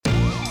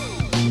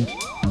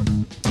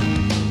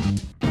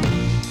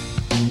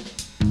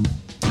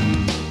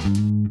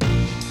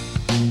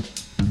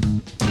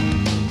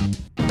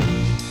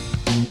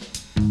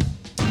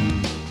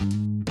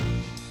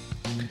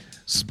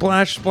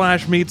Splash,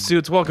 splash, meat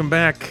suits. Welcome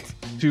back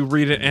to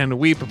Read It and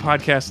Weep, a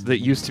podcast that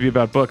used to be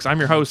about books. I'm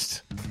your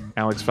host,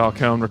 Alex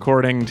Falcone,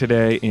 recording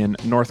today in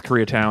North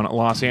Koreatown,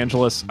 Los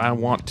Angeles. I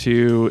want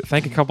to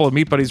thank a couple of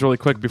Meat Buddies really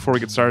quick before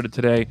we get started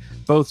today.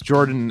 Both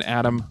Jordan and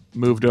Adam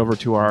moved over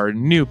to our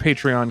new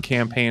Patreon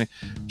campaign.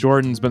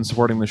 Jordan's been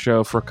supporting the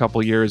show for a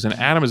couple years, and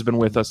Adam has been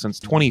with us since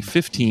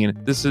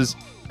 2015. This is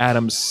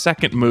Adam's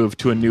second move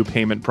to a new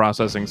payment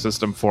processing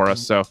system for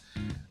us, so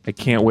I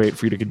can't wait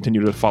for you to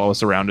continue to follow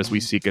us around as we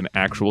seek an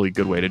actually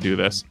good way to do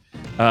this.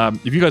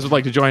 If you guys would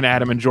like to join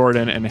Adam and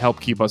Jordan and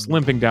help keep us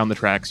limping down the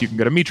tracks, you can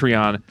go to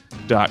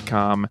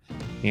Metreon.com,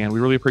 and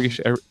we really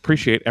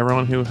appreciate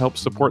everyone who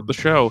helps support the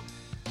show.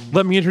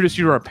 Let me introduce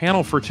you to our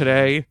panel for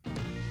today.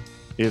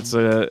 It's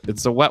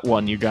a wet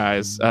one, you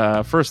guys.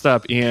 First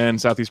up in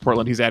Southeast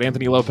Portland, he's at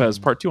Anthony Lopez,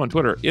 part 2 on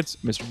Twitter. It's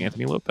Mr.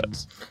 Anthony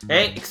Lopez.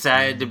 Hey,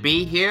 excited to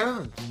be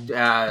here.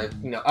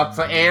 Up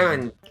for air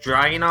and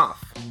drying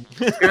off.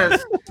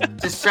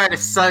 Just try to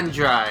sun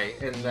dry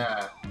and.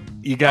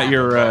 You got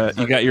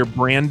your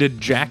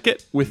branded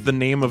jacket with the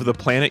name of the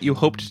planet you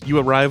hoped you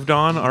arrived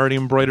on already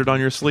embroidered on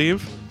your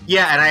sleeve.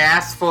 Yeah, and I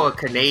asked for a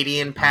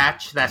Canadian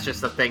patch. That's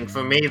just a thing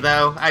for me,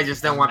 though. I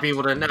just don't want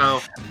people to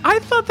know. I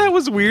thought that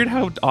was weird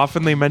how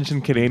often they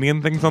mention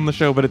Canadian things on the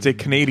show, but it's a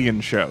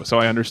Canadian show, so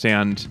I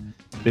understand.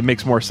 It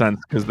makes more sense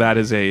because that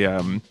is the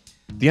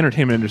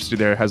entertainment industry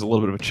there has a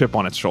little bit of a chip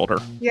on its shoulder.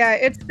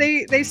 Yeah,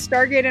 they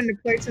Stargate into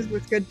places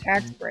with good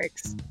tax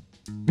breaks.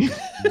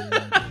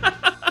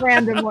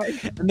 Randomly.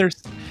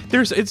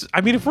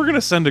 And if we're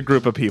gonna send a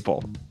group of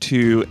people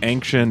to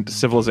ancient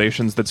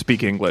civilizations that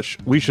speak English,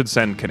 we should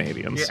send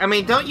Canadians.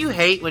 Yeah, don't you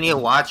hate when you're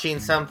watching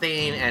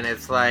something and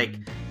it's like,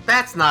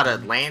 that's not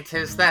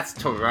Atlantis, that's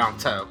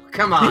Toronto.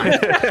 Come on.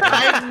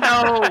 I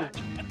know.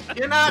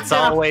 You're not. It's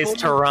always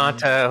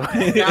Toronto.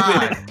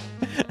 God.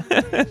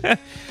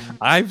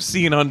 I've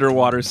seen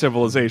underwater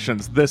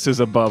civilizations. This is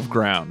above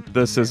ground.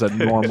 This is a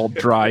normal,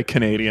 dry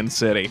Canadian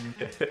city.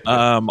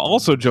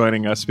 Also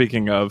joining us,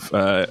 speaking of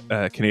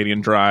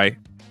Canadian dry,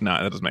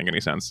 no, that doesn't make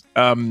any sense.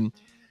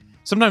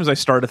 Sometimes I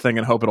start a thing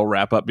and hope it'll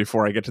wrap up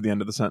before I get to the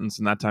end of the sentence,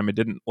 and that time it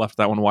didn't. Left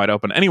that one wide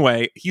open.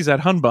 Anyway, he's at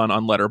Hunbun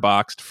on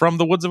Letterboxd from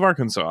the woods of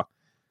Arkansas.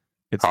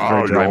 It's the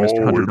very dry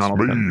Mr. Hunter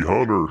Donaldson. Me,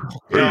 Hunter.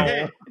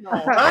 Hey.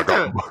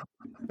 Hunter,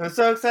 I'm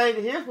so excited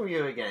to hear from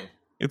you again.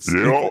 It's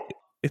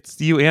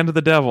you and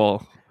the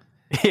devil.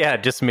 Yeah,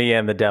 just me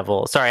and the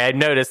devil. Sorry, I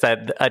noticed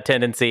that a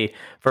tendency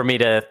for me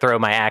to throw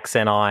my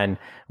accent on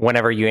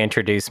whenever you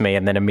introduce me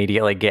and then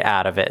immediately get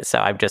out of it.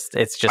 So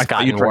it's just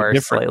gotten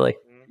worse lately.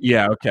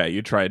 Yeah, okay.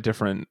 You try a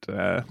different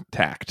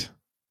tact.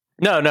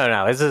 No.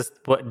 Is this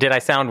did I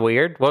sound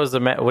weird? What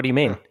do you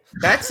mean?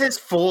 That's his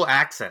full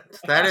accent.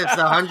 That is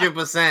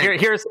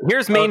 100%.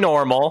 Here's me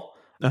normal.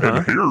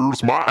 And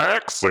here's my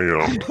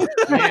accent.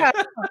 Yeah.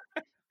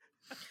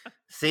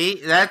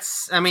 See,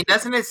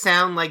 doesn't it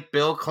sound like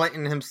Bill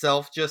Clinton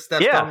himself just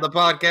stepped on the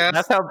podcast?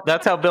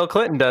 That's how Bill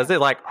Clinton does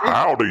it. Like,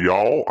 howdy,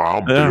 y'all.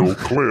 I'm Bill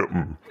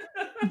Clinton.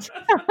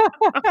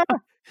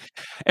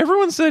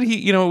 Everyone said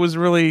it was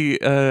really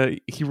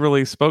he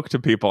really spoke to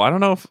people. I don't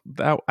know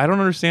I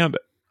don't understand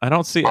it. I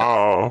don't see it.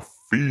 I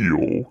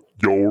feel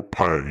your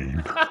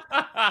pain.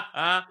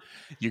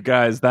 You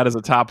guys, that is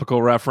a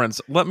topical reference.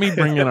 Let me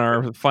bring in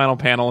our final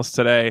panelist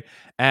today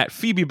at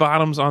Phoebe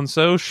Bottoms on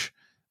Soch.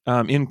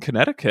 In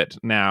Connecticut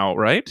now,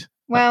 right?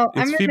 Well,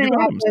 I'm in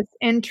Minneapolis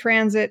in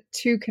transit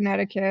to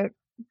Connecticut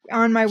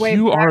on my way.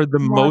 You are the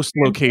most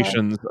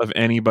locations of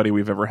anybody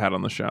we've ever had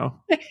on the show.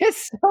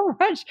 It's so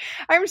much.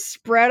 I'm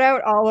spread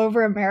out all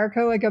over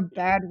America like a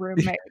bad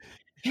roommate.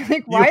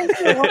 Like, why is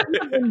there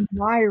one in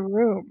my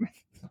room?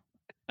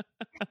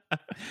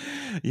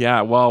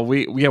 Yeah, well,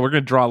 we're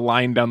gonna draw a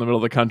line down the middle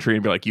of the country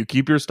and be like, you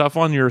keep your stuff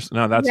on yours.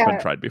 No, that's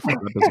been tried before.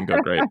 That doesn't go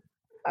great.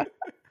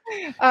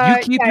 You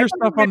keep your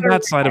stuff on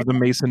that side of the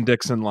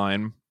Mason-Dixon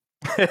line.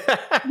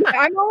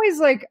 I'm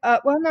always like,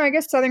 I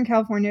guess Southern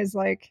California is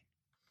like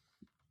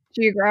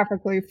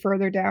geographically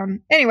further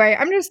down. Anyway,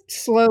 I'm just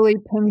slowly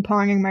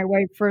ping-ponging my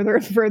way further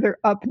and further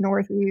up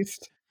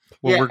northeast.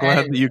 Well, we're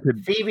glad that you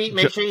could... Phoebe,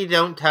 make sure you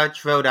don't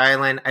touch Rhode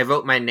Island. I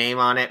wrote my name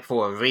on it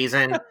for a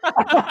reason.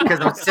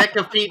 Because I'm sick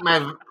of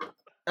my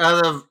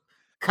other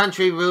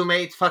country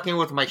roommates fucking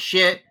with my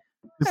shit.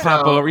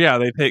 Pop over.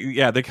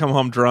 Yeah, they come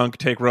home drunk,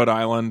 take Rhode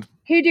Island.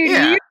 Hey,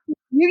 dude,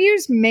 you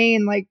used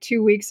Maine like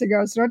 2 weeks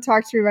ago, so don't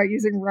talk to me about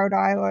using Rhode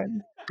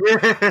Island.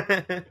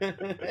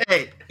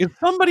 Hey, is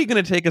somebody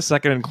going to take a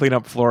second and clean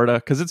up Florida?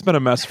 Because it's been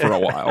a mess for a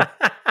while.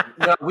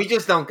 No, we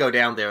just don't go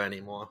down there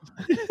anymore.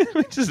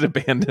 We just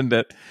abandoned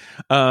it.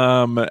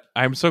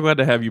 I'm so glad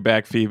to have you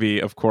back,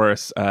 Phoebe. Of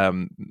course,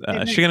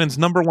 Shannon's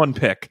number one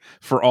pick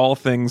for all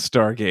things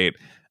Stargate.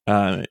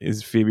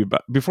 Is Phoebe.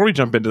 But before we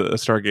jump into the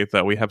Stargate,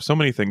 though, we have so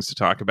many things to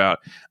talk about.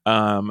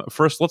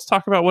 First, let's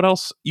talk about what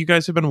else you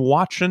guys have been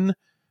watching,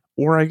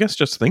 or I guess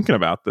just thinking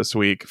about this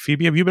week.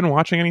 Phoebe, have you been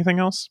watching anything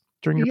else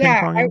during your ping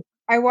ponging?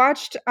 I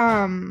watched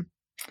I'm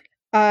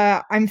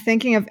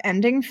Thinking of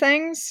Ending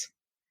Things,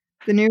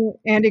 the new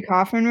Andy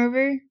Kaufman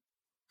movie.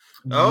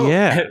 Oh,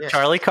 Yeah.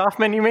 Charlie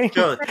Kaufman, you mean?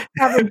 Sure.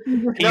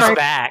 He's No.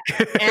 back.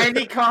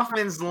 Andy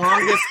Kaufman's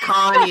longest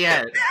con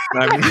yet.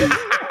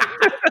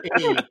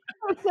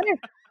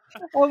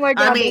 Oh my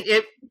god! I mean,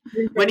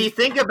 when you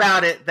think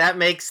about it, that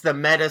makes the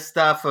meta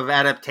stuff of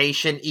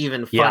adaptation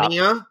even Yeah.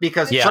 funnier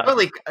because Yeah.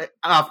 Charlie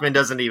Kaufman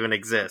doesn't even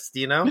exist,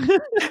 you know?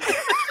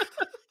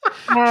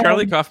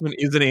 Charlie Kaufman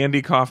is an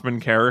Andy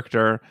Kaufman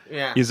character.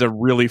 Yeah. Is a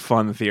really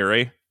fun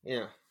theory.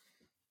 Yeah.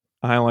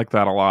 I like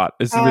that a lot.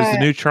 There's a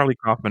new Charlie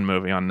Kaufman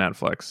movie on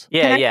Netflix.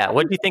 Yeah.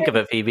 What do you think of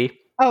it, Phoebe?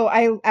 Oh,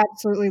 I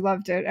absolutely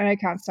loved it, and I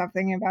can't stop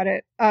thinking about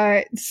it.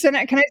 So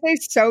can I say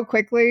so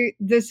quickly?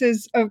 This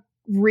is a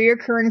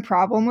reoccurring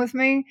problem with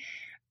me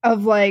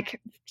of like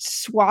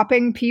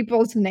swapping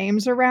people's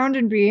names around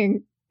and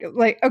being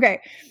like, okay,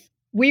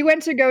 we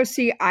went to go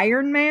see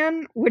Iron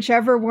Man,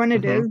 whichever one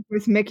it is,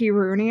 with Mickey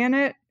Rooney in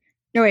it.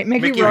 No, wait,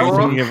 Mickey Rourke.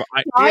 Thinking of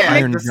Yeah,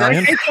 Iron the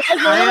Giant.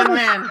 Iron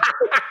Man.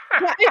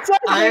 Yeah, it says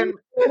Iron-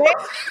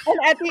 and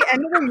at the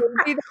end of the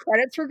movie, the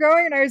credits were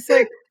going, and I was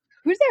like,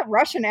 "Who's that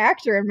Russian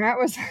actor?" And Matt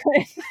was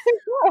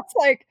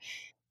like,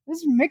 "This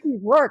is Mickey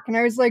Rourke," and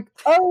I was like,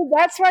 "Oh,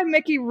 that's why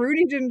Mickey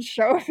Rooney didn't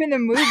show up in the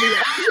movie."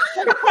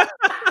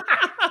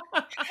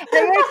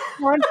 I'm like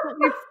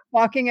constantly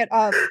fucking it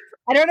up.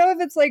 I don't know if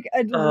it's like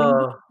a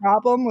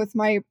problem with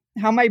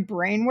how my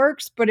brain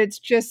works, but it's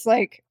just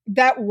like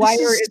that wire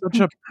is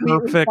such a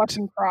perfect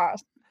fucking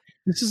crossed.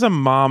 This is a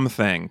mom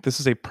thing.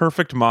 This is a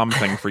perfect mom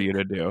thing for you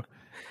to do.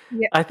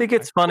 Yeah. I think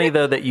it's funny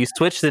though that you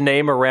switch the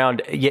name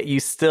around, yet you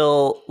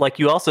still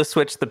you also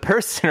switch the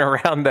person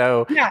around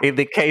though. Yeah. In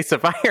the case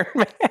of Iron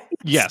Man,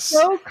 Yes.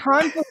 So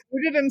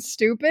convoluted and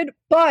stupid,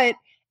 but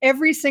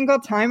every single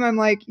time I'm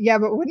like, yeah,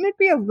 but wouldn't it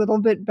be a little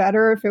bit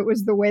better if it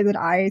was the way that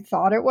I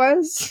thought it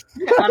was?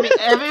 I mean,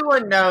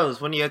 everyone knows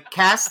when you're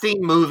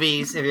casting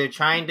movies, if you're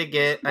trying to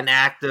get an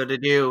actor to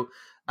do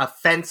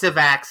offensive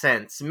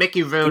accents,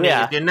 Mickey Rooney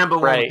is your number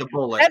one with the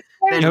bullet.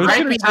 Then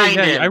right behind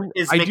him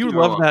is I Mickey do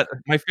love Rourke. that.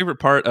 My favorite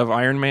part of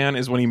Iron Man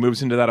is when he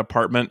moves into that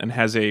apartment and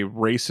has a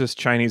racist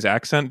Chinese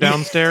accent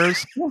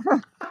downstairs.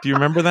 Do you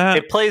remember that?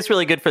 it plays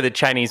really good for the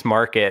Chinese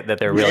market that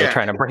they're really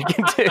trying to break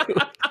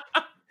into.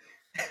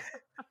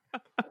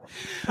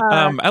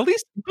 At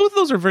least both of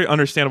those are very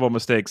understandable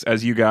mistakes,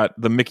 as you got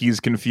the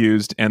Mickeys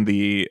confused and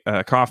the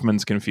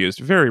Kaufmans confused.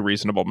 Very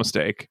reasonable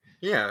mistake.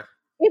 Yeah.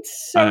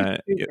 It's so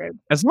stupid.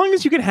 As long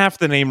as you get half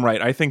the name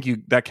right, I think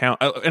that count.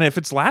 And if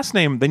it's last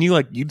name, then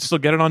you'd still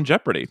get it on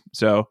Jeopardy.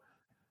 So,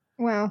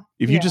 well,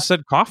 if you just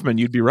said Kaufman,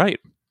 you'd be right.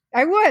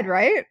 I would,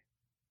 right?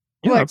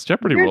 Yeah, that's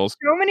Jeopardy there's rules.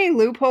 So many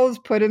loopholes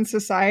put in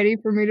society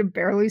for me to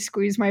barely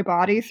squeeze my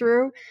body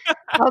through.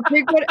 I'll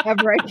take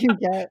whatever I can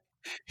get.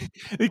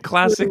 The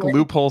classic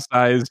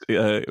loophole-sized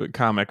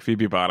comic,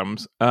 Phoebe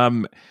Bottoms.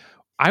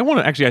 I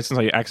want to actually, since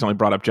I accidentally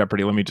brought up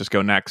Jeopardy, let me just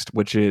go next,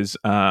 which is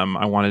I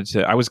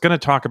was going to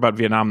talk about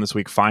Vietnam this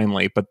week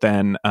finally, but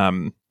then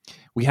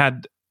we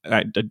have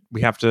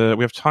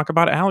to talk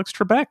about Alex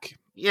Trebek.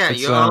 Yeah,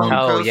 It's, your own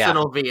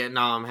personal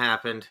Vietnam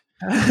happened.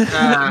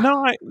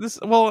 This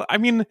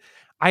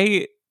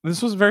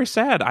was very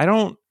sad.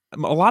 A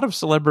lot of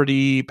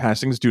celebrity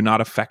passings do not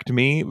affect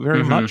me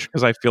very much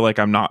because I feel like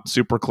I'm not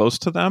super close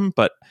to them,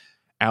 but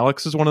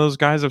Alex is one of those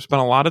guys I've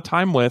spent a lot of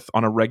time with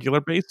on a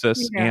regular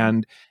basis. Yeah.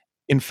 And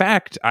in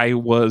fact, I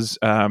was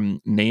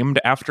named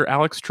after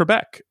Alex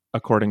Trebek,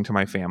 according to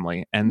my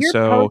family. And Your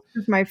so post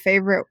is my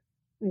favorite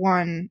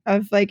one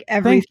of like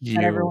everything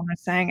that everyone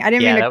was saying. I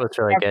didn't mean to that was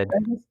really good.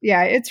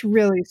 Yeah, it's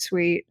really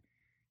sweet.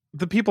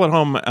 The people at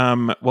home,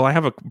 I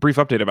have a brief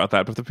update about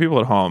that, but the people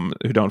at home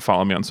who don't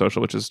follow me on social,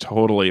 which is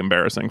totally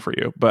embarrassing for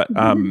you, but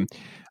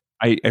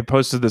I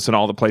posted this in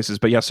all the places.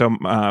 But yeah, so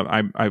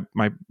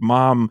my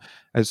mom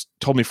has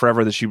told me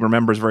forever that she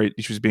remembers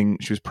she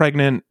was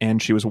pregnant and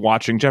she was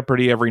watching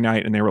Jeopardy every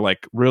night, and they were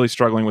like really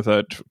struggling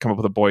to come up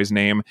with a boy's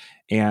name,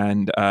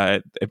 and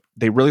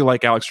they really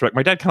like Alex Trebek.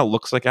 My dad kind of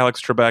looks like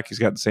Alex Trebek. He's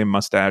got the same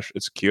mustache.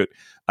 It's cute.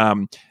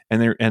 And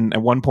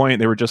at one point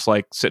they were just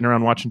like sitting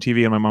around watching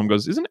TV, and my mom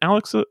goes, "Isn't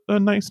Alex a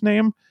nice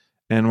name?"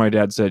 And my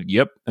dad said,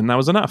 "Yep," and that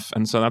was enough.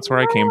 And so that's where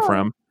I came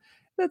from.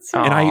 That's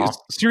and I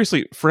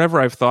seriously, forever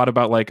I've thought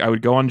about like I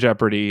would go on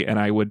Jeopardy and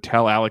I would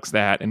tell Alex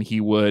that, and he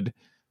would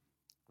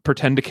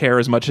pretend to care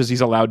as much as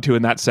he's allowed to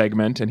in that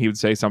segment, and he would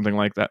say something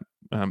like that,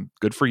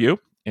 "Good for you,"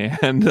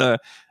 and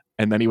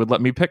then he would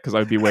let me pick because I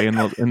would be way in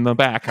the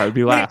back. I would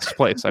be last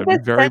place. I would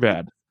be very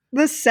bad.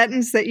 The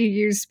sentence that you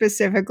used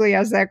specifically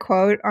as that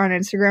quote on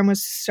Instagram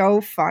was so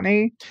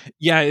funny.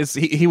 Yeah,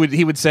 he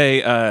would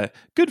say,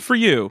 "Good for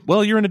you.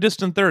 Well, you're in a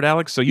distant third,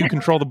 Alex, so you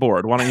control the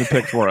board. Why don't you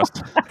pick for us?"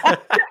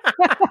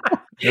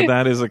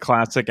 That is a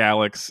classic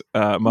Alex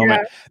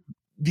moment. Yeah.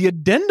 The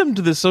addendum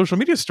to this social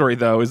media story,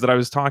 though, is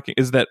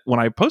that when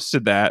I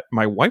posted that,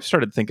 my wife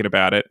started thinking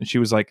about it, and she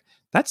was like,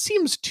 "That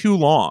seems too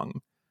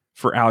long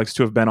for Alex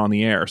to have been on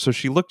the air." So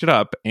she looked it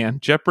up, and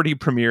Jeopardy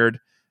premiered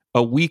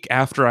a week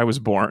after I was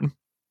born.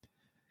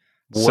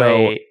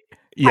 Wait.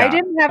 I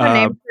didn't have a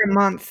name for a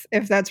month,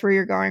 if that's where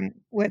you're going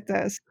with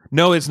this.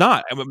 No, it's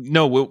not.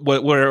 No,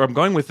 where I'm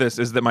going with this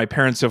is that my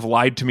parents have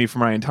lied to me for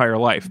my entire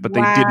life, but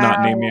they did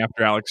not name me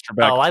after Alex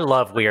Trebek. Oh, I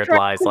love weird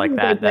lies like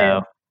that,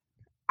 though.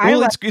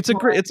 Well,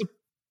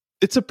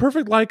 it's a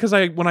perfect lie, because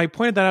when I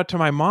pointed that out to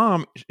my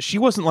mom, she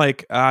wasn't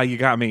like, you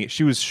got me.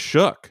 She was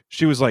shook.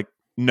 She was like,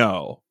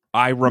 no.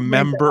 I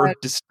remember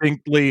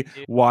distinctly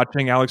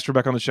watching Alex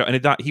Trebek on the show, and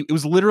it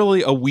was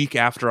literally a week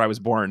after I was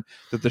born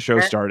that the show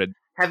started.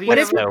 Have you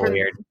ever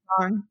weird?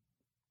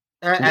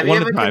 Have you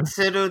ever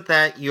considered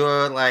that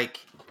you're like,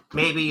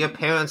 maybe your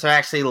parents are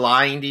actually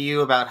lying to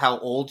you about how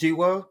old you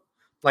were?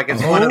 Like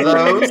it's one of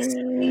those.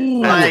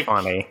 That's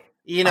funny.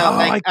 You know,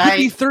 like I could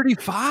be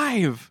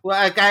 35.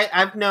 Well, like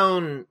I've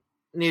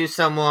knew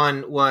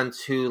someone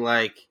once who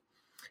like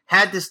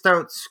had to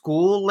start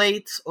school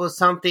late or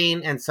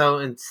something, and so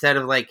instead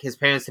of like his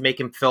parents to make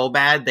him feel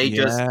bad, they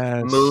just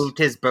moved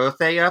his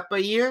birthday up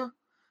a year.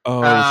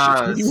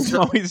 Oh, he was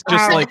always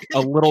just like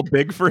a little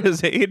big for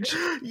his age.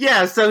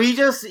 Yeah, so he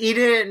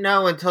didn't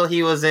know until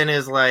he was in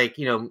his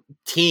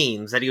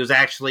teens that he was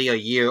actually a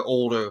year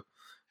older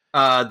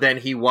than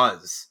he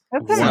was.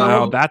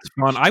 Wow, that's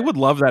fun. I would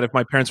love that if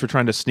my parents were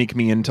trying to sneak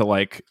me into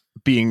like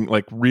being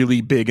like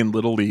really big in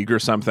Little League or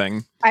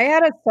something. I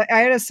had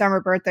a summer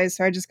birthday,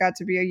 so I just got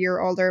to be a year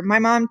older. My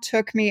mom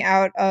took me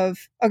out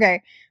of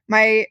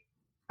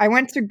I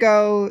went to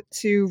go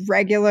to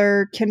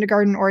regular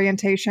kindergarten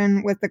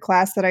orientation with the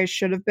class that I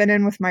should have been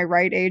in with my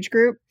right age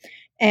group.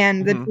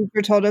 And the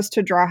teacher told us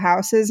to draw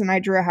houses, and I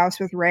drew a house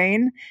with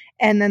rain.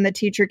 And then the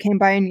teacher came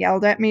by and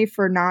yelled at me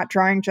for not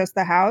drawing just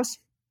the house.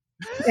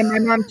 And my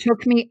mom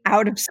took me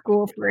out of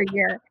school for a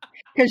year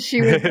because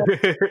she was like,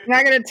 I'm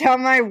not going to tell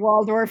my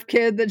Waldorf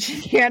kid that she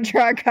can't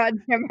draw a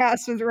goddamn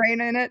house with rain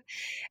in it.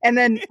 And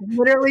then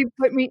literally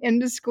put me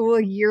into school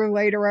a year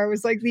later. I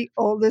was like the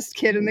oldest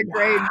kid in the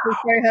grade because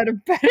I had a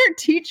better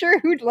teacher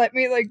who'd let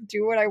me like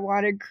do what I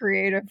wanted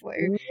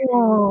creatively.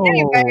 Whoa.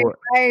 Anyway,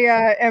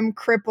 I am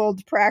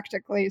crippled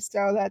practically,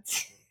 so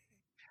that's...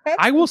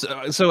 I was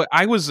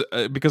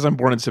because I'm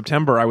born in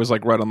September, I was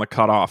like right on the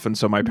cutoff, and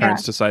so my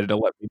parents decided to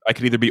let me. I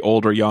could either be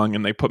old or young,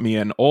 and they put me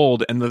in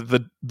old. And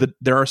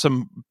there are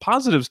some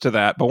positives to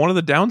that, but one of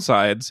the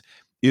downsides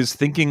is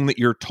thinking that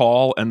you're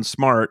tall and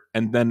smart,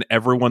 and then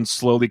everyone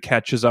slowly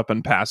catches up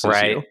and passes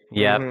you.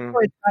 Yeah,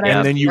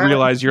 and then you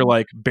realize you're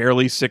like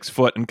barely 6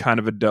 foot and kind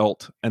of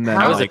adult. And then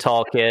I was a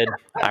tall kid.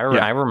 I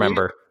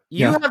remember.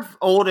 You have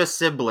older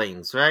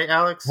siblings, right,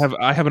 Alex?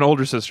 I have an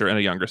older sister and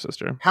a younger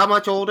sister. How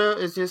much older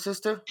is your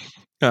sister?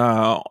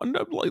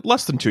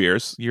 Less than 2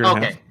 years. Year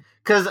and a half.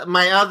 Because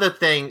my other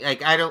thing,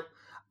 like I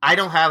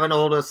don't have an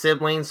older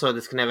sibling, so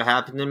this can never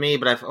happen to me.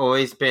 But I've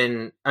always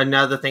been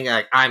another thing.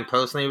 Like I'm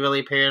personally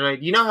really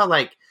paranoid. You know how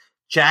like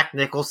Jack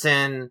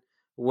Nicholson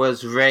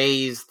was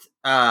raised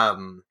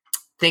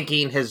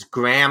thinking his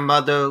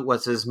grandmother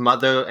was his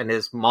mother and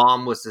his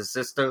mom was his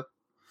sister.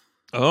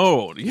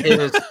 Oh, yeah. It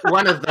was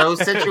one of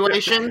those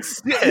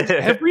situations. Is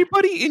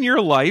everybody in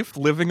your life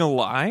living a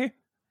lie?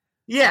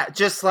 Yeah,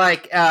 just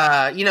like,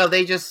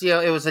 they just,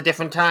 it was a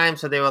different time.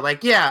 So they were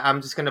like, yeah,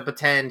 I'm just going to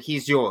pretend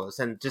he's yours.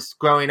 And just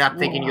growing up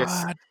thinking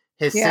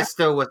his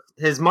sister was,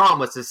 his mom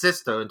was his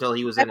sister until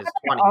he was in his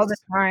 20s. All the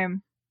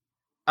time.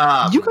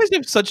 You guys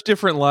have such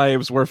different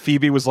lives where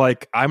Phoebe was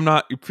like,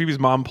 Phoebe's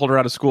mom pulled her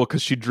out of school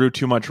because she drew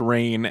too much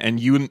rain.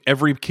 And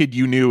every kid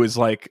you knew is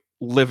like,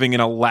 living an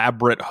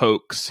elaborate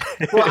hoax.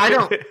 Well,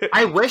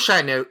 I wish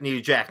I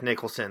knew Jack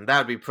Nicholson. That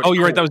would be pretty. Oh,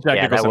 you're right. That was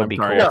Jack Nicholson. That would be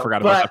cool. I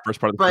forgot about that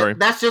first part of the story.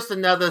 That's just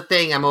another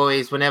thing. I'm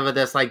always, whenever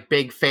there's like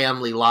big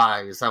family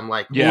lies, I'm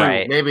like, maybe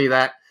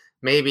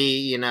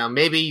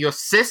your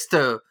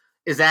sister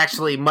is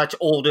actually much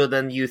older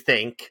than you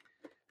think.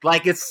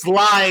 Like it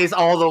slides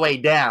all the way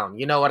down.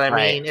 You know what I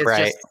mean? It's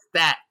just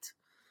that.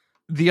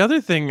 The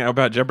other thing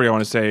about Jeopardy I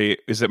want to say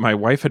is that my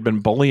wife had been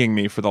bullying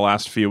me for the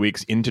last few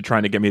weeks into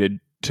trying to get me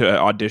to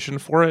audition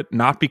for it,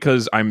 not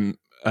because I'm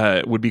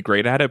would be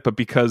great at it, but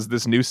because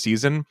this new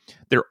season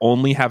they're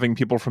only having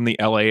people from the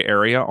LA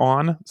area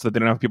on, so that they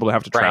don't have people to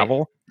have to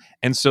travel.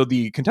 And so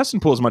the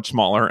contestant pool is much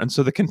smaller, and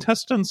so the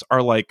contestants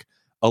are like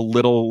a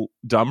little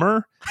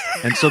dumber,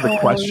 and so the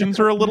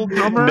questions are a little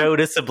dumber.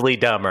 Noticeably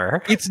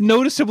dumber. It's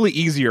noticeably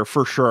easier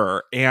for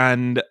sure.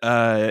 And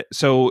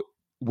so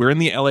we're in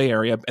the LA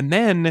area, and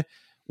then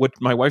what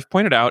my wife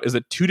pointed out is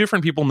that 2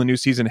 different people in the new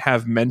season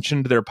have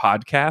mentioned their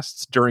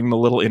podcasts during the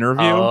little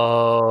interview.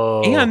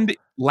 Oh. And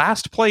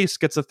last place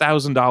gets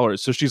 $1,000.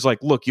 So she's like,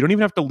 look, you don't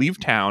even have to leave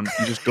town.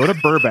 You just go to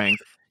Burbank.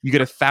 You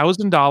get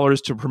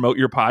 $1,000 to promote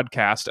your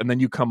podcast. And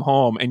then you come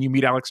home and you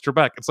meet Alex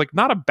Trebek. It's like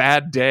not a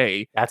bad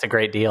day. That's a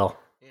great deal.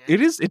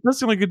 It is. It does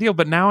seem like a good deal.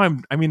 But now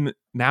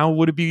now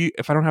would it be,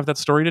 if I don't have that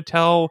story to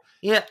tell?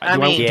 Yeah. Do I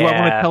want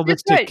to tell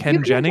this to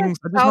Ken Jennings?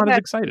 I'm just not as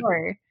excited.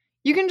 Story.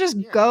 You can just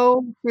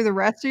go through the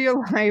rest of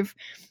your life.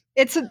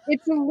 It's a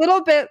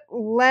little bit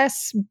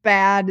less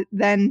bad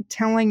than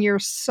telling your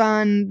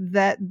son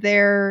that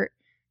their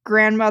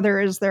grandmother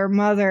is their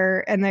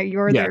mother and that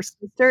you're their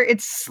sister.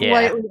 It's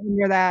slightly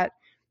under that.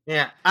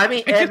 Yeah. I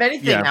mean, if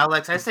anything,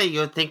 Alex, I say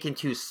you're thinking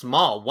too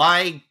small.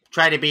 Why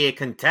try to be a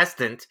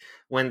contestant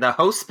when the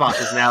host spot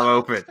is now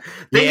open.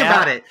 Think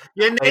about it.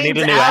 Your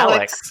name's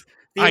Alex.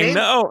 I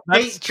know.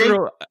 That's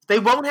true. They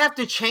won't have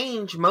to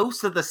change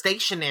most of the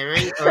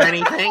stationery or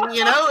anything.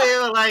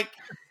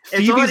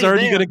 Phoebe's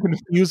already going to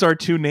confuse our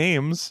two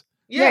names.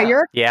 Yeah,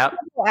 you're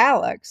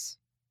Alex.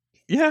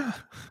 Yeah.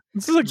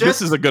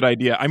 This is a good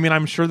idea. I mean,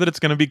 I'm sure that it's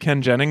going to be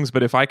Ken Jennings,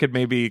 but if I could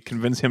maybe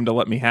convince him to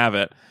let me have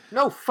it.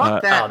 No,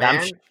 fuck that,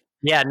 man.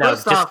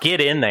 Just get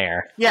in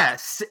there.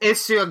 Yes,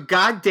 it's your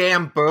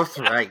goddamn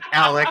birthright,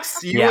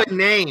 Alex. You were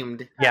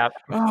named. Yep.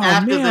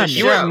 After the show.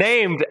 You were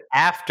named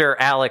after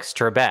Alex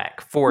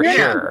Trebek, for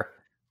sure.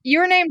 You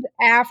were named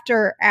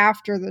after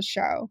the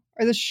show.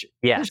 Or the show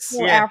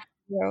after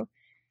you.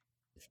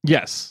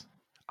 Yes.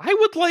 I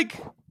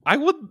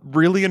would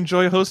really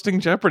enjoy hosting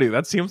Jeopardy.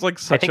 That seems like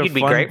such a fun gig. I think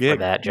you'd be great for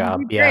that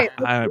job. Yeah. Let's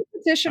get a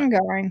petition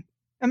going.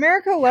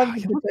 America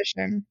loves the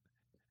petition.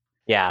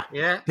 Yeah.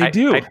 They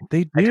do. I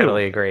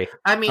totally agree.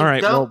 I mean,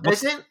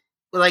 isn't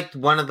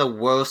one of the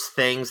worst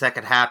things that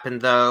could happen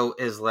though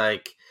is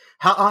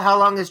how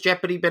long has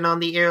Jeopardy been on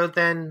the air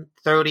then?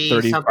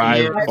 30-something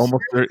years?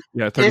 Almost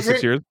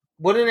 36 years.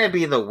 Wouldn't it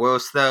be the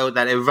worst though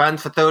that it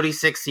runs for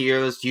 36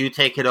 years, you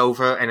take it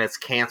over, and it's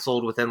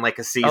canceled within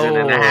a season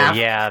and a half?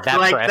 Yeah,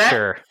 that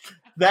pressure.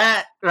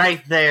 That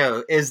right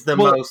there is the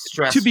most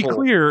stressful. To be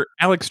clear,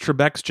 Alex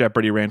Trebek's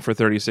Jeopardy ran for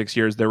 36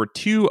 years. There were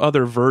two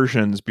other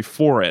versions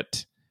before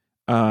it.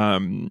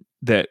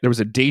 That there was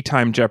a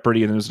daytime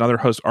Jeopardy, and there was another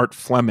host, Art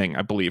Fleming,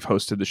 I believe,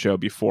 hosted the show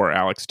before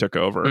Alex took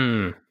over.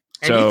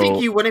 And you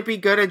think you wouldn't be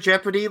good at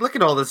Jeopardy? Look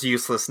at all this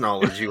useless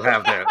knowledge you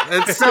have there.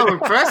 It's so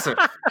impressive.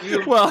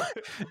 Well,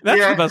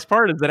 that's the best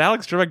part, is that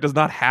Alex Trebek does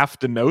not have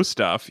to know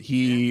stuff.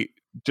 He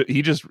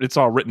just, it's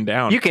all written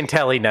down. You can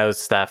tell he knows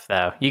stuff,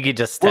 though. You could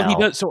just tell. Well, he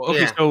does.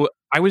 So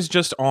I was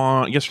just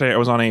yesterday I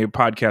was on a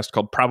podcast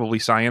called Probably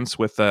Science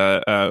with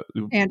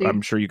Andy.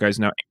 I'm sure you guys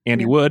know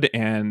Andy Wood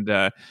and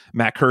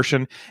Matt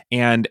Kirshen.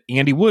 And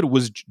Andy Wood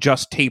was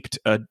just taped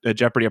a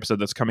Jeopardy episode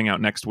that's coming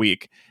out next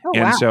week.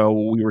 So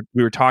we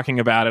were talking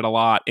about it a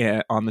lot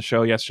on the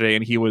show yesterday,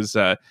 and he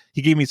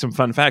gave me some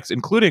fun facts,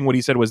 including what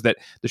he said was that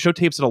the show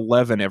tapes at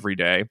 11 every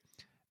day.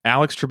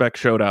 Alex Trebek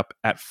showed up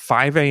at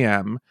 5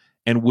 a.m.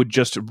 and would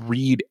just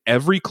read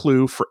every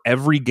clue for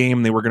every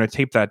game they were going to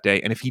tape that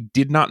day. And if he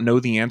did not know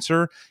the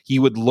answer, he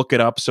would look it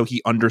up so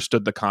he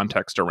understood the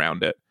context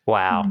around it.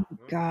 Wow. Oh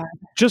God.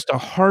 Just a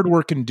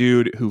hardworking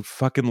dude who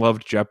fucking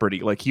loved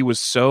Jeopardy. He was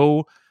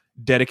so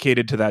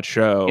dedicated to that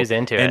show. He's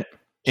into it.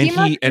 And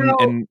he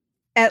know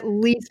at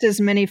least as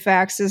many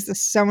facts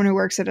as someone who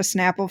works at a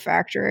Snapple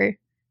factory.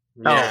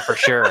 Oh, for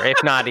sure. If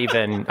not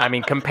even,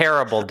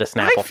 comparable to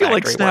Snapple. I feel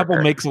like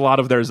Snapple makes a lot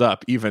of theirs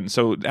up, even.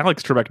 So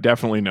Alex Trebek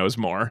definitely knows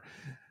more.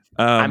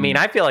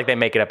 I feel like they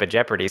make it up at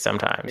Jeopardy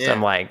sometimes. Yeah.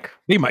 I'm like,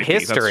 he might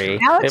history.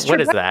 Alex what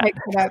Trebek is that? makes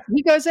it up.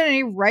 He goes in and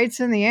he writes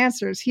in the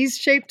answers. He's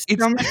shaped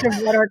so much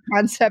of what our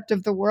concept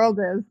of the world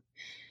is.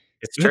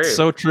 It's true. It's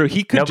so true.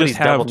 He could Nobody's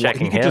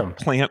just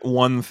plant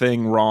one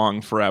thing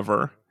wrong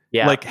forever.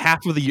 Yeah.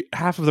 Half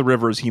of the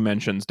rivers he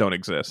mentions don't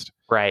exist.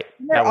 Right.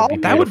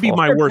 That would be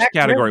my worst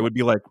category. Would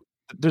be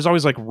there's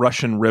always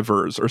Russian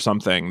rivers or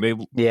something. They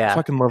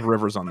fucking love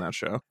rivers on that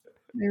show.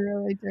 They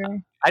really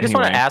do. I just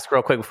want to ask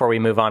real quick before we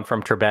move on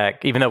from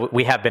Trebek, even though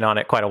we have been on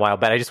it quite a while,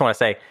 but I just want to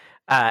say,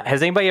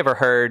 has anybody ever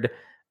heard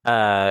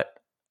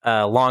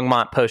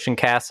Longmont Potion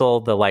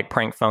Castle, the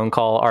prank phone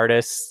call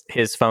artist,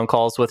 his phone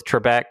calls with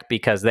Trebek?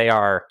 Because they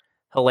are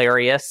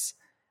hilarious.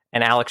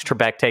 And Alex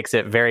Trebek takes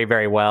it very,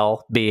 very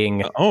well,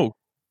 being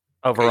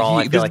overall.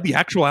 This is the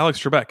actual Alex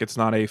Trebek. It's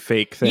not a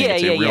fake thing.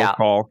 It's a real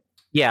call.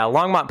 Yeah,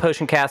 Longmont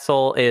Potion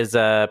Castle is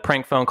a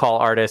prank phone call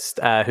artist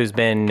who's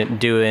been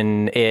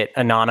doing it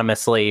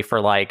anonymously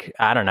for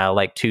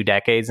 2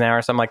 decades now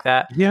or something like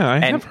that. Yeah, I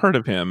have heard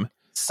of him.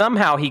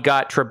 Somehow he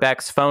got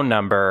Trebek's phone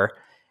number,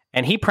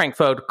 and he prank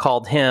phone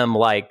called him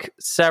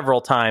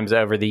several times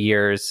over the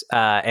years,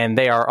 and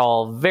they are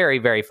all very,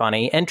 very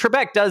funny. And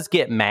Trebek does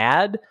get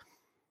mad,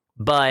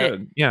 but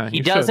he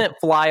doesn't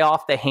fly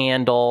off the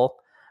handle.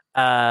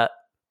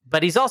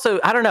 But he's also,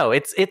 I don't know,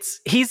 he's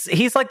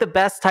the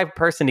best type of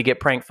person to get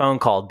prank phone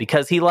called,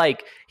 because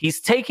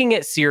he's taking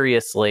it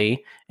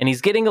seriously and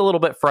he's getting a little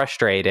bit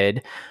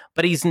frustrated,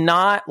 but he's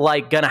not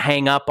gonna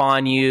hang up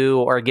on you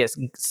or get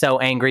so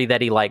angry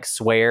that he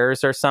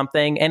swears or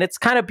something. And it's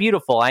kind of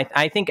beautiful.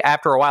 I think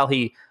after a while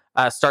he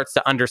starts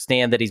to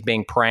understand that he's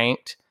being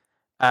pranked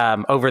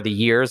over the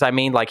years.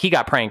 He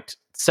got pranked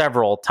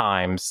several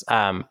times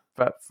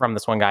from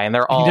this one guy, and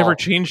he never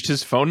changed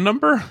his phone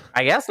number?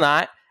 I guess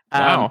not.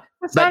 Wow.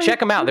 But check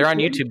them out. They're on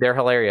YouTube. They're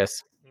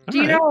hilarious. Do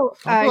you know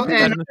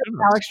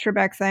Alex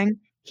Trebek thing?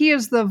 He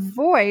is the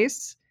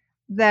voice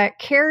that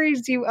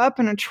carries you up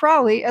in a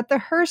trolley at the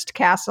Hearst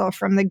Castle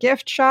from the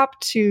gift shop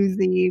to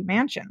the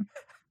mansion.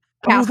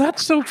 Oh,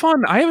 that's so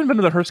fun. I haven't been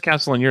to the Hearst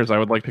Castle in years. I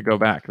would like to go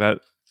back. I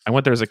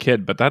went there as a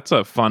kid, but that's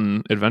a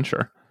fun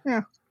adventure.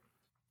 Yeah.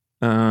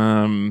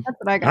 That's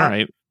what I got. All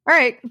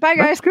right. Bye,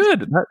 guys. That's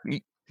good.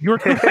 You're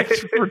correct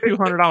for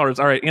 $200.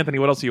 All right, Anthony,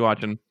 what else are you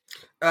watching?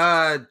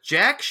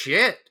 Jack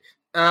shit.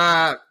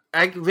 I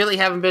I really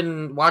haven't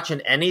been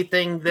watching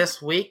anything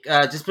this week.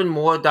 Just been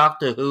more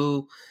Doctor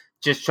Who,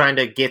 just trying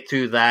to get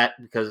through that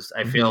because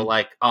I feel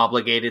like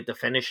obligated to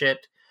finish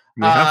it.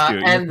 You have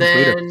to. And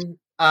then,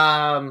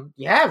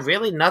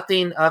 really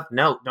nothing of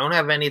note. Don't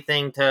have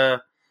anything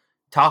to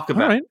talk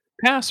about. All right.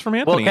 Pass from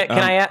Anthony. Well, can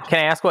I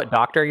ask what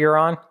doctor you're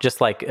on?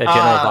 Just like a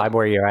general vibe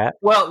where you're at.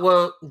 Well,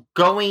 we're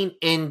going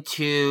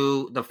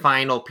into the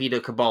final Peter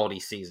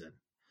Capaldi season.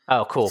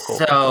 Oh, cool.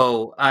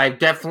 So I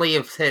definitely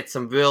have hit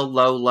some real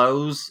low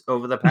lows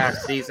over the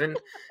past season.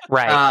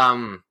 Right.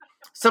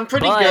 Some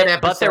pretty good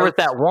episodes. But there was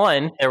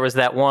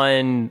that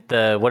one.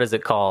 What is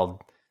it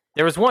called?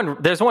 There's one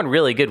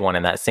really good one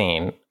in that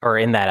scene or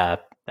in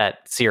that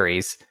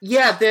series.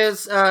 Yeah,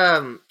 there's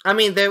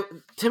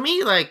to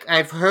me, like,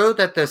 I've heard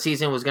that the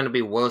season was going to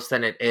be worse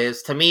than it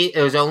is. To me,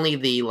 it was only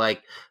the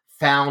like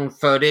found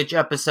footage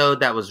episode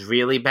that was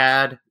really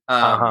bad.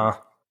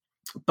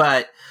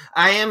 But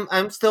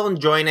I'm still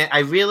enjoying it. I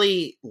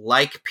really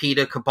like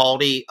Peter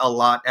Capaldi a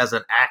lot as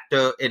an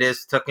actor. It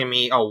has taken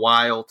me a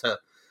while to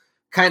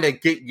kind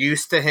of get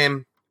used to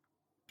him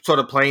sort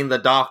of playing the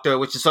Doctor,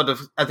 which is sort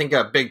of, I think,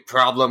 a big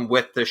problem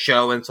with the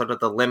show and sort of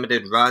the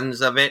limited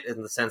runs of it,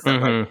 in the sense that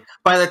like,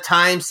 by the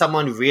time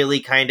someone really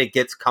kind of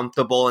gets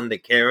comfortable in the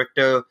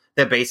character,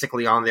 they're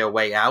basically on their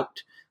way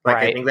out. Like,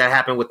 I think that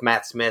happened with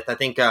Matt Smith. I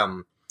think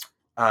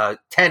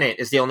Tennant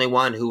is the only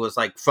one who was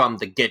like from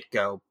the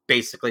get-go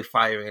basically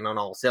firing on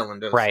all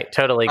cylinders. Right,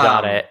 totally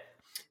got it.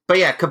 But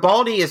yeah,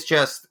 Capaldi is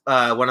just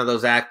one of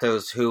those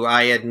actors who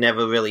I had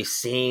never really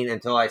seen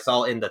until I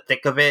saw In the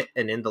Thick of It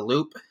and In the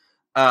Loop.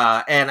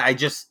 And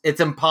it's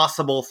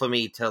impossible for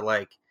me to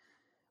like,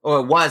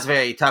 or it was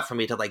very tough for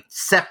me to like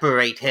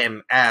separate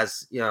him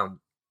as,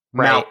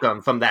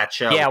 Malcolm from that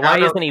show. Yeah, why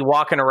isn't he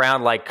walking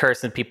around like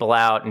cursing people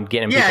out and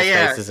getting people's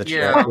faces and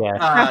shit?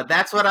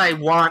 That's what I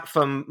want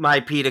from my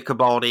Peter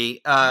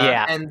Capaldi.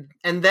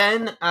 And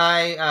then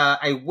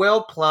I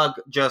will plug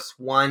just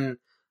one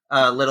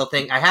little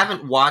thing. I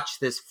haven't watched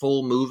this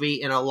full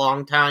movie in a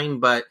long time,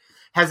 but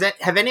have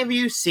any of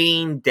you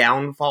seen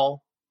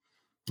Downfall?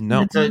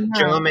 No. It's a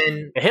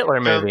German Hitler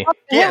movie.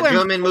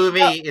 German movie.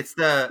 It's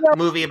the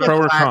movie about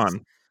the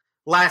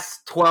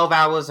last 12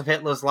 hours of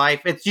Hitler's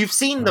life. You've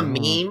seen the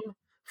meme.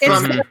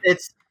 That's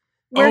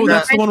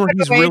the one where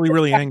he's really,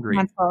 really angry.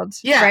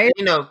 Yeah, right?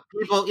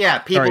 People.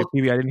 Sorry,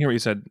 Phoebe, I didn't hear what you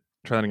said.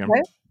 Try that again.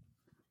 What?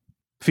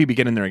 Phoebe,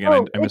 get in there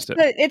again. I missed it.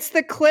 It's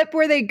the clip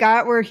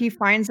where he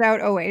finds out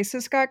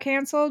Oasis got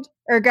canceled,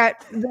 or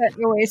that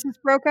Oasis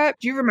broke up.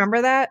 Do you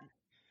remember that?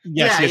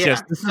 Yes.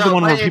 This is the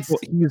one where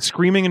he's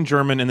screaming in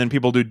German, and then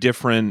people do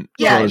different.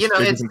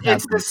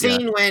 It's the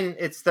scene when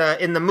it's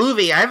in the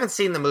movie. I haven't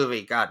seen the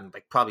movie, God, in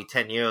like probably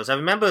 10 years. I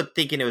remember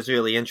thinking it was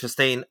really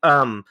interesting.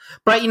 But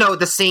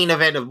the scene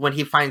of it, of when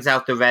he finds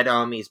out the Red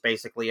Army's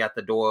basically at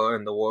the door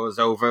and the war is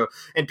over,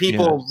 and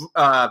people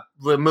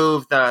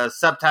remove the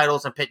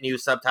subtitles and put new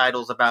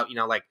subtitles about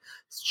like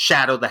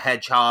Shadow the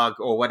Hedgehog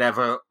or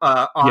whatever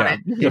on it.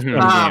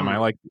 I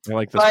like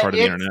this part of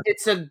the internet.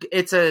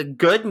 It's a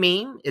good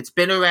meme. It's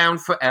been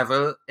around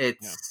forever.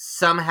 It's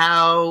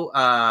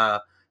somehow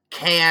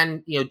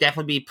can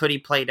definitely be pretty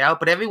played out,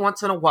 but every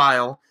once in a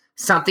while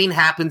something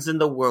happens in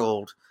the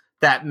world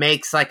that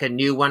makes like a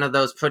new one of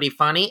those pretty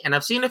funny, and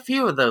I've seen a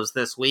few of those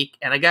this week,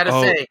 and I gotta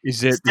say,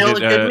 is it a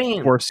good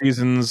meme. Four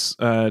Seasons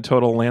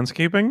total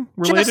landscaping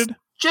related?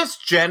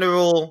 Just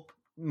general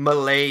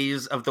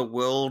malaise of the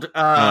world.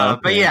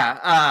 But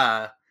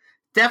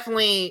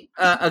definitely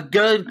a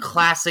good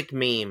classic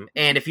meme.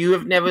 And if you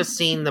have never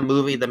seen the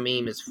movie the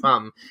meme is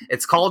from,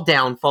 it's called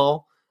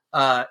Downfall.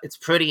 It's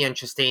pretty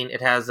interesting.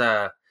 It has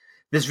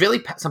there's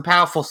really some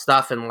powerful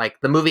stuff, and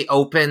like the movie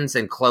opens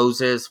and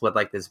closes with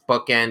like this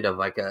bookend of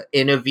like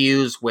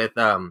interviews with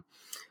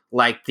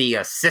like the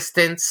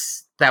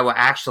assistants that were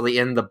actually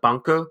in the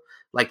bunker,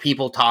 like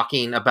people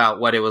talking about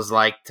what it was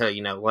like to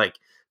like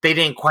they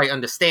didn't quite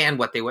understand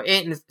what they were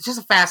in. It's just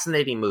a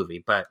fascinating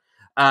movie, but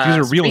these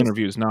are real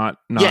interviews, not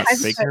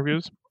fake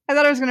interviews. I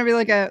thought it was going to be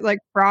like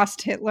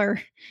Frost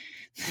Hitler.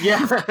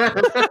 Yeah.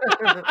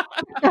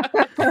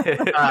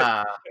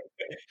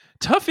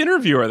 Tough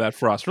interviewer, that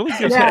Frost. Really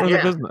gives out of the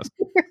business.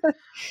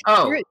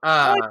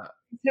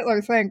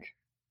 Hitler think.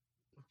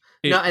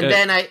 And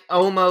then I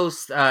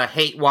almost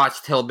hate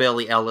watched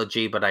Hillbilly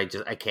Elegy, but I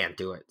can't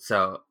do it.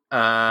 So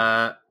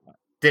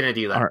didn't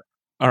do that.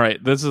 All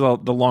right, this is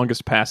the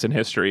longest pass in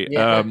history.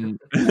 Yeah.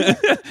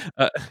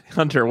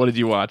 Hunter, what did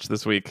you watch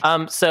this week?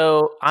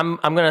 So I'm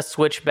going to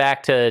switch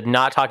back to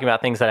not talking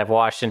about things that I've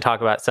watched and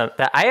talk about some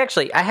that I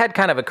had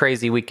kind of a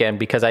crazy weekend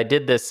because I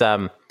did this.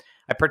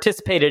 I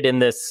participated in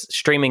this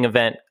streaming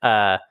event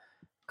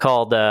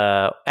called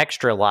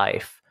Extra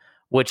Life,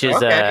 which is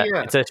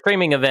it's a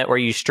streaming event where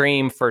you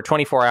stream for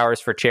 24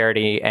 hours for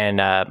charity, and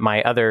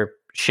my other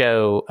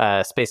show,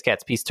 Space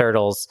Cats Peace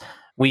Turtles,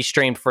 we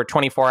streamed for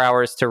 24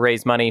 hours to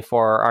raise money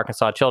for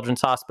Arkansas Children's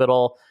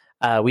Hospital.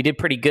 We did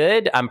pretty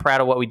good. I'm proud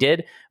of what we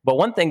did. But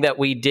one thing that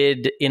we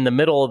did in the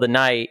middle of the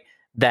night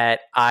that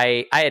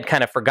I had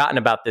kind of forgotten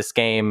about this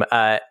game,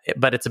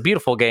 but it's a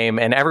beautiful game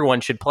and everyone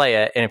should play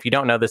it. And if you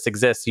don't know this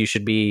exists,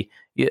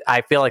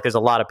 I feel like there's a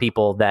lot of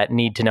people that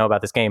need to know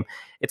about this game.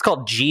 It's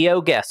called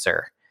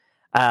GeoGuessr.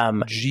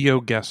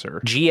 GeoGuessr.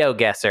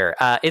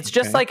 It's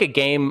just like a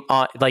game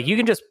like you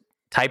can just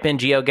type in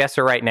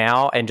GeoGuessr right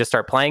now and just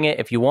start playing it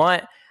if you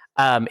want.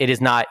 It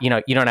is not, you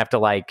don't have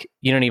to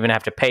you don't even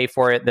have to pay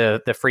for it.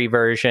 The free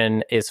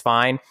version is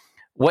fine.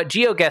 What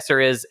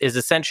GeoGuessr is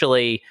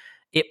essentially,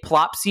 it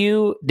plops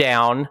you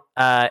down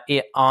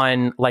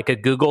on like a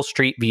Google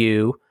Street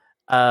View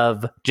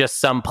of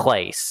just some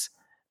place,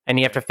 and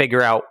you have to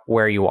figure out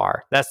where you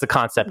are. That's the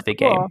concept of the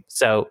game.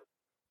 So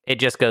it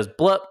just goes,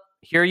 bloop,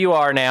 here you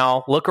are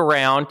now. Look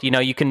around.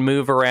 You can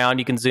move around.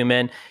 You can zoom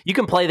in. You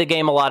can play the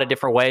game a lot of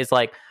different ways.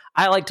 Like,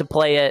 I like to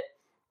play it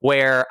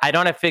where I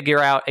don't have to figure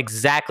out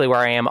exactly where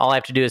I am. All I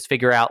have to do is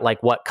figure out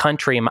like what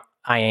country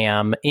I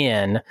am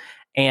in,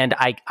 and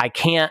I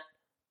can't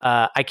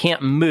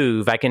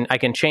move. I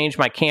can change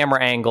my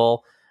camera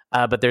angle,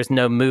 but there's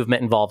no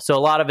movement involved. So a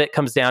lot of it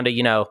comes down to,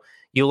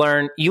 you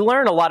learn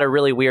a lot of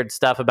really weird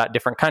stuff about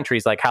different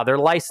countries, like how their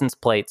license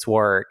plates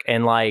work.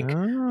 And like,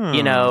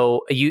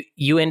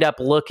 you end up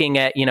looking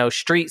at,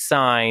 street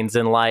signs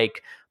and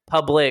like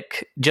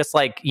public, just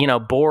like,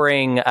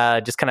 boring,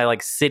 just kind of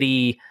like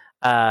city,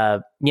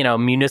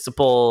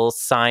 municipal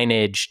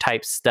signage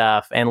type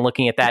stuff, and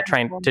looking at that,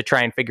 trying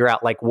and figure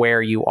out like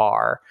where you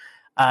are.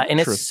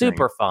 And it's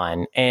super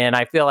fun. And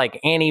I feel like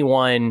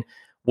anyone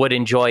would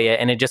enjoy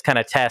it. And it just kind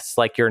of tests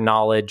like your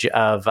knowledge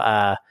of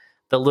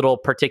the little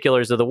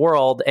particulars of the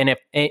world. And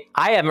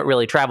I haven't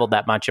really traveled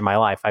that much in my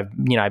life. I've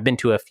been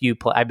to a few,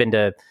 I've been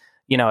to,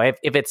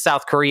 if it's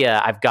South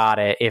Korea, I've got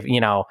it. If,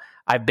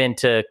 I've been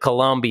to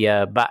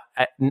Colombia, but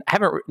I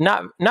haven't,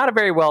 not a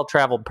very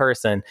well-traveled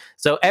person.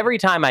 So every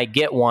time I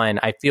get one,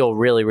 I feel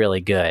really,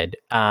 really good.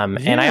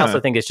 And I also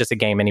think it's just a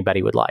game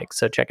anybody would like.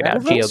 So check it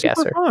out.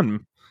 GeoGuessr.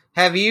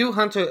 Have you,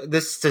 Hunter,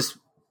 this just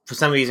for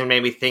some reason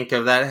made me think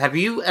of that. Have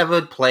you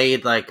ever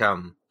played like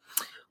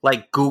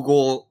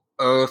Google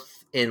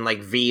Earth in like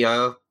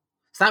VR?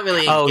 It's not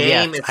really a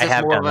game. Yes, it's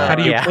just more of a... How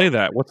do you play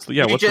that? What are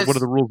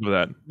the rules of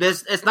that?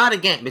 It's not a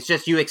game. It's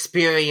just you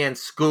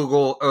experience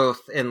Google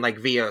Earth in like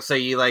VR. So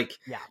you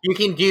you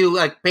can do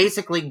like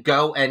basically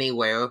go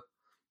anywhere.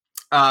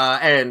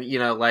 And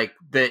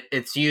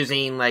it's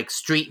using like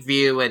Street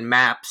View and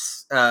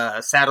maps,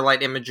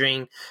 satellite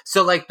imaging.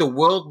 So like the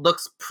world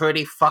looks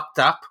pretty fucked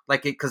up,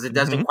 like because it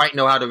doesn't quite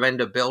know how to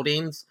render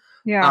buildings.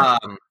 Yeah.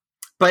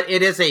 But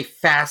it is a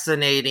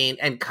fascinating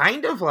and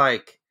kind of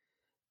like,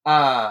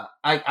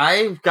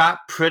 I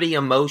got pretty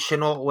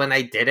emotional when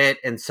I did it,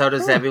 and so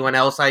does everyone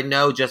else I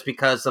know, just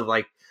because of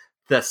like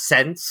the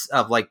sense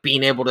of like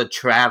being able to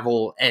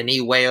travel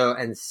anywhere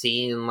and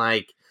seeing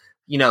like,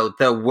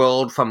 the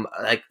world from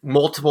like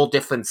multiple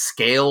different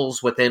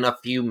scales within a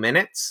few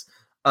minutes.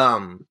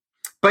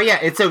 But yeah,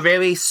 it's a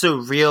very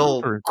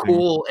surreal,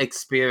 cool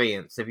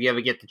experience if you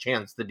ever get the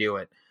chance to do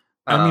it.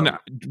 I mean,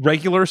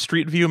 regular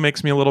Street View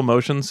makes me a little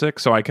motion sick,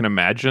 so I can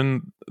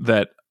imagine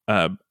that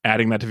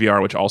adding that to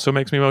VR, which also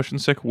makes me motion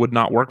sick, would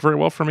not work very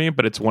well for me.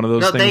 But it's one of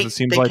those things that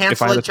seems like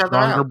if I had a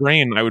stronger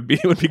brain, it would be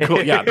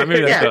cool. Yeah,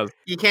 maybe that does.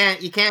 You can't.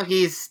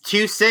 He's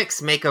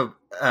 2'6", make a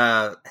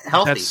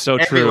healthy. That's so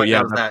true.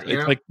 Yeah,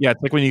 it's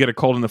like when you get a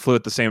cold and the flu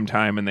at the same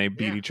time, and they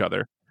beat each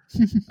other.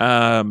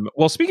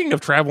 Well, speaking of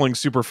traveling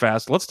super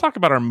fast, let's talk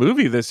about our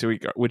movie this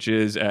week, which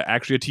is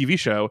actually a TV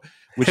show,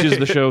 which is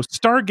the show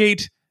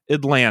Stargate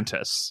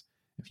Atlantis.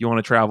 If you want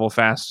to travel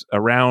fast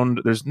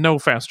around, there's no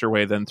faster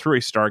way than through a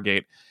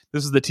Stargate.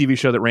 This is the TV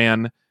show that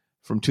ran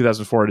from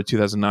 2004 to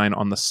 2009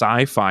 on the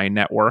Sci-Fi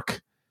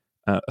Network,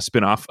 a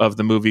spinoff of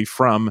the movie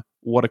from,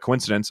 what a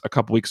coincidence, a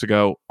couple weeks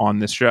ago on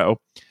this show.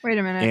 Wait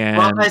a minute. And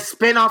a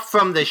spinoff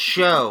from the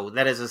show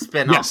that is a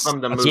spinoff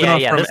from the movie.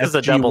 Yeah, this is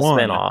a double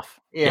spinoff.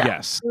 Yeah.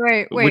 Yes.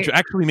 Wait. Which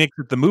actually makes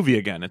it the movie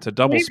again. It's a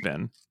double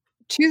spin.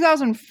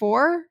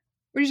 2004?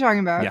 What are you talking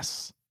about?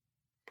 Yes.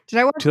 Did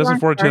I watch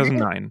 2004 to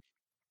 2009?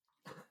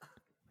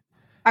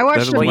 I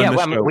watched.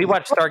 We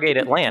watched Stargate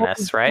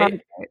Atlantis,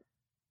 right?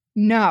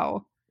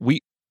 No.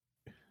 Wait,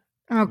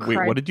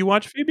 what did you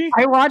watch, Phoebe?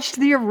 I watched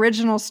the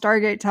original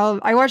Stargate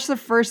television. I watched the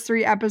first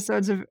 3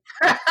 episodes of.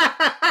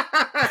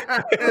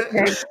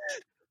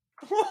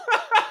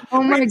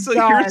 Oh my god!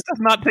 Yours does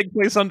not take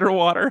place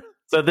underwater.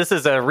 So this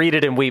is a read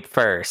it and weep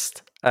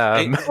first.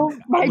 I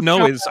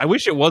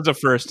wish it was a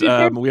first.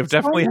 We have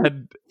definitely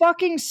had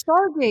fucking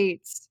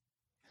Stargates.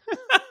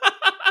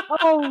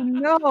 Oh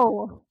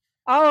no!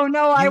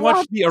 I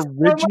watched the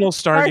original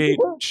Stargate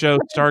show,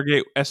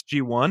 Stargate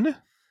SG-1.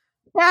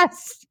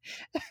 Yes.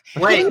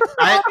 Wait,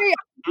 I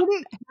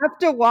didn't have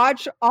to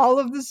watch all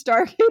of the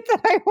Stargate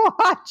that I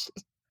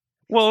watched.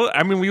 Well,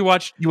 I mean, you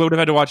would have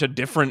had to watch a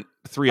different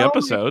 3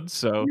 episodes.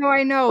 So no,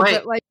 I know,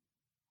 but like,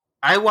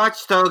 I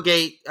watched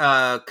Stargate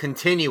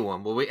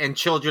Continuum and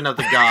Children of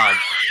the Gods.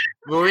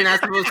 Were we not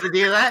supposed to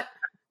do that?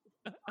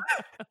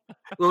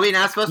 Were we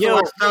not supposed to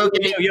watch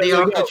Stargate The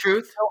Ark of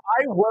Truth? So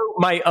I wrote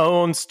my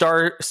own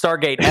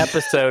Stargate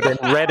episode and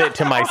read it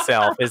to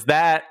myself. Is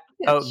that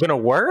gonna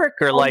work?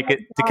 Or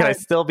can I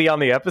still be on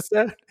the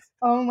episode?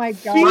 Oh my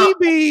god.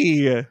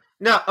 Phoebe!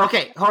 No,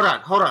 okay, hold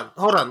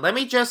on.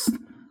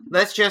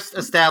 Let's just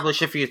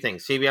establish a few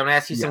things. Phoebe, I'm gonna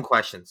ask you some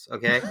questions,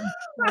 okay?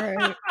 All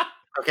right.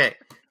 Okay.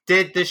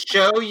 Did the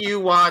show you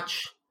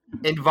watch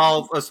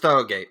involve a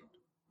Stargate?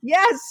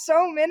 Yes,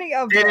 so many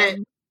of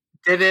them.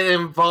 Did it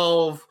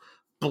involve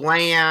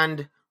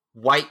bland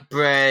white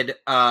bread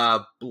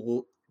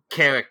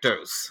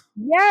characters?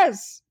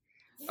 Yes.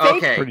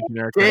 Okay.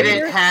 Did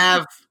it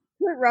have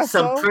some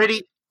Russell.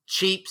 pretty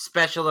cheap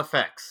special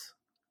effects?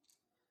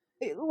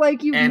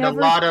 Like you've and never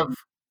a lot of.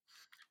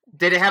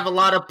 Did it have a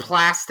lot of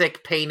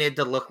plastic painted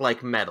to look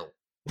like metal?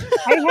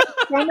 I have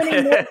so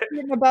many notes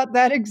about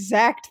that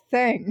exact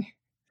thing.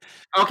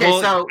 Okay,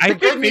 so the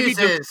good news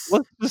is...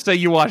 Let's just say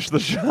you watched the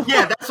show.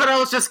 Yeah, that's what I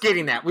was just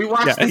getting at. We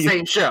watched the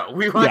same show.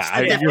 We watched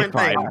a different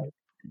thing.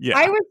 Yeah.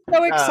 I was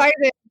so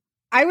excited.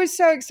 I was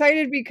so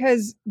excited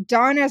because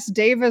Don S.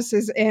 Davis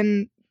is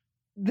in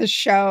the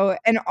show,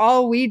 and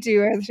all we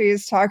do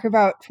is talk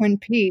about Twin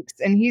Peaks,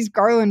 and he's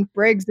Garland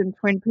Briggs in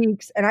Twin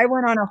Peaks, and I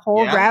went on a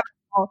whole rabbit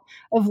hole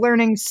of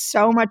learning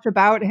so much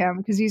about him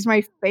because he's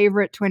my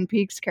favorite Twin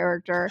Peaks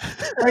character.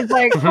 I was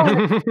like,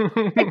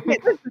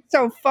 this is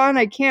so fun.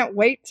 I can't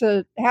wait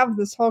to have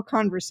this whole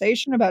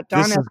conversation about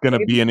Don. This is going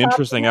to be an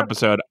interesting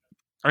episode.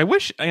 I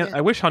wish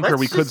Hunter,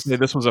 we could say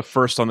this was a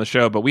first on the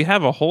show, but we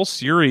have a whole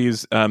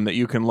series that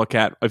you can look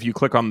at if you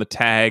click on the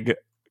tag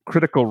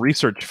critical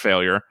research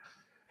failure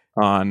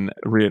on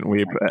Read and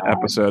Weep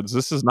episodes.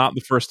 This is not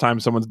the first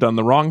time someone's done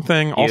the wrong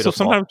thing. Beautiful. Also,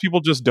 sometimes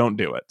people just don't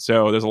do it.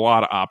 So there's a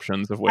lot of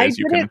options of ways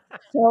you can. I did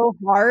it so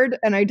hard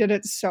and I did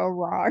it so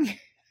wrong.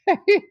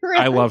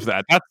 I love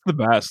that. That's the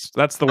best.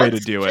 That's the way to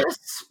do it.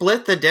 Just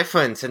split the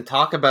difference and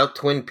talk about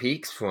Twin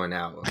Peaks for an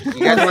hour. You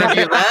guys want to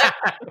do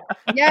that?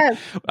 Yes.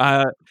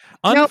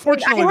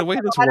 Unfortunately, the way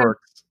this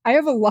works. I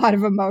have a lot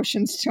of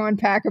emotions to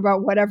unpack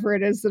about whatever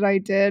it is that I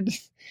did.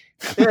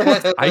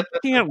 I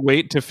can't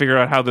wait to figure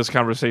out how this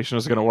conversation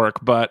is going to work.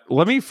 But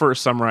let me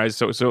first summarize.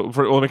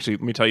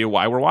 Let me tell you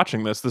why we're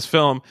watching this. This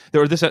film,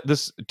 this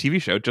TV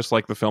show, just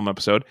like the film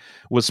episode,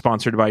 was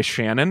sponsored by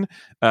Shannon,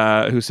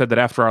 who said that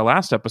after our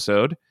last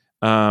episode,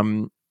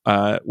 when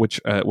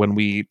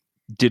we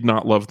did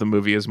not love the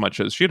movie as much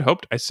as she had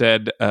hoped, I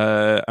said,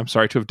 I'm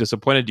sorry to have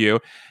disappointed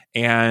you.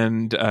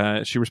 And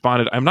she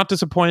responded, I'm not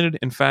disappointed.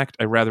 In fact,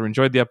 I rather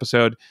enjoyed the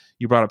episode.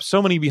 You brought up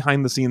so many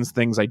behind the scenes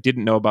things I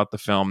didn't know about the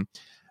film.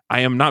 I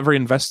am not very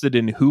invested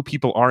in who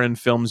people are in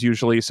films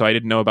usually, so I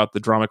didn't know about the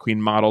drama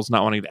queen models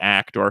not wanting to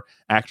act or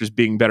actors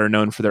being better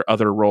known for their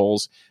other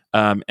roles,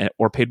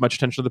 or paid much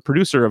attention to the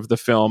producer of the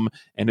film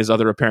and his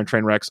other apparent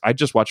train wrecks. I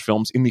just watched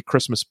films in the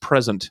Christmas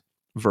present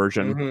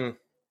version.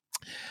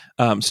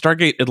 Mm-hmm.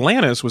 Stargate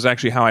Atlantis was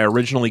actually how I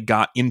originally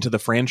got into the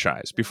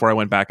franchise before I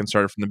went back and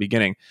started from the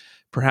beginning.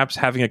 Perhaps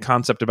having a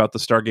concept about the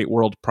Stargate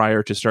world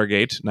prior to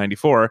Stargate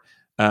 94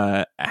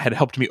 had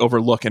helped me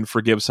overlook and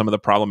forgive some of the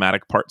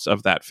problematic parts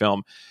of that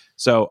film.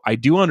 So I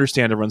do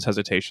understand everyone's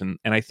hesitation,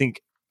 and I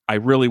think I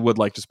really would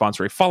like to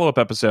sponsor a follow-up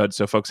episode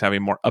so folks have a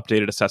more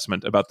updated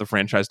assessment about the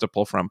franchise to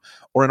pull from,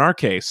 or in our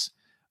case,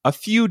 a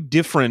few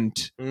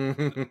different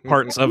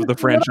parts of the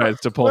franchise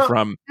to pull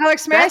from.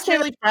 Alex, may I say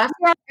we are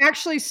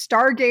actually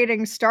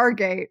stargating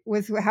Stargate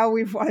with how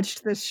we've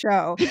watched this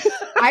show.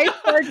 I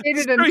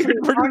stargated into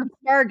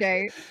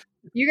Stargate.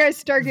 You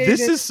guys Stargated.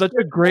 This is such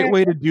a great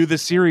way to do the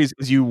series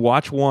is you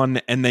watch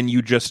one and then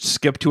you just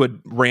skip to a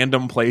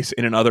random place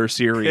in another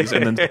series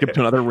and then skip to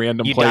another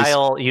random place.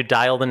 You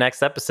dial the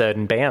next episode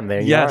and bam,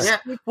 there you are. Yeah.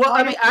 Well,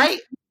 I mean,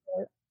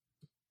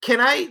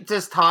 can I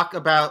just talk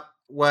about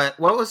what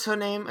was her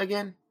name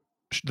again?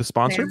 The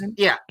sponsor?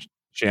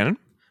 Shannon.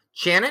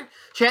 Shannon?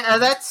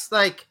 That's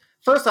like,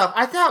 first off,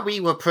 I thought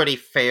we were pretty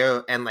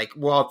fair and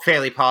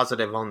fairly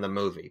positive on the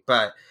movie,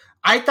 but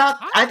I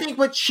think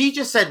what she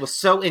just said was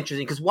so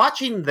interesting because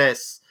watching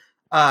this,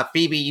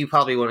 Phoebe, you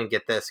probably wouldn't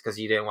get this because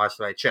you didn't watch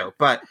the right show,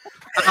 but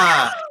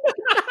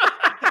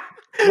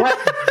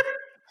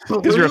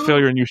because you're a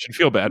failure and you should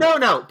feel bad.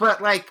 No, but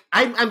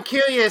I'm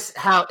curious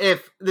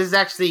if this is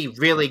actually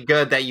really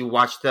good that you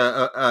watched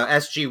the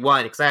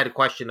SG-1 because I had a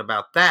question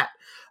about that.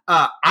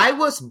 I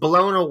was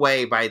blown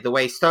away by the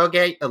way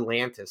Stargate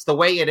Atlantis, the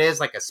way it is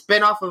like a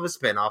spinoff of a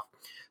spinoff.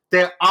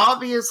 There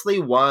obviously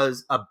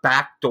was a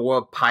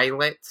backdoor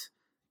pilot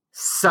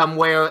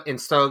somewhere in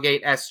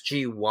Stargate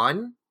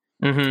SG-1.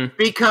 Mm-hmm.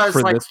 Because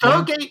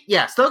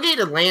Stargate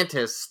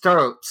Atlantis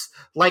starts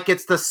like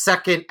it's the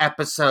second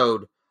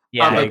episode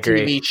of a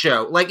TV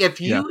show. Like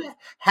if you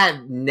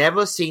had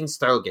never seen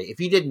Stargate, if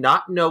you did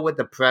not know what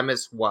the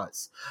premise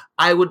was,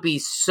 I would be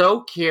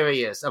so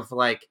curious of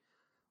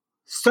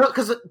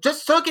because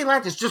just Stargate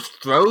Atlantis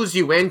just throws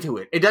you into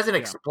it. It doesn't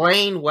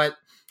explain what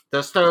the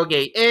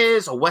Stargate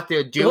is or what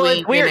they're doing. Well,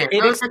 it's weird.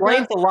 It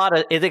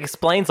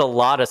explains a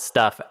lot of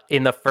stuff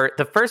in the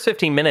first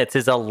 15 minutes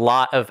is a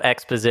lot of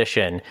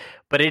exposition,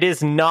 but it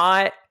is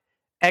not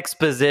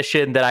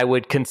exposition that I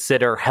would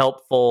consider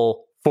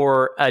helpful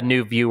for a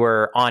new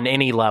viewer on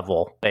any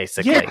level,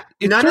 basically. Yeah,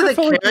 none of the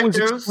characters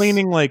was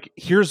explaining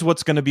here's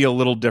what's going to be a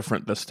little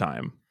different this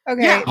time.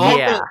 Okay.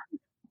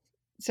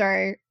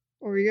 Sorry,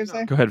 what were you gonna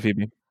say? Go ahead,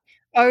 Phoebe.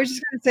 I was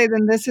just gonna say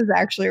then this is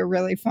actually a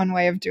really fun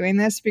way of doing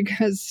this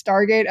because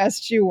Stargate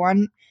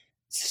SG-1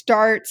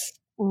 starts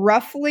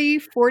roughly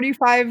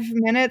 45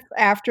 minutes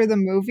after the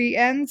movie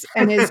ends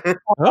and is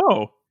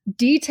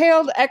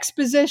detailed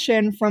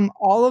exposition from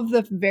all of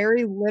the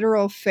very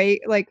literal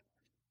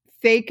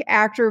fake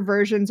actor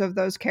versions of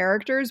those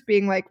characters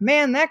being like,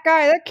 man, that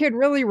kid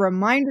really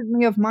reminded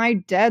me of my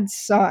dead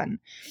son.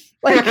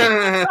 Like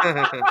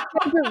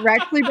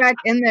directly back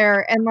in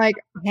there and like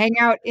hang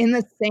out in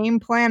the same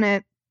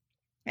planet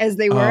as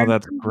they were. Oh,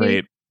 that's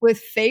great. With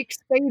fake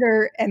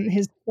Spader and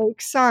his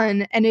fake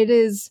son, and it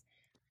is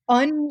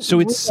unreal. So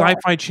it's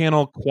Sci-Fi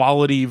Channel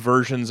quality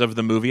versions of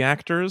the movie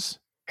actors?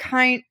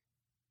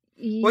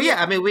 Well,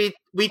 yeah, I mean,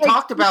 we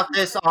talked about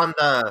this on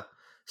the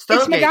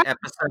Stargate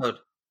episode.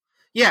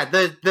 Yeah,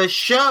 the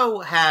show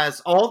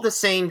has all the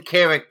same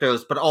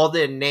characters, but all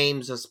their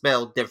names are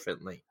spelled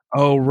differently.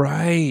 Oh,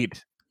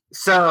 right.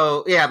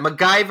 So, yeah,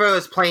 MacGyver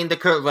is playing the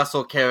Kurt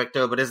Russell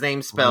character, but his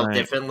name's spelled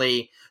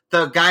differently.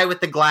 The guy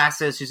with the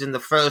glasses who's in the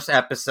first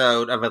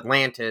episode of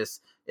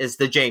Atlantis is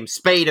the James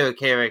Spader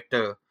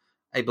character,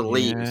 I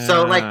believe. Yeah.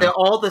 So, like, they're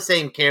all the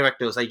same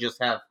characters. They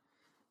just have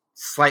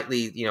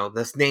slightly,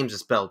 the names are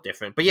spelled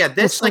different. But yeah,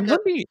 this,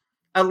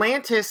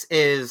 Atlantis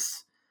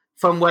is,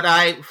 from what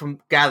I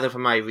gather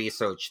from my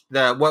research,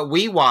 what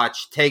we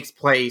watch takes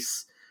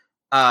place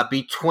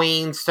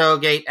between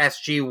Stargate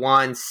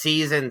SG-1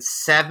 season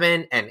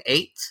 7 and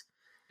 8.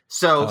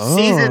 So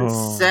season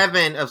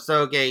 7 of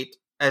Stargate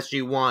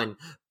SG-1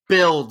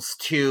 builds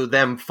to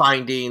them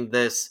finding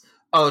this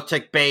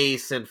Otic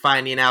base and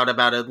finding out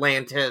about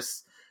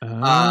Atlantis.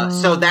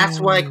 So that's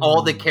why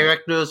all the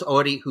characters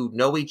who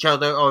know each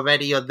other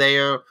already are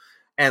there,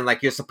 and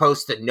like you're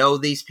supposed to know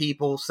these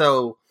people.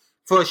 So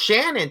for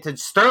Shannon to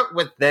start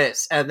with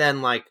this and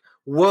then like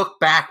work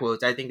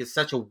backwards, I think is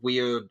such a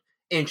weird,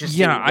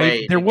 interesting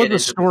way. There was a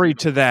story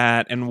to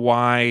that, and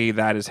why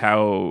that is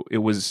how it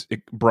was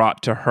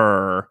brought to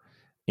her,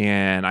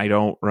 and I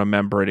don't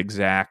remember it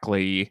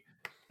exactly.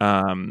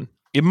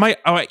 It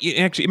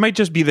might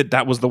just be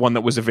that was the one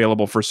that was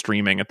available for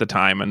streaming at the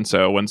time, and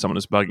so when someone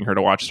was bugging her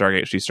to watch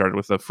Stargate, she started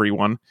with the free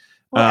one.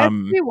 Well,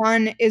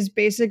 SG-1 is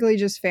basically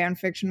just fan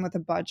fiction with a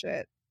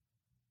budget.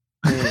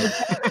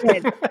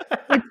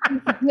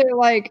 They're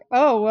like,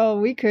 oh well,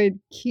 we could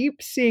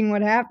keep seeing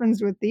what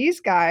happens with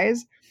these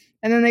guys,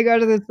 and then they go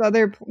to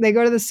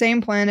the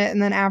same planet,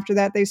 and then after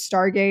that they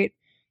Stargate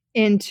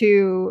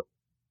into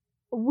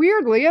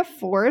weirdly a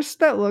forest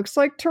that looks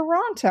like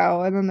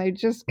Toronto, and then they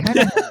just kind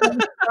of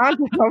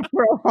Toronto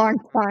for a long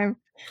time.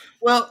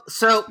 Well,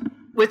 so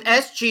with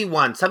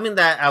SG-1, something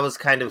that I was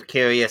kind of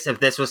curious if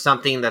this was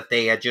something that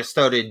they had just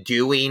started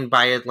doing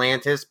by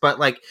Atlantis, but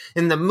like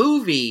in the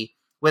movie,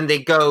 when they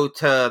go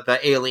to the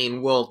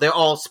alien world, they're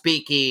all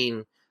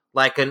speaking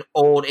like an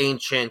old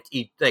ancient,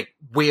 like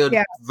weird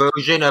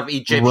version of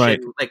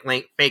Egyptian,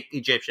 like fake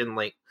Egyptian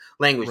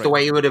language, the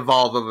way it would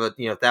evolve over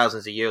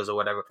thousands of years or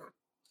whatever.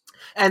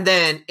 And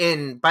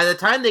then by the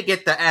time they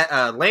get to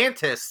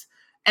Atlantis,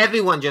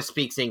 everyone just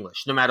speaks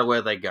English, no matter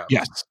where they go.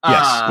 Yes, which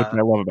I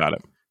love about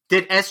it.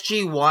 Did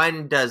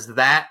SG-1 does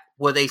that?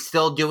 Were they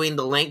still doing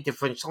the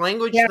different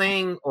language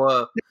thing?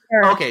 Or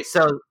okay,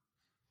 so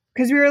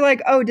because we were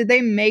like, oh, did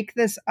they make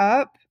this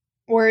up,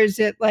 or is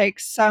it like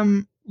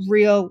some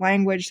real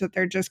language that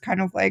they're just kind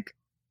of like,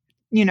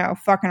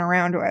 fucking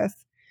around with?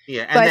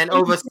 Yeah, and then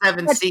over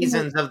 7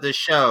 seasons of the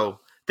show,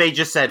 they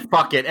just said,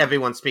 fuck it,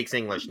 everyone speaks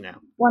English now.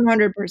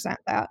 100%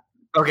 that.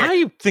 Okay.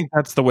 I think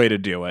that's the way to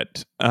do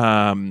it,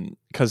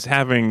 because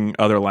having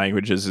other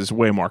languages is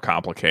way more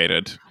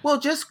complicated. Well,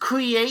 just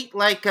create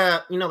like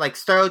like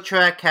Star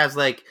Trek has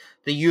like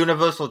the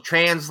universal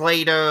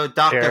translator,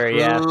 Doctor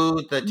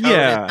Who, the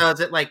TARDIS does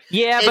it. Like,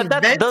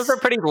 but those are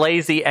pretty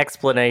lazy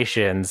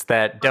explanations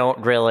that don't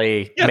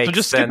really make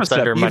sense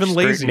under much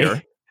scrutiny.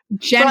 Lazier.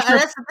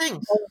 That's the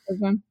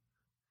thing.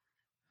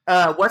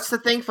 What's the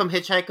thing from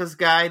Hitchhiker's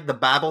Guide? The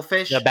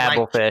Babelfish? The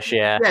Babelfish,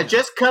 Yeah,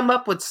 just come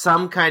up with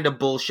some kind of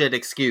bullshit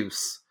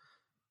excuse.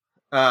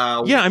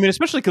 I mean,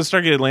 especially because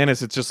Stargate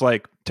Atlantis, it's just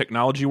like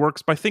technology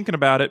works by thinking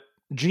about it,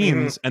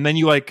 genes, and then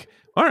you like,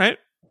 all right.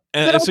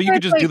 So you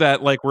could just do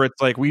that, like where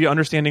it's like, we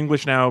understand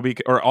English now,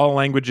 or all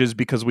languages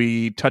because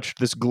we touched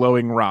this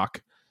glowing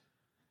rock.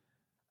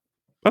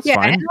 That's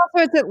fine. And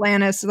also it's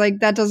Atlantis. Like,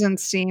 that doesn't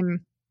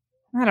seem,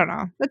 I don't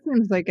know. That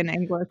seems like an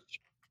English.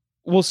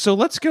 Well, so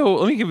let's go.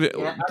 Let me give it.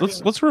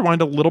 Let's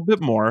rewind a little bit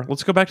more.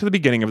 Let's go back to the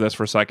beginning of this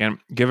for a second.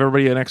 Give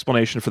everybody an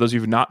explanation for those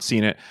who've not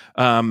seen it.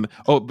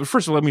 But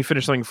first of all, let me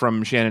finish something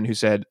from Shannon, who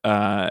said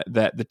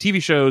that the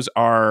TV shows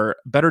are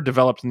better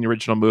developed than the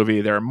original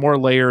movie. There are more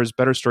layers,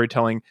 better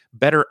storytelling,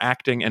 better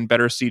acting, and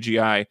better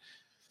CGI.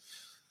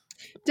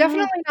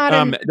 Definitely not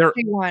in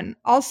one.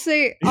 I'll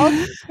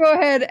go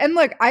ahead and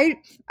look. I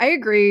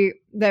agree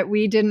that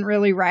we didn't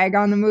really rag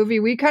on the movie.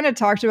 We kind of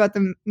talked about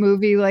the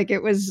movie like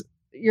it was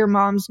your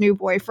mom's new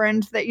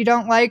boyfriend that you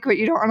don't like, but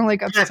you don't want to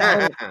like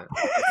upset.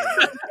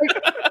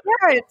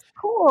 It's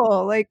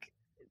cool. Like,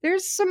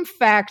 there's some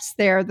facts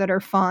there that are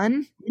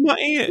fun. But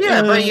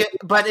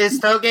is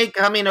Stargate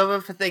coming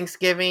over for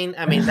Thanksgiving?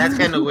 I mean, that's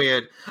kind of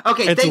weird.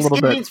 Okay,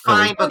 Thanksgiving's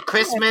fine, but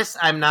Christmas,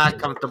 I'm not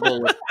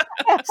comfortable with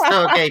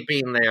Stargate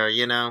being there.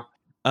 You know.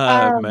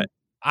 That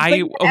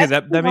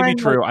may be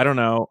true. I don't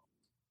know.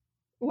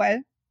 What?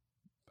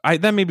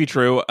 That may be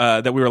true.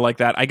 That we were like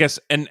that, I guess,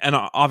 and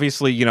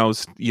obviously,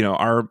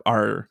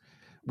 our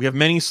we have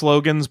many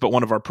slogans, but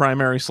one of our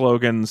primary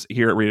slogans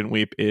here at Read and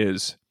Weep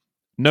is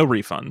no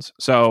refunds.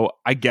 So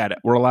I get it.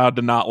 We're allowed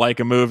to not like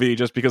a movie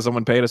just because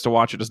someone paid us to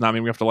watch it does not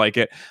mean we have to like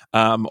it,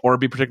 or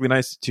be particularly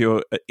nice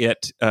to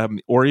it,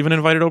 or even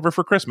invite it over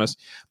for Christmas.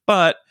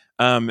 But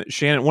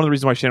Shannon, one of the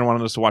reasons why Shannon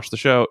wanted us to watch the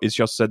show is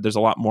she also said there's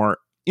a lot more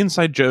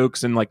inside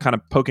jokes and like kind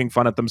of poking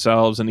fun at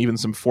themselves and even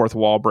some fourth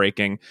wall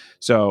breaking.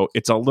 So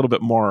it's a little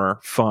bit more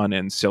fun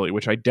and silly,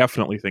 which I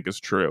definitely think is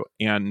true.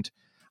 And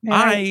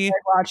I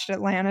watched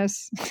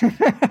Atlantis.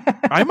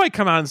 I might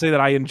come out and say that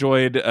I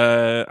enjoyed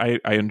I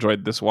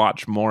enjoyed this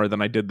watch more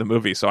than I did the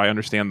movie, so I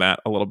understand that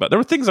a little bit. There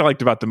were things I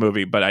liked about the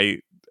movie, but I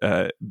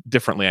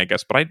differently, I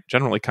guess. But I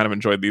generally kind of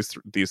enjoyed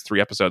these 3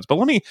 episodes. But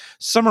let me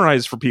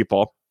summarize for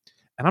people,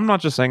 and I'm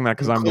not just saying that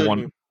because I'm the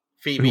one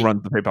who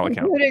runs the PayPal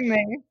account, including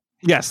me.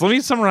 Yes, let me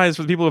summarize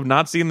for the people who have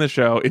not seen the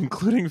show,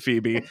 including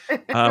Phoebe.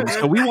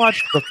 So we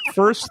watched the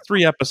first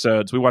 3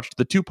 episodes. We watched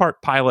the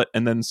 2-part pilot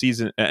and then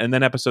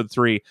episode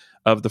 3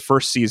 of the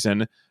first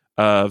season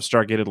of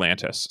Stargate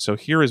Atlantis. So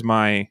here is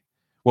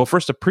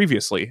first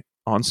previously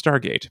on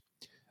Stargate.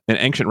 An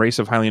ancient race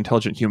of highly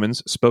intelligent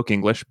humans spoke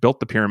English,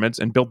 built the pyramids,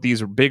 and built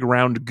these big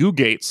round goo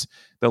gates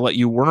that let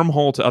you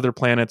wormhole to other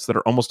planets that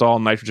are almost all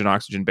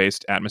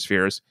nitrogen-oxygen-based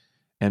atmospheres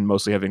and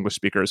mostly have English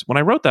speakers. When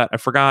I wrote that, I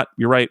forgot,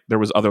 you're right, there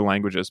was other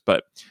languages,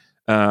 but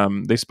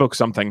they spoke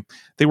something.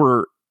 They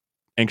were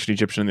ancient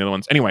Egyptian and the other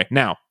ones. Anyway,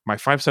 now, my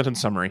 5-sentence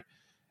summary.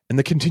 In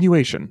the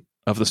continuation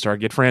of the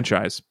Stargate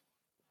franchise,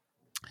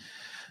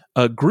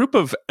 a group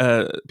of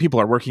people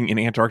are working in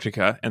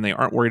Antarctica, and they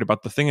aren't worried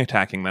about the thing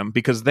attacking them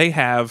because they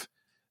have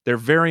their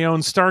very own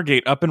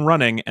Stargate up and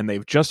running, and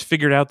they've just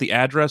figured out the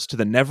address to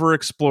the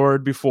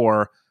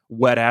never-explored-before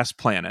wet-ass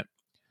planet.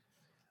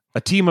 A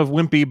team of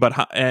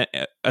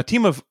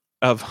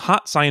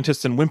hot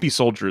scientists and wimpy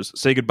soldiers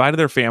say goodbye to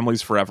their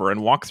families forever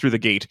and walk through the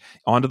gate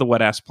onto the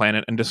wet-ass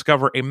planet and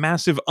discover a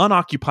massive,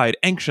 unoccupied,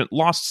 ancient,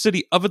 lost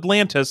city of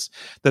Atlantis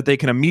that they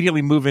can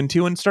immediately move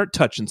into and start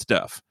touching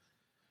stuff.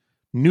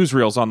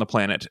 Newsreels on the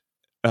planet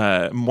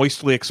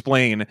moistly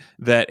explain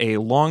that a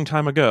long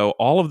time ago,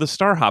 all of the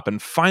star hopping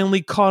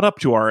finally caught up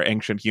to our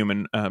ancient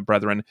human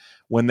brethren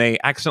when they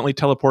accidentally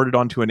teleported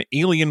onto an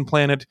alien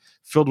planet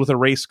filled with a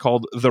race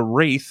called the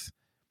Wraith,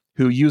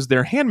 who use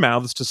their hand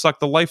mouths to suck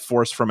the life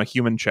force from a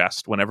human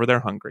chest whenever they're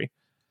hungry.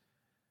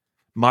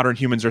 Modern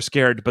humans are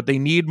scared, but they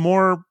need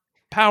more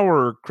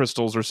power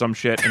crystals or some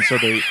shit, and so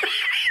they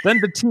send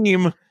the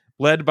team,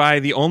 led by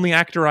the only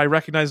actor I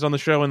recognized on the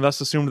show and thus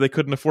assumed they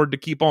couldn't afford to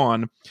keep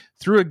on,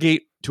 through a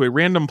gate to a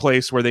random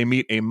place where they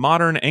meet a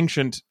modern,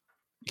 ancient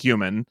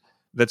human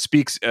that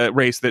speaks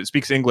race that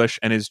speaks English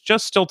and is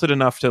just stilted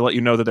enough to let you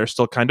know that they're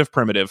still kind of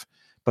primitive,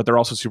 but they're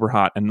also super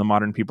hot, and the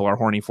modern people are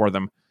horny for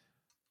them.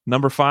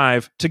 Number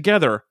 5,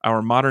 together,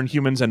 our modern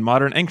humans and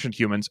modern ancient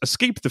humans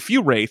escape the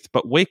few Wraith,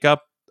 but wake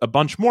up a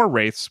bunch more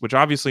Wraiths, which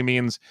obviously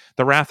means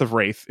the Wrath of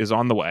Wraith is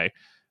on the way.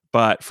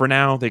 But for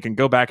now, they can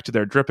go back to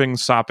their dripping,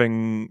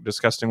 sopping,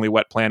 disgustingly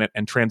wet planet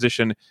and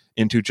transition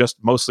into just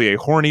mostly a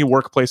horny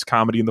workplace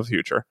comedy in the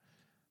future.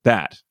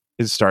 That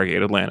is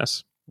Stargate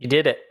Atlantis. You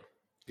did it.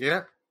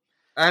 Yeah.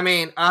 I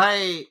mean,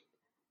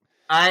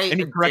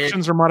 Any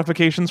corrections or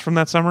modifications from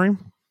that summary?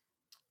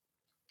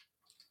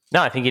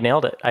 No, I think you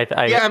nailed it.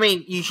 I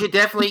mean, you should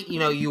definitely,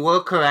 you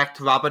were correct.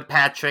 Robert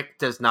Patrick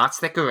does not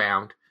stick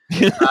around.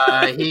 He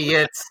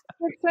gets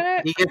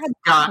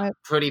got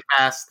pretty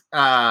fast.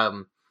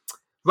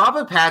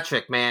 Robert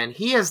Patrick, man,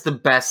 he has the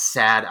best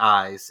sad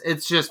eyes.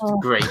 It's just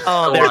great.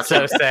 Oh, they're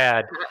so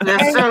sad.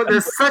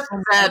 There's such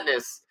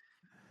sadness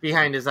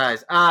behind his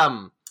eyes.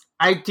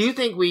 I do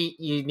think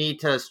you need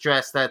to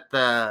stress that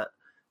the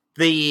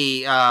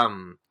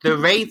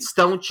Wraiths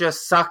don't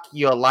just suck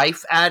your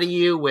life out of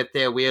you with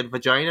their weird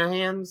vagina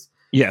hands.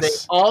 Yes. They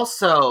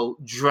also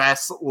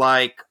dress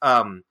like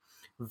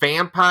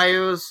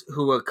vampires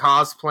who are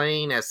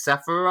cosplaying as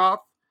Sephiroth.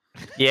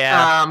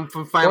 Yeah.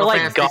 From Final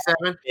Fantasy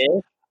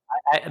VII.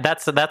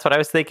 That's what I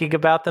was thinking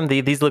about them.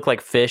 These look like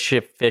fish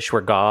if fish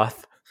were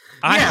goth.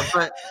 Yeah,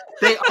 but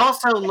they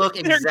also look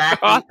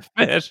exactly.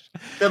 Fish.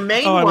 The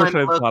main one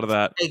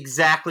looks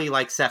exactly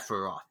like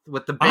Sephiroth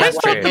with the big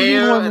white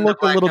hair. One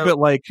look a little bit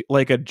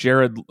like a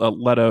Jared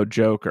Leto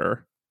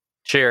Joker.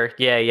 Sure.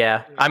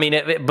 Yeah. I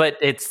mean, but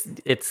this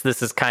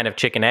is kind of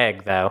chicken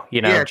egg though.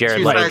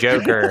 Jared Leto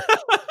Joker.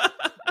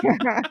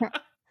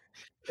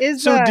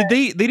 Did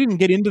they didn't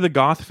get into the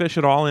goth fish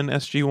at all in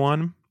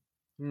SG-1?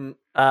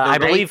 I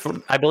believe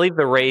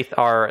the Wraith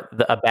are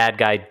a bad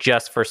guy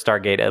just for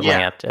Stargate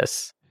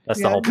Atlantis. That's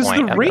the whole point.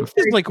 Because the Wraith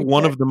is like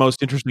one of the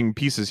most interesting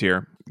pieces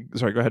here.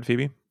 Sorry, go ahead,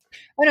 Phoebe.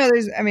 Oh no,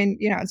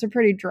 it's a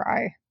pretty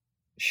dry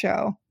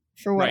show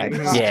for what I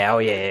saw. Yeah,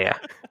 yeah.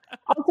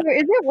 Also,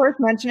 is it worth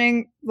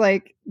mentioning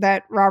like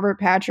that Robert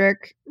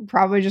Patrick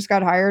probably just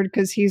got hired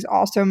because he's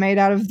also made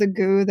out of the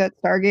goo that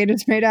Stargate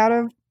is made out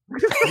of?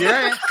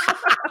 Yeah.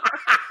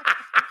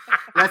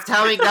 That's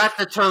how he got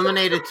the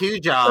Terminator 2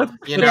 job.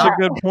 That's a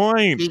good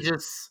point.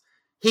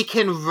 He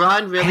can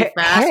run really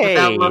fast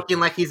without looking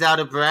like he's out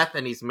of breath,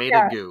 and he's made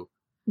of goo.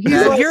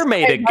 You're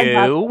made of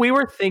goo. We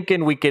were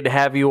thinking we could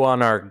have you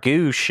on our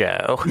goo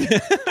show.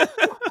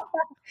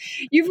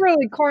 You've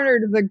really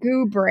cornered the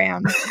goo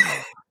brand.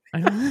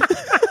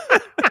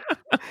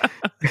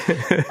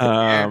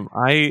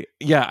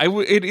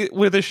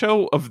 With a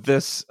show of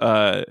this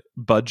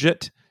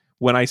budget,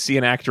 when I see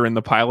an actor in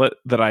the pilot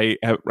that I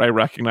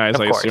recognize,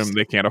 I assume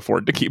they can't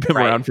afford to keep him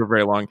around for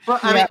very long. Well,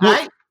 I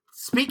mean,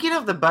 speaking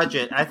of the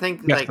budget, I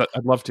think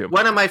I'd love to.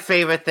 One of my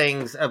favorite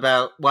things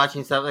about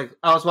watching stuff, like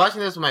I was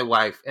watching this with my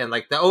wife, and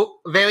like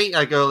very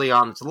early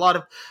on, there's a lot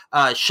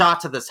of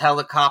shots of this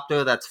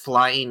helicopter that's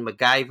flying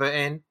MacGyver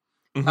in.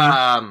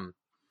 Mm-hmm.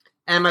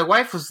 And my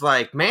wife was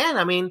like, "Man,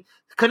 I mean,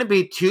 couldn't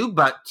be too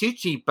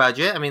cheap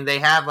budget. I mean, they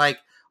have like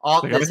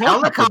all this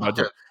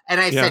helicopter." And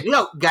I said,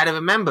 got to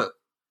remember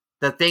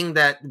the thing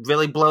that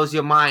really blows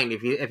your mind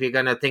if you're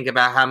gonna think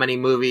about how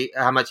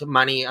much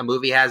money a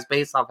movie has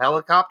based off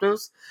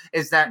helicopters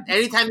is that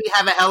anytime you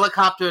have a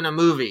helicopter in a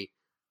movie,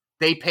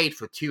 they paid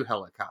for 2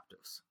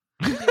 helicopters.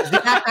 You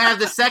have to have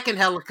the second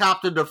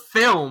helicopter to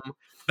film.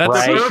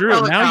 That's so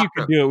true. Now you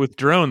can do it with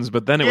drones,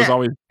 but then it was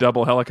always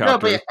double helicopter. No,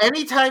 but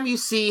anytime you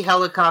see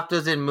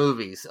helicopters in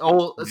movies,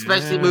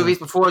 especially movies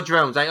before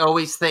drones, I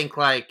always think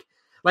like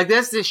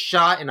there's this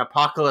shot in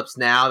Apocalypse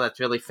Now that's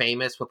really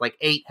famous with like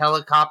 8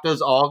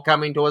 helicopters all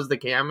coming towards the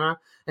camera.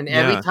 And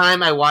every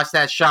time I watch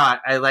that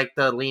shot, I like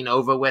to lean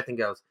over with and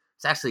goes,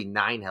 it's actually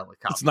 9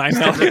 helicopters. It's 9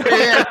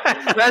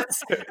 helicopters.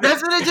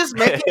 That's going to just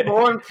make it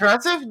more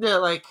impressive.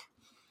 Like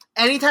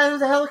anytime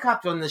there's a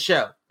helicopter on the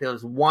show,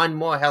 there's one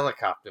more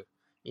helicopter.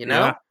 You know?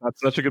 Yeah,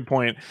 that's such a good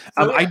point.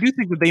 So, I do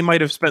think that they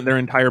might have spent their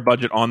entire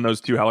budget on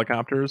those 2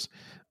 helicopters.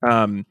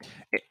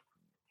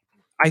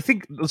 I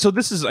think so.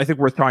 This is, I think,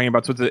 worth talking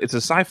about. So it's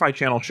a Sci-Fi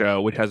Channel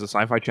show, which has a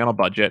Sci-Fi Channel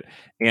budget,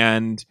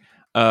 and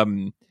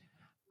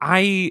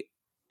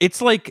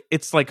it's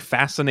like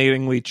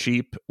fascinatingly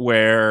cheap.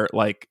 Where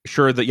like,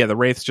 sure that the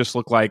Wraiths just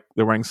look like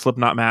they're wearing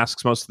Slipknot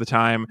masks most of the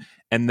time,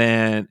 and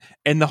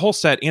the whole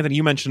set. Anthony,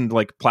 you mentioned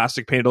like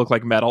plastic painted to look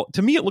like metal.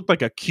 To me, it looked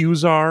like a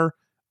Qzar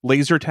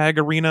laser tag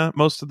arena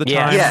most of the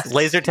time. Yes,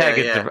 laser tag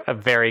is a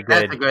very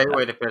good. That's a great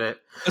way to put it.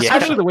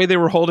 Especially the way they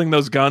were holding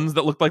those guns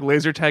that looked like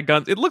laser tag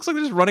guns. It looks like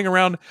they're just running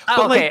around.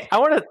 Okay, I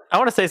want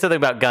to say something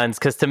about guns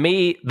because to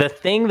me the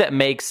thing that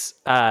makes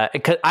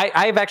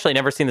I've actually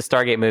never seen the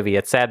Stargate movie.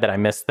 It's sad that I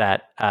missed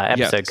that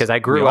episode because I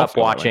grew up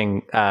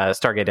watching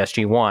Stargate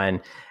SG-1,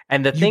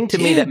 and the thing to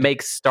me that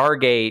makes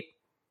Stargate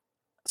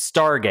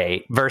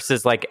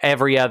versus like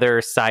every other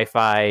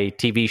sci-fi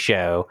TV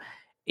show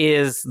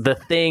is the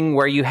thing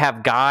where you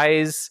have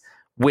guys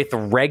with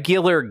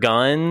regular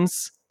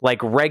guns, like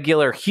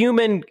regular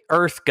human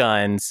Earth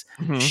guns,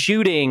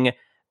 shooting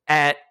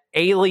at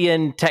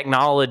alien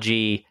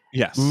technology.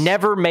 Yes.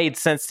 Never made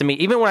sense to me.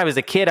 Even when I was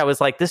a kid, I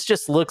was like, this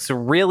just looks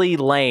really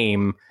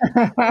lame.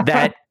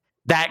 that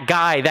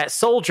guy, that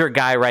soldier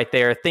guy right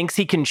there, thinks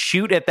he can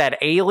shoot at that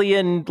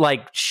alien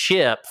like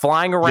ship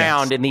flying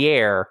around in the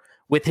air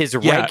with his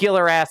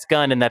regular ass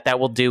gun, and that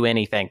will do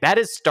anything. That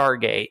is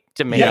Stargate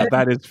to me. Yeah,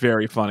 that is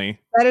very funny.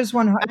 That is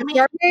 100.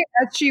 Stargate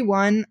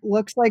SG-1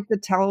 looks like the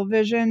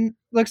television,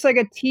 looks like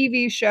a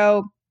TV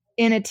show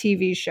in a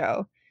TV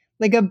show.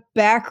 Like a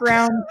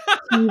background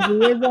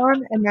TV is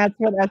on, and that's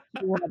what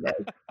SG-1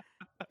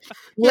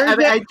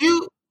 is. I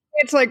do.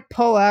 It's like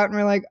pull out, and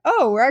we're like,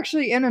 oh, we're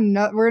actually in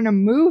a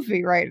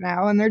movie right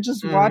now, and they're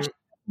just watching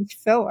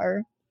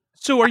filler.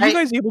 So, are you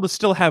guys able to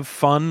still have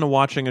fun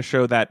watching a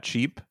show that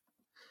cheap?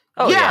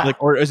 Oh yeah.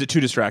 Like, or is it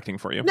too distracting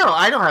for you? No,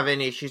 I don't have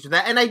any issues with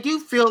that. And I do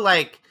feel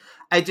like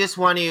I just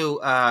want to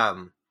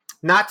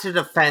not to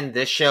defend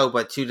this show,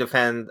 but to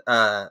defend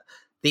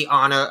the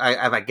honor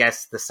of, I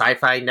guess, the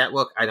Sci-Fi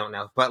Network. I don't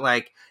know. But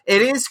like,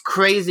 it is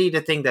crazy to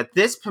think that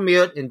this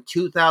premiered in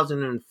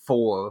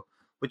 2004,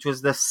 which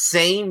was the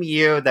same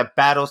year that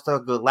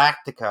Battlestar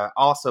Galactica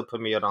also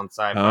premiered on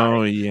Sci-Fi.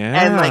 Oh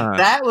yeah. And like,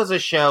 that was a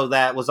show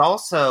that was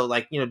also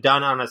like,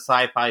 done on a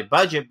sci-fi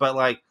budget, but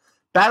like,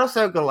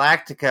 Battlestar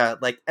Galactica,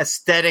 like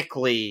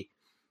aesthetically,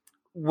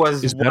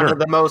 was one of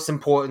the most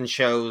important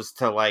shows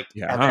to like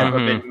have ever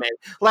been made.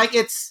 Like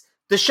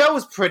the show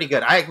was pretty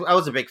good. I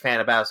was a big fan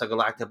of Battlestar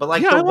Galactica, but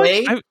like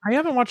I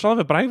haven't watched all of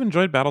it, but I've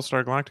enjoyed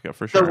Battlestar Galactica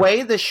for sure. The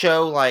way the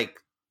show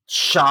like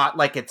shot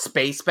like its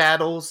space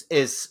battles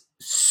is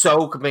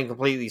so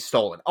completely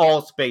stolen.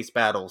 All space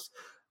battles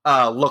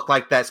look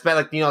like that.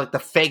 Like like the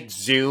fake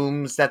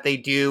zooms that they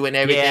do and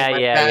everything.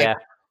 Yeah.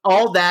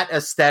 All that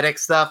aesthetic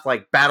stuff,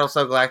 like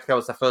Battlestar Galactica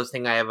was the first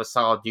thing I ever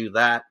saw do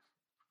that.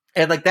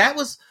 And like that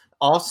was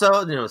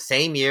also,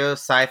 same year,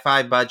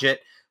 Sci-Fi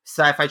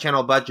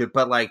Channel budget,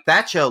 but like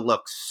that show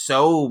looks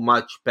so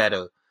much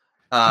better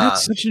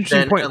That's such an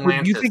interesting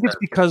point. Do you think it's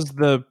because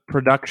the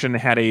production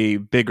had a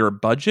bigger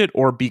budget,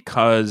 or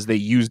because they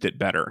used it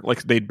better?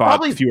 Like they bought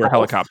Probably fewer both.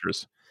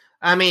 Helicopters.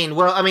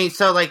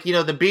 So like,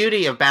 the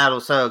beauty of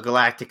Battlestar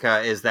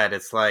Galactica is that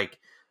it's like,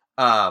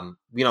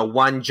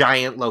 one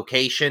giant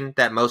location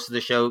that most of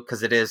the show,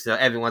 because it is,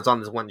 everyone's on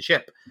this one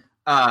ship.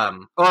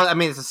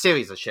 It's a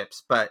series of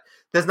ships, but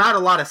there's not a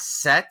lot of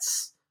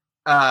sets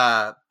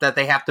that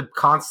they have to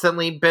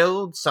constantly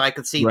build. So I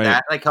could see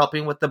that like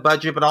helping with the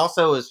budget, but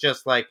also it's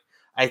just like,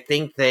 I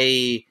think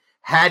they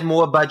had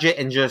more budget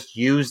and just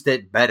used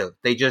it better.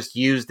 They just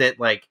used it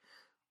like,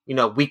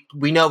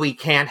 we know we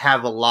can't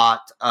have a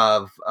lot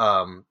of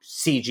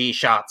CG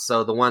shots,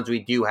 so the ones we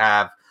do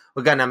have,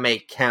 we're gonna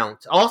make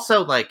count.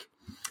 Also, like,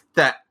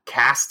 the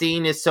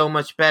casting is so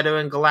much better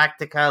in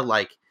Galactica.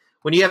 Like,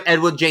 when you have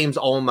Edward James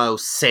Olmos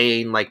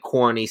saying like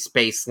corny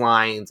space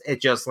lines,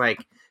 it just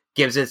like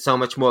gives it so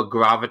much more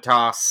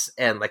gravitas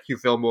and like you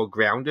feel more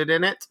grounded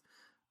in it.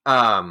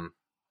 But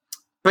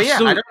yeah,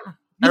 so, I don't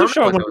the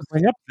show I want to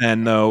bring up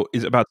then, though,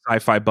 is about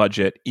sci-fi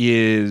budget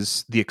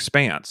is The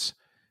Expanse,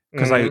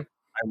 because I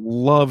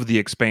love The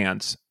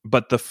Expanse,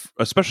 but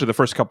especially the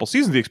first couple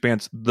seasons of The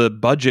Expanse, the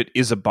budget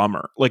is a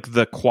bummer. Like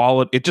the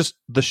quality,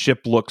 the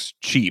ship looks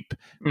cheap,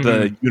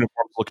 the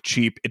uniforms look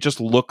cheap. It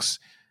just looks,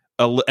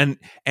 and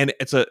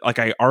it's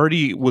I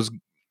already was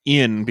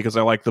in because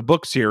I like the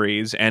book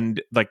series,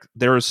 and like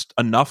there's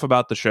enough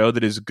about the show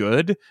that is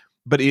good,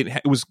 but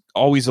it was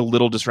always a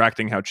little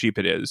distracting how cheap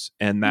it is,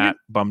 and that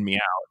bummed me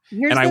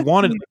out. I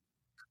wanted.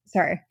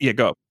 Sorry. Yeah,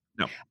 go.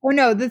 No. Oh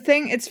no,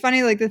 it's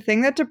funny, like the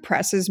thing that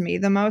depresses me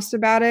the most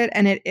about it,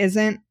 and it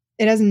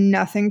has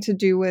nothing to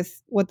do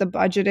with what the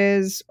budget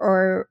is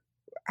or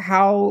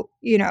how,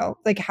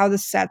 like how the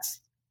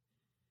sets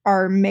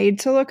are made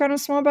to look on a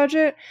small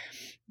budget,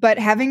 but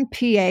having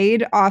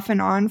PA'd off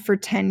and on for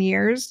 10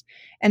 years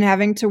and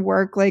having to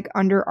work like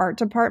under art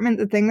department,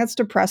 the thing that's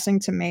depressing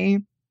to me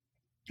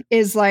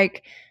is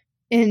like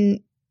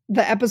in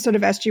the episode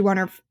of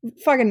SG-1 or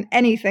fucking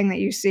anything that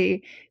you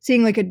seeing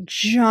like a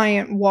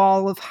giant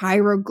wall of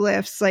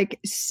hieroglyphs, like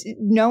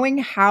knowing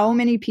how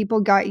many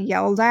people got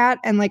yelled at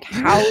and like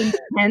how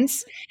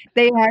intense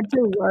they had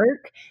to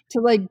work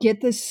to like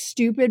get this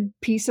stupid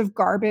piece of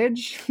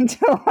garbage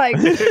to like.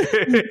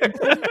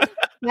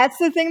 That's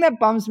the thing that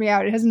bums me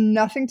out. It has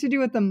nothing to do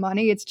with the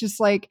money. It's just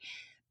like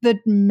the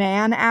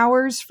man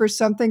hours for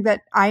something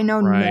that I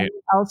know no one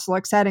else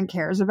looks at and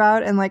cares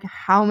about. And like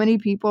how many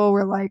people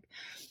were like,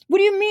 what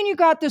do you mean you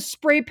got this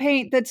spray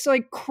paint that's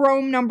like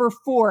chrome number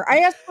 4? I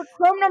asked for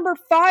chrome number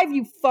 5,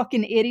 you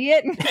fucking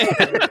idiot.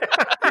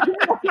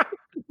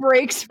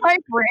 Breaks my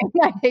brain.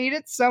 I hate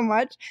it so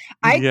much.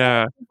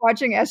 I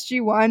watching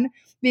SG-1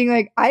 being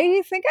like,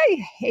 I think I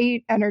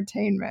hate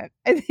entertainment.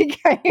 I think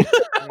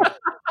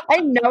I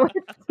know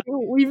it too.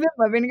 We've been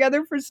living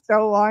together for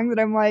so long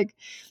that I'm like,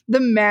 the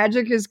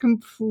magic is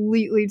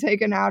completely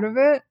taken out of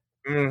it.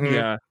 Mm-hmm.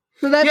 Yeah.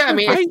 So that's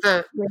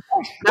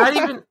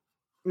it's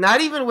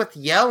not even with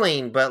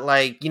yelling, but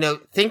like,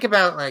 think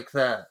about like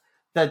the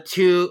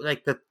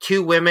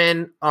two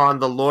women on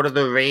the Lord of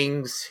the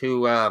Rings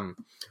who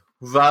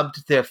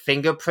rubbed their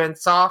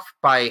fingerprints off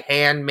by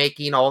hand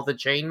making all the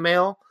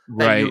chainmail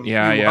that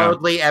you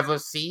hardly ever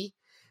see.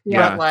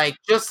 Yeah. But like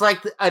just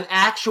like an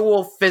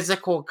actual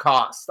physical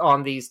cost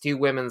on these two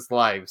women's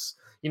lives.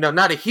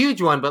 Not a huge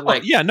one, but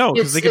like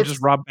because they can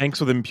just rob banks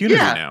with impunity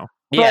now.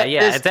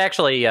 It's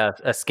actually a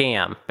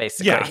scam,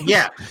 basically.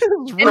 Yeah.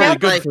 It's really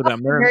good for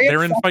them.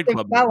 They're in Fight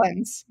Club.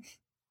 Felons.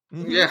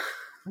 Mm-hmm. Yeah.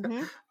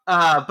 Mm-hmm.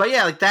 But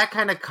yeah, like that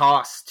kind of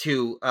cost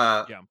to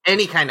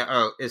any kind of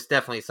art is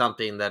definitely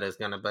something that is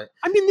gonna. But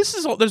I mean,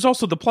 there's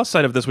also the plus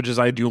side of this, which is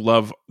I do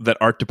love that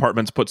art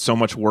departments put so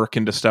much work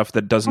into stuff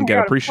that doesn't get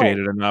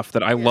appreciated enough.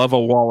 That I love a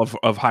wall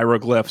of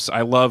hieroglyphs.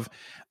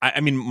 I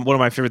mean, one of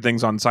my favorite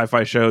things on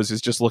sci-fi shows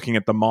is just looking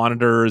at the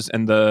monitors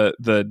and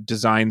the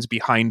designs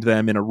behind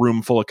them in a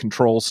room full of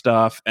control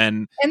stuff.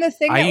 And the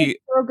thing that was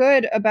so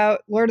good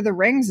about Lord of the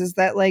Rings is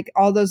that like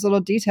all those little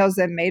details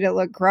that made it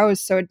look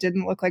gross, so it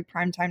didn't look like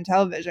primetime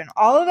television.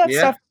 All of that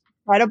stuff is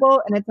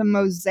incredible, and it's a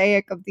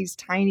mosaic of these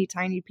tiny,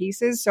 tiny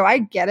pieces. So I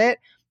get it.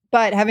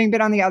 But having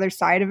been on the other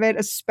side of it,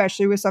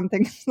 especially with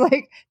something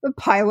like the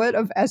pilot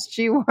of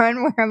SG-1,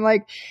 where I'm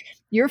like,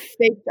 you're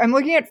fake. I'm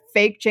looking at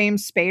fake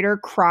James Spader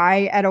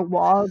cry at a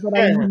wall that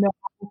I know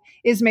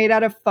is made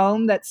out of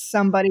foam that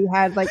somebody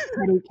had like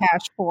petty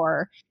cash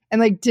for and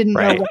like didn't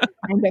know what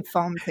kind of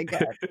foam to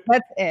get.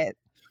 That's it.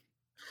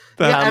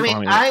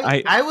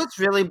 I was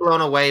really blown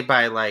away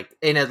by like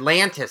in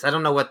Atlantis. I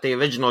don't know what the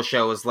original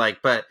show was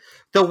like, but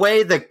the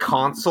way the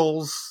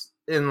consoles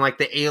in like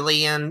the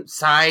alien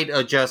side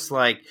are just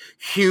like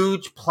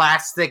huge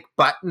plastic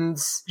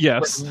buttons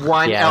with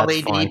one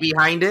LED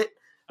behind it.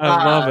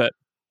 I love it.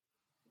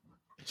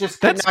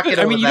 That's good.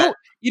 I mean, it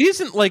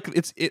isn't like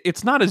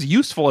it's not as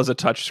useful as a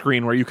touch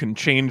screen where you can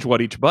change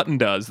what each button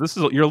does.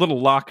 You're a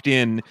little locked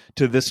in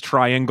to this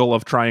triangle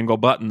of triangle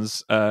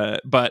buttons.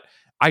 But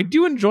I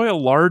do enjoy a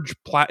large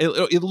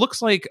it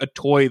looks like a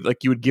toy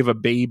like you would give a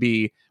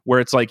baby, where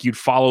it's like you'd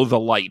follow the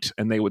light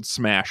and they would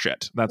smash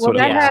it. That's what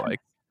it looks like.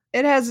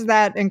 it has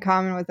that in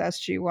common with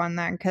SG1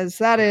 then, because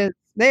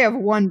they have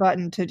one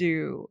button to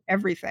do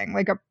everything,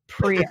 like a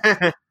Prius.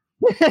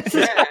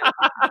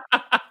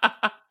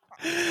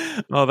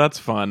 Oh, that's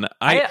fun.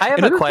 I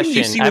have a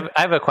question.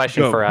 I have a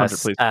question for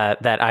us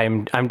that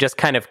I'm just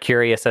kind of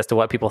curious as to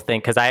what people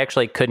think, because I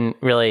actually couldn't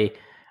really.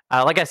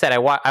 Like I said, I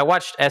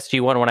watched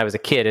SG1 when I was a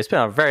kid. It's been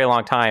a very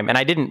long time, and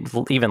I didn't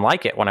even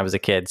like it when I was a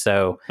kid.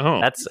 So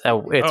it's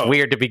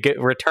weird to be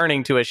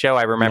returning to a show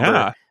I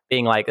remember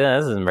being like,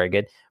 this isn't very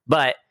good.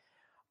 But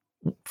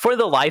for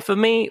the life of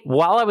me,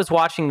 while I was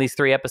watching these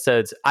 3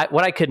 episodes,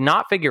 what I could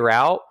not figure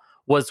out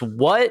was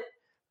what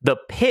the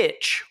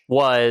pitch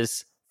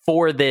was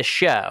for this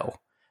show.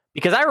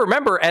 Because I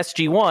remember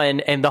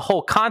SG1, and the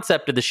whole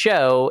concept of the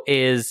show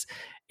is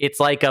it's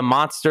like a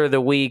Monster of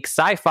the Week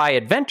sci-fi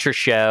adventure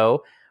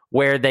show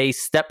where they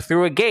step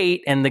through a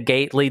gate and the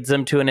gate leads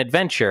them to an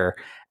adventure.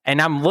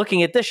 And I'm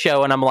looking at this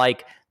show and I'm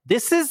like,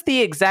 this is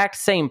the exact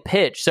same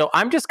pitch. So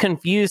I'm just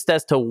confused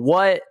as to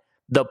what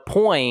the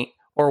point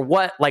or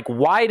what, like,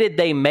 why did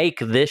they make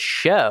this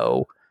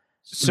show?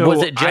 So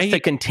was it just to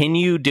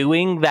continue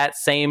doing that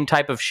same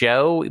type of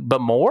show, but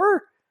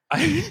more?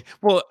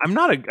 Well, I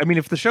mean,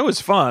 if the show is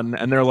fun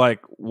and they're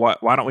like, why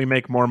don't we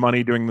make more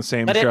money doing the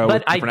same show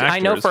with different actors? I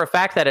know for a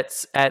fact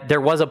that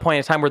there was a point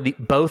in time where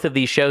both of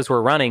these shows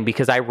were running,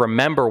 because I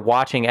remember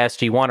watching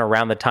SG1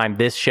 around the time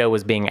this show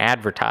was being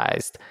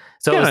advertised.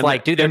 So it was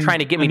like, dude, they're trying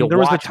to get me to watch. There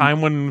was a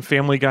time when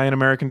Family Guy and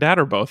American Dad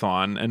are both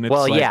on. And it's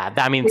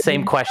I mean,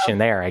 same question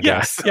there, I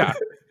guess. Yeah.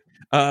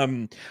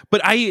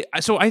 But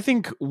I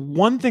think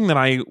one thing that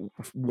I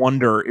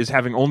wonder is,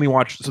 having only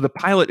watched, so the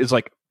pilot is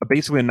like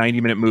basically a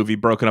 90-minute movie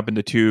broken up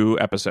into 2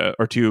 episodes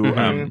or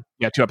 2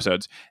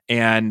 episodes,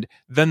 and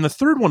then the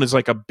third one is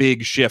like a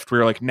big shift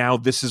where you're like, now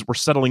we're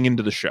settling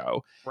into the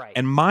show, right?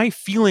 And my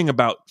feeling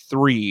about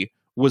 3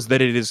 was that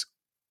it is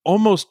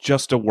almost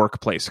just a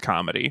workplace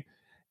comedy.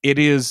 It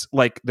is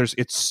like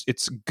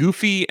it's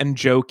goofy and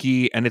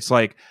jokey, and it's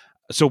like,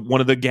 so one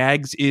of the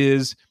gags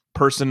is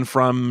person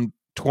from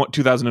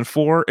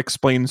 2004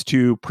 explains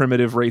to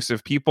primitive race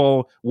of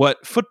people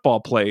what football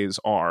plays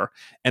are,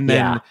 and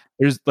then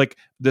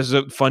there's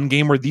a fun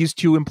game where these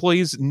 2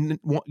 employees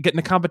get in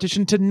a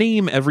competition to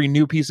name every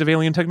new piece of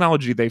alien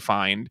technology they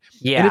find.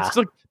 And it's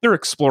like they're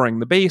exploring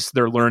the base,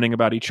 they're learning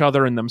about each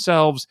other and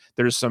themselves.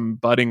 There's some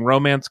budding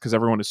romance because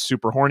everyone is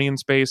super horny in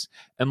space,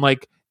 and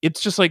like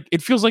it's just like,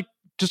 it feels like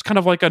just kind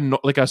of like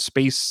a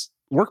space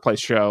workplace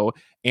show.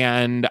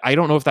 And I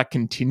don't know if that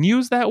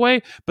continues that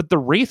way, but the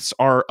wraiths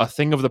are a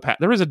thing of the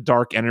past. There is a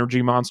dark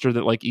energy monster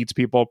that like eats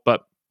people,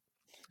 but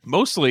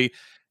mostly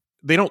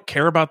they don't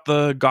care about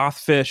the goth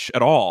fish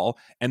at all.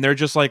 And they're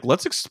just like,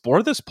 let's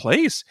explore this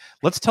place.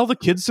 Let's tell the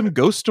kids some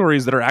ghost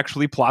stories that are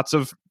actually plots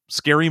of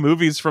scary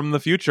movies from the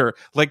future.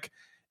 Like,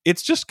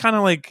 it's just kind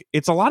of like,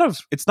 it's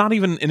not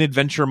even an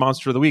adventure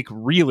monster of the week,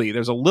 really.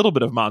 There's a little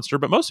bit of monster,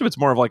 but most of it's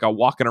more of like a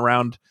walking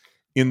around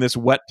in this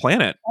wet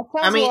planet.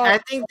 I mean, I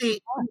think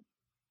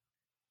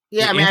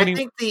I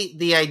think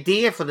the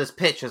idea for this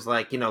pitch is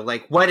like,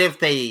 like, what if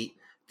they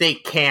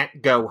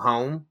can't go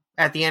home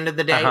at the end of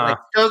the day? Like,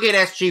 Stargate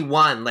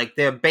SG1, like,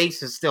 their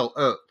base is still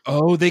Earth.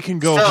 Oh, they can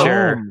go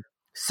home.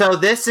 So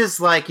this is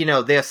like,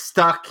 they're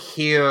stuck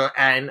here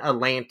in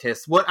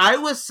Atlantis. What I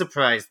was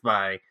surprised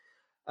by,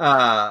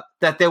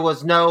 that there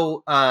was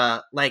no,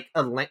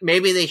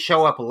 maybe they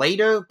show up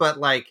later, but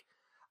like,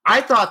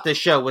 I thought the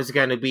show was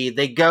going to be,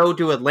 they go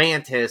to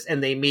Atlantis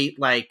and they meet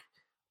like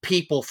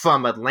people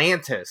from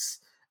Atlantis,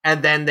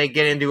 and then they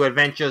get into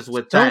adventures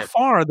with them. So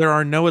far, there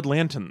are no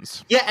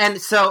Atlantans. Yeah,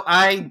 and so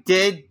I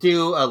did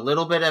do a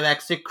little bit of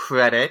extra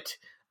credit.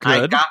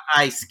 Good.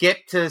 I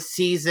skipped to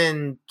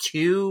season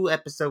 2,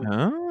 episode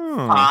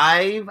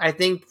 5, I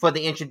think, for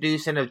the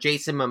introduction of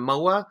Jason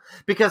Momoa.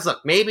 Because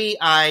look,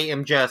 maybe I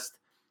am just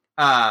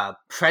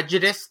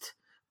prejudiced,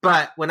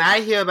 but when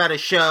I hear about a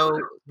show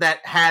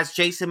that has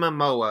Jason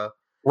Momoa,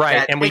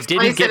 right, and we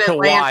didn't get to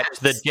watch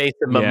the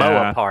Jason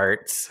Momoa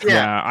parts.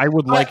 Yeah, I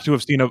would like to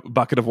have seen a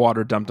bucket of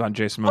water dumped on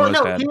Jason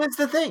Momoa's head. Here's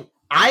the thing.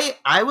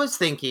 I was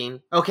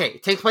thinking, okay,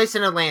 it takes place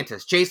in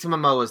Atlantis. Jason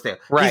Momoa's there.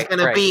 Right, he's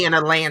going to be an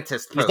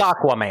Atlantis person. He's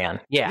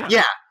Aquaman. Yeah.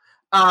 Yeah.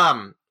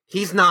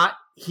 He's not.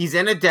 He's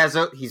in a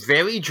desert. He's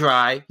very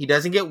dry. He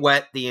doesn't get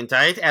wet the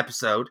entire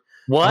episode.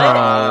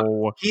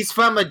 What? He's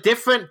from a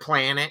different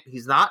planet.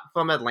 He's not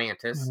from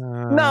Atlantis.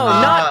 No,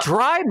 not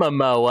dry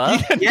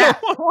Momoa. Yeah.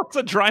 No one wants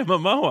a dry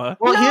Momoa.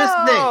 Well, here's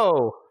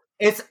the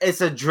thing.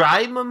 It's a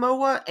dry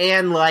Momoa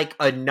and like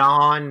a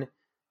non-super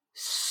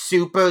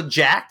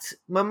jacked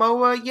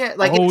Momoa. Yeah,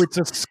 like it's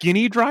a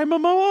skinny dry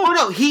Momoa. Oh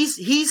no, he's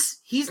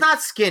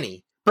not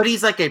skinny, but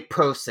he's like a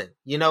person.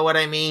 You know what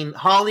I mean?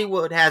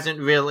 Hollywood hasn't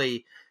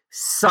really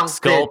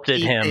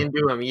sculpted him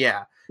into him.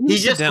 Yeah. He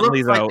just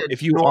looks like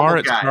if you are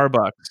at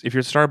Starbucks, if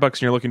you're at Starbucks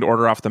and you're looking to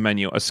order off the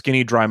menu, a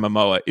skinny dry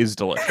Momoa is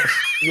delicious.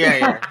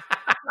 Yeah.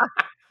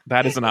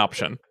 That is an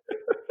option.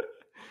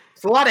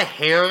 There's a lot of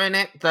hair in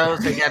it, though,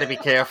 so you got to be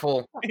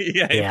careful.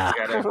 Yeah.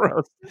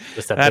 Gross.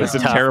 That is a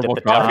terrible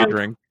coffee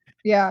drink.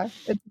 Yeah,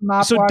 it's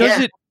mop. So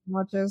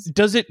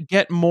does it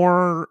get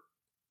more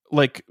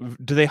like,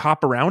 do they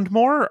hop around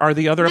more? Are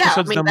the other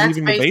episodes them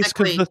leaving the base?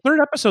 Because the third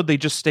episode, they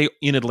just stay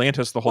in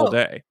Atlantis the whole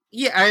day.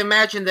 Yeah, I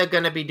imagine they're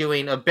going to be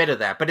doing a bit of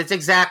that, but it's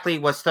exactly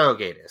what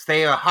Stargate is.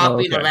 They are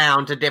hopping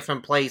around to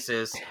different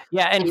places.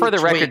 Yeah, and for the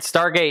record,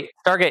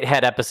 Stargate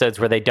had episodes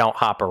where they don't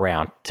hop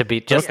around. To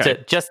be kind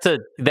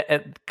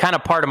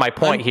of part of my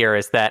point here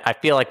is that I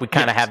feel like we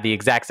kind of have the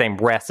exact same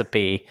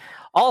recipe.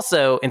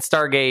 Also, in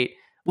Stargate,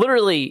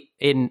 literally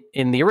in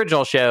the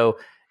original show,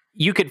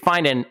 you could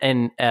find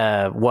an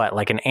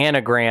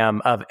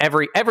anagram of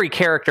every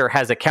character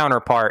has a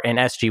counterpart in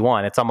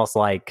SG-1. It's almost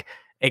like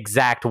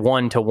exact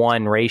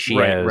 1-to-1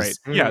 ratios. Right.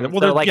 Yeah.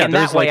 Well, so in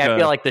that way, I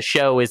feel like the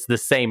show is the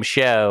same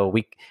show.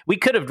 We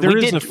could have. There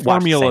is a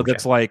formula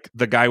that's like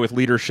the guy with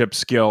leadership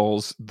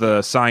skills,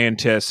 the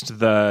scientist,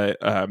 the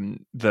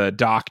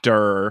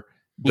doctor,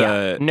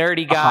 the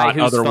nerdy guy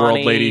who's otherworld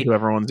funny lady who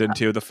everyone's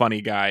into, the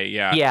funny guy.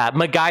 Yeah.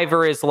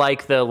 MacGyver is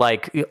like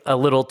a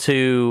little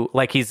too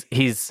like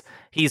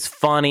he's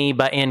funny,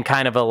 but in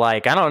kind of a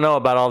like, I don't know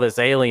about all this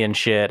alien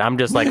shit. I'm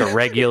just like a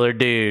regular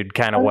dude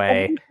kind of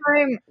way. Every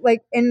time, like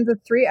in the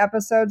 3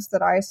 episodes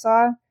that I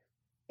saw,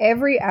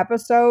 every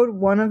episode,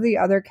 one of the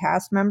other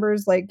cast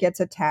members like gets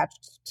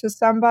attached to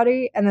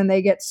somebody and then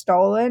they get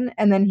stolen.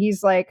 And then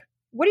he's like,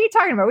 what are you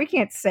talking about? We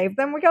can't save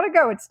them. We got to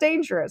go. It's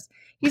dangerous.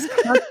 He's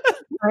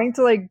trying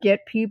to like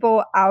get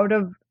people out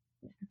of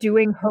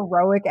doing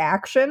heroic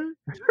action.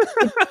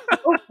 It's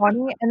so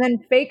funny. And then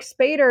fake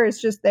Spader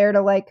is just there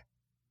to like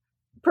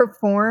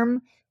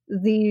perform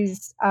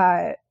these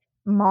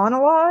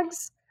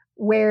monologues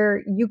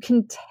where you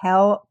can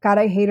tell, God,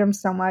 I hate him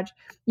so much.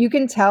 You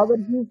can tell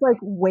that he's like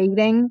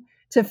waiting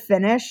to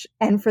finish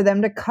and for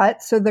them to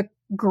cut so the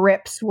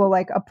grips will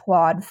like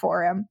applaud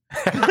for him.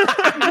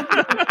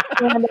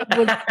 And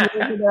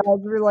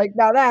we're like,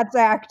 now that's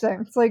acting.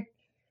 It's like,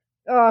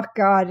 oh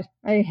God,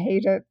 I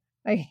hate it.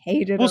 I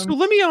hated him. So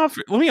let me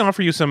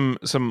offer you some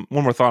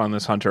one more thought on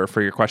this, Hunter,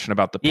 for your question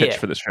about the pitch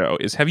for the show.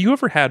 Have you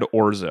ever had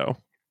orzo?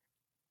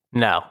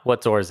 No.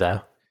 What's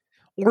orzo?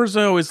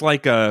 Orzo is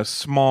like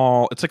it's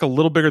like a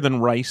little bigger than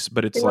rice,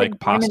 but it's like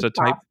pasta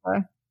type.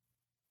 Pasta.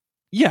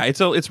 Yeah,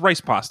 it's rice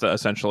pasta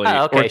essentially.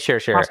 Oh, okay,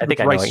 sure. I think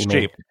I know what you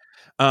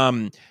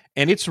mean.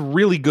 And it's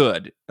really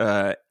good.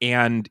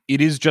 And it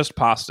is just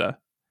pasta.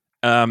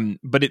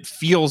 But it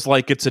feels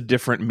like it's a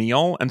different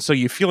meal, and so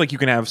you feel like you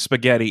can have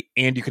spaghetti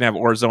and you can have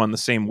orzo on the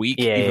same week,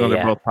 even though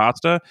they're both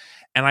pasta.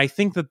 And I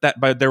think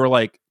but they were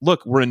like,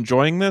 look, we're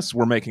enjoying this,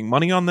 we're making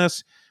money on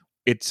this.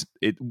 It's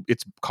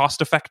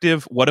cost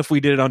effective. What if we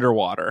did it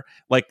underwater?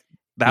 Like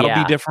that'll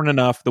be different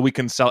enough that we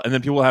can sell. And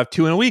then people will have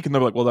 2 in a week, and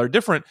they're like, well, they're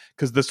different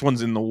because this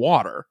one's in the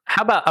water.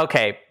 How about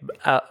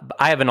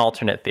I have an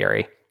alternate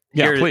theory.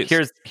 Yeah, please.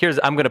 Here's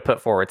I'm going to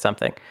put forward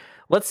something.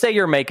 Let's say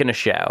you're making a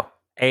show,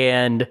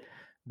 and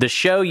the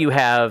show you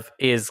have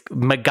is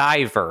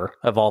MacGyver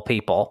of all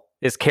people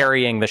is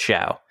carrying the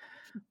show,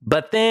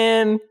 but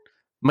then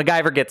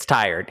MacGyver gets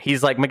tired.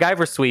 He's like,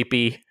 MacGyver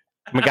sweepy.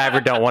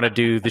 MacGyver don't want to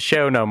do the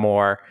show no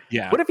more.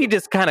 Yeah. What if you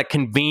just kind of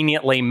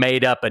conveniently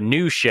made up a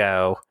new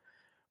show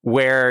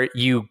where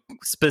you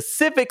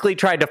specifically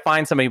tried to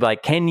find somebody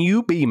like, can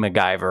you be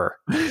MacGyver?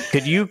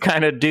 Could you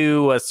kind of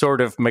do a sort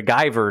of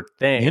MacGyver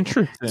thing?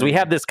 Interesting. Because we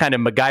have this kind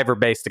of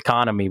MacGyver-based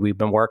economy we've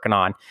been working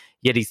on,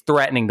 yet he's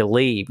threatening to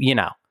leave,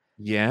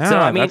 Yeah. So,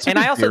 I mean, and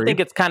I also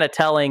think it's kind of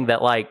telling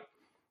that, like,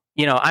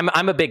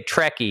 I'm a big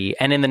Trekkie,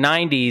 and in the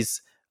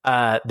 90s,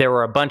 there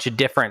were a bunch of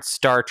different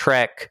Star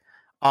Trek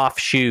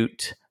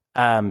offshoot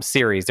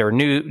series. There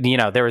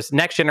were there was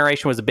Next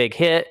Generation was a big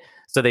hit,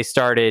 so they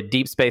started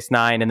Deep Space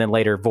Nine and then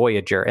later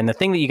Voyager. And the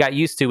thing that you got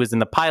used to was in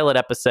the pilot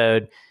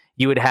episode,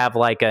 you would have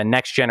like a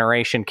Next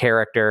Generation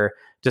character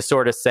to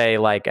sort of say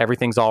like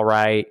everything's all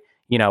right,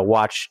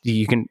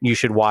 you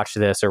should watch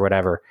this or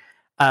whatever.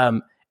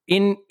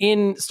 In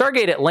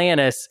Stargate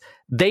Atlantis,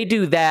 they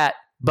do that,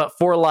 but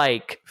for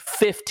like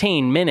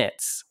 15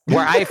 minutes,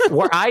 where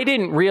I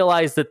didn't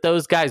realize that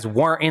those guys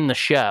weren't in the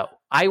show.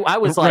 I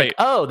was like,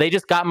 oh, they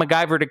just got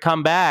MacGyver to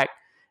come back,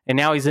 and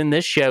now he's in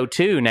this show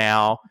too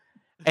now.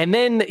 And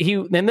then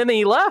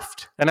he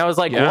left, and I was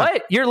like,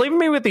 what? You're leaving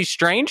me with these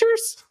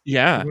strangers?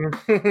 Yeah.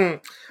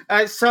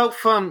 So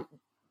from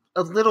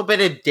a little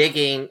bit of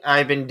digging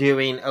I've been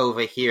doing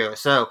over here,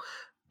 so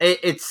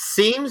it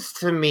seems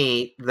to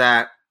me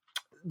that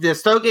the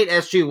Stargate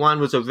SG-1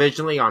 was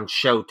originally on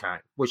Showtime,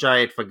 which I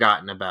had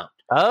forgotten about.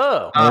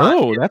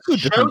 Oh, that's a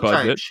different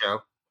budget. Show.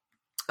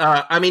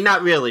 I mean,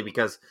 not really,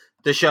 because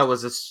the show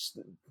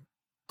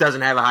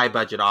doesn't have a high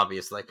budget,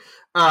 obviously.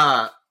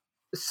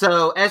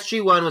 So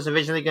SG-1 was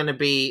originally going to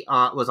be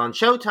was on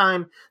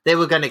Showtime. They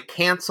were going to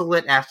cancel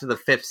it after the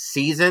 5th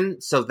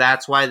season, so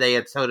that's why they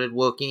had started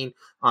working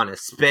on a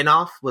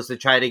spin-off, was to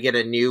try to get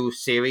a new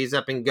series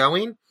up and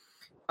going.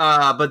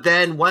 But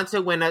then once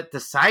it went up to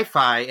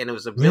Sci-Fi, and it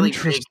was a really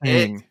big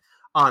hit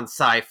on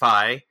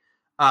Sci-Fi,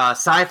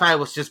 Sci-Fi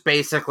was just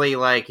basically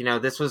like,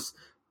 this was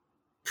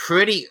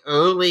pretty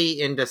early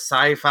into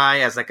Sci-Fi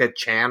as like a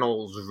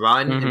channel's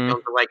run in terms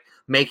of like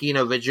making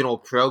original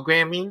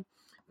programming.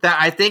 That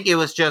I think it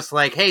was just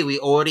like, hey, we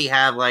already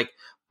have like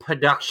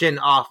production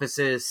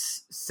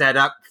offices set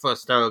up for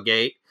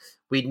Stargate.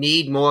 We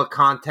need more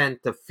content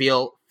to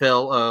fill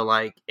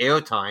like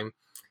airtime.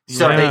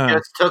 So they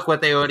just took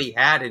what they already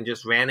had and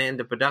just ran it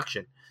into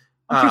production.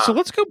 Okay, so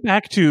let's go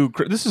back to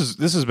this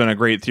has been a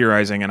great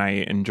theorizing, and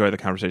I enjoy the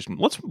conversation.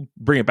 Let's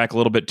bring it back a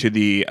little bit to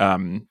the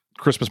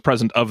Christmas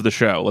present of the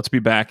show. Let's be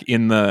back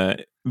in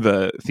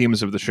the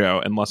themes of the show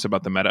and less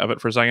about the meta of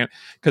it for a second,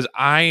 because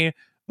I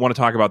want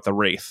to talk about the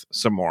Wraith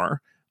some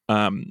more,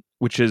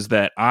 which is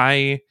that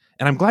and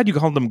I'm glad you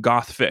called them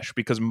goth fish,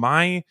 because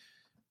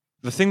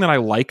the thing that I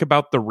like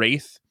about the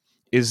Wraith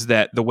is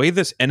that the way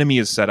this enemy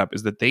is set up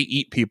is that they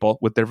eat people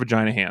with their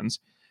vagina hands.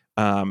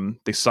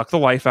 They suck the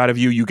life out of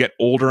you. You get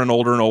older and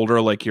older and older,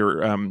 like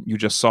you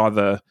just saw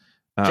the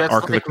just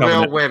Ark like of the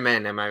Covenant. Real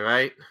women, am I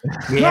right?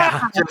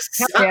 Yeah.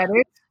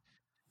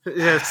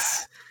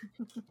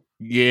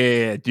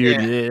 Yeah,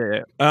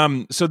 dude.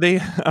 Yeah. So they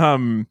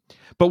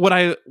but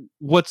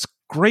what's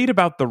great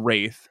about the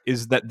Wraith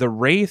is that the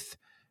Wraith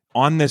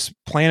on this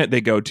planet they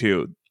go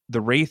to,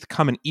 the Wraith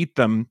come and eat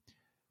them,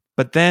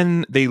 but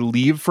then they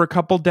leave for a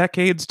couple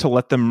decades to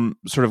let them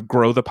sort of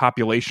grow the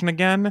population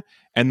again,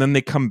 and then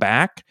they come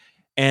back,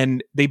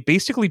 and they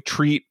basically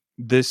treat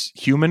this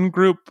human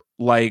group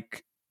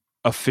like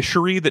a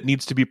fishery that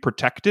needs to be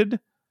protected.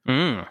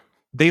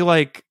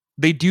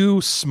 They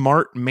do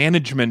smart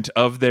management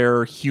of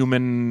their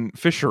human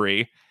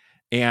fishery,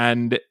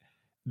 and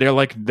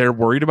they're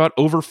worried about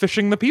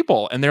overfishing the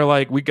people, and they're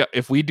like,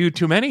 if we do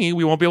too many,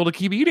 we won't be able to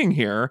keep eating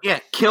here. Yeah,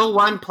 kill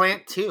one,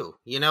 plant two.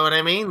 You know what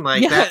I mean?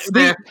 Like I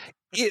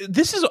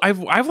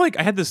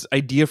had this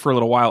idea for a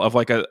little while of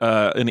like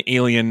an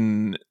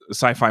alien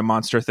sci-fi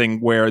monster thing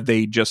where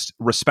they just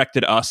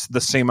respected us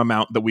the same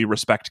amount that we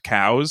respect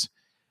cows,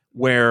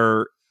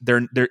 where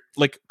they're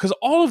like, because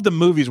all of the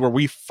movies where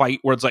we fight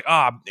where it's like,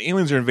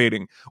 aliens are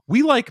invading,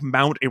 we like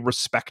mount a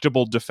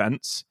respectable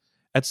defense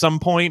at some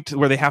point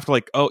where they have to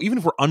like, even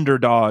if we're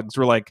underdogs,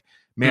 we're like,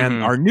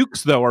 man, our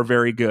nukes though are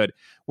very good.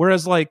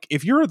 Whereas like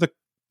if you're the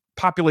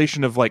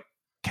population of like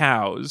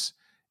cows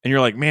and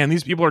you're like, man,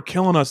 these people are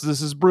killing us, this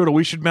is brutal,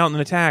 we should mount an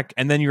attack,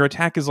 and then your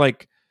attack is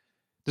like,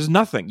 there's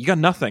nothing, you got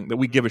nothing that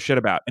we give a shit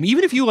about. And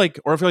even if you like,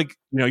 or if you're like,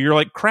 you're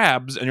like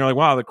crabs and you're like,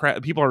 wow,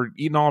 people are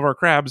eating all of our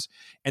crabs,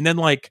 and then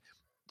like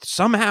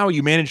somehow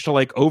you manage to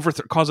like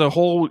cause a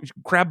whole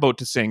crab boat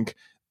to sink,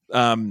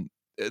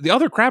 the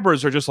other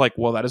crabbers are just like,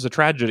 well, that is a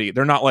tragedy.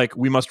 They're not like,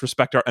 we must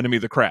respect our enemy,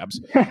 the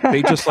crabs.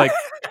 They just like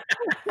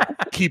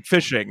keep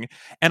fishing.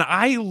 And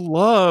I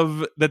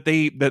love that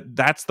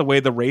that's the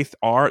way the Wraith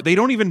are. They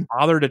don't even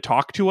bother to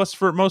talk to us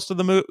for most of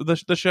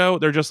the show.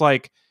 They're just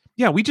like,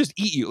 yeah, we just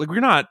eat you. Like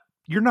you're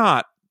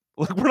not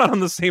like, we're not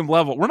on the same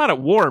level. We're not at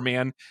war,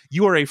 man.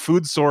 You are a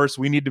food source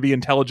we need to be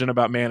intelligent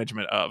about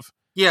management of.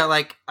 Yeah,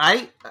 like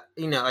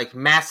like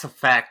Mass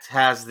Effect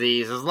has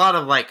these. There's a lot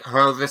of like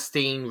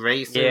harvesting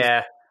races.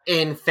 Yeah.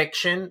 In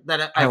fiction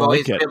that I've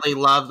always really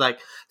loved,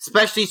 like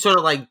especially sort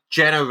of like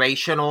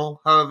generational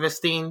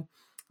harvesting,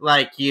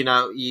 like you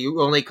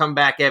only come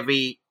back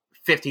every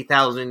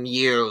 50,000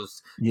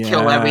 years,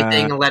 kill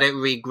everything and let it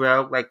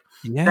regrow. Like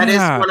that is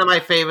one of my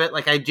favorite.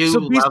 Like I do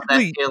love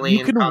that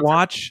alien.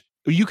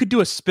 You could do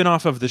a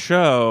spin-off of the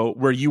show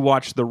where you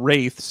watch the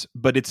Wraiths,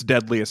 but it's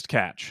Deadliest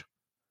Catch.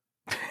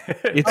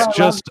 It's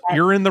just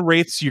you're in the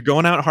Wraiths, you're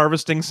going out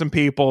harvesting some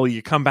people,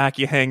 you come back,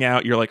 you hang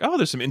out, you're like, oh,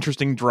 there's some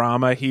interesting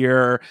drama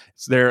here.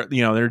 It's they're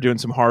doing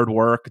some hard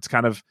work. It's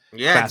kind of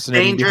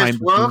fascinating, it's dangerous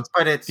work,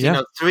 but it's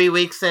 3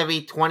 weeks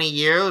every 20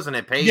 years, and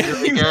it pays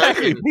really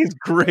exactly. good. It's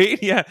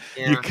great. Yeah,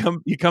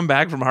 you come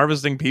back from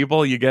harvesting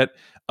people, you get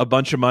a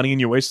bunch of money,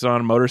 and you waste it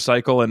on a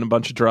motorcycle and a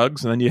bunch of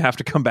drugs, and then you have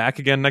to come back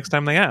again next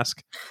time they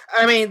ask.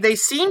 I mean, they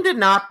seem to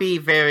not be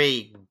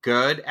very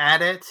good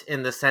at it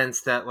in the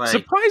sense that, like,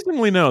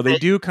 surprisingly, no, they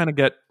do kind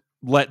of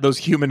let those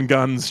human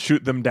guns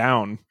shoot them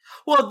down.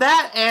 Well,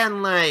 that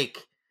and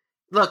like,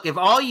 look, if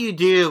all you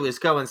do is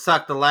go and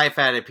suck the life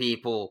out of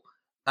people,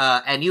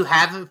 and you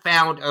haven't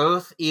found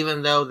Earth,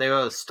 even though there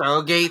are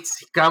Stargates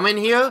coming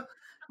here,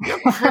 you're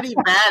pretty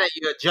bad at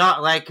your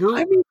job. Like, who?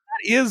 I mean,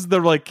 that is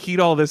the like key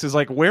to all this is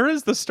like, where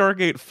is the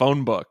Stargate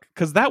phone book?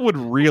 Because that would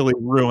really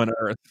ruin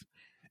Earth.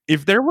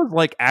 If there was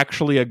like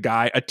actually a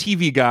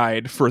TV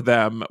guide for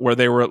them where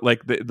they were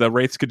like the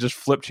Wraiths could just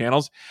flip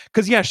channels.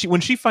 Because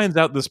when she finds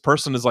out this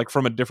person is like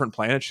from a different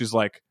planet, she's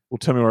like, well,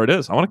 tell me where it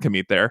is. I want to come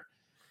eat there.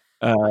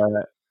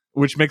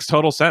 Which makes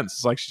total sense.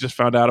 It's like she just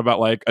found out about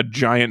like a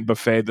giant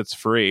buffet that's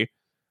free.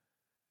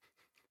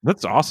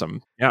 That's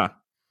awesome. Yeah.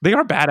 They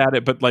are bad at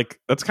it, but like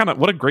that's kind of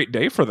what a great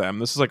day for them.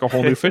 This is like a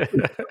whole new fish.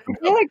 I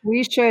feel like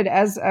we should,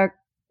 as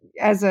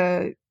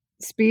a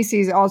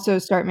species, also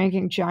start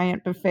making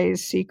giant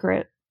buffets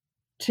secret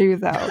too,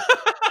 though.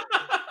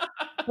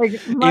 Like,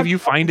 if you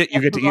find it, you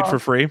get to eat for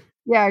free.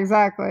 Yeah,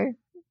 exactly.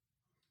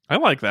 I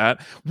like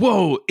that.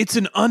 Whoa, it's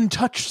an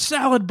untouched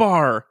salad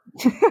bar.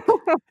 You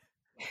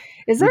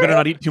better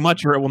not eat too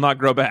much or it will not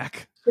grow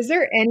back. Is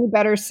there any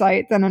better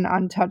sight than an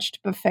untouched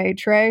buffet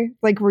tray?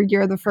 Like where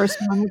you're the first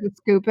one to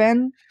scoop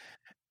in?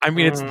 I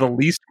mean, it's the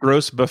least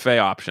gross buffet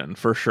option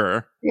for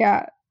sure.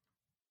 Yeah.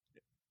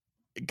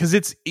 because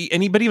it's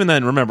anybody. Even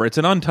then, remember, it's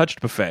an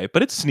untouched buffet,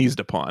 but it's sneezed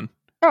upon.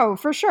 Oh,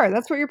 for sure.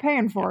 That's what you're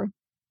paying for.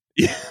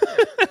 Yeah.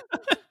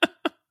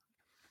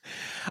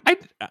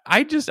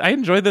 I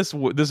enjoy this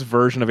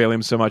version of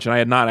Aliens so much, and I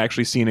had not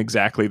actually seen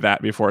exactly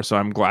that before, so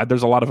I'm glad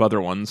there's a lot of other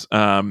ones.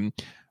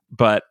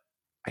 But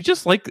I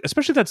just like,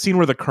 especially that scene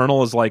where the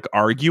Colonel is like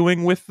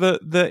arguing with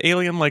the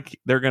alien, like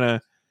they're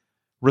gonna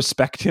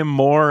respect him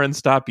more and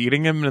stop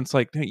eating him, and it's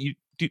like,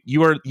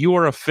 you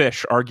are a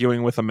fish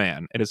arguing with a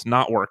man. It is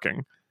not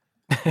working.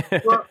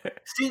 Well,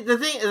 see, the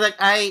thing is, like,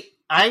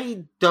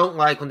 I don't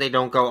like when they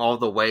don't go all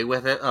the way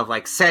with it, of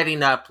like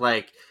setting up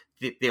like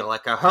they're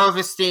like a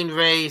harvesting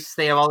race.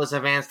 They have all this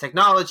advanced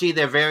technology.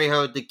 They're very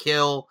hard to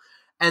kill.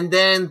 And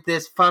then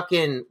this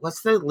fucking,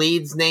 what's the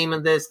lead's name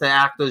of this? The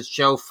actor's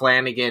Joe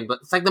Flanagan, but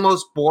it's like the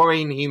most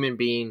boring human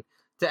being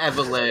to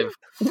ever live.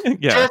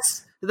 Yeah.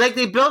 Just like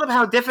they build up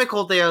how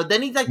difficult they are.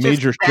 Then he's like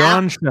Major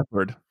John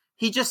Shepard.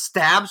 He just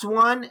stabs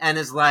one and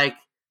is like,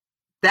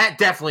 that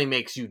definitely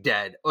makes you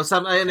dead or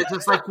something. And it's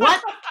just like,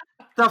 what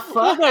the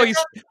fuck? Well, no,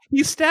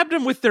 he stabbed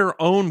him with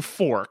their own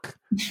fork.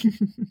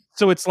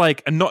 So it's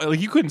like,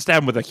 you couldn't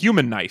stab him with a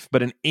human knife,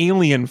 but an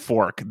alien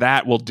fork,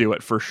 that will do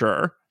it for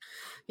sure.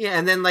 Yeah,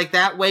 and then like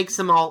that wakes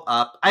them all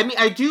up. I mean,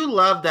 I do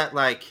love that,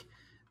 like,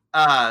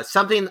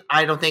 something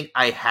I don't think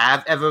I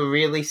have ever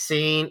really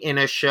seen in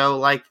a show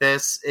like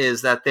this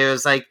is that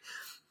there's like,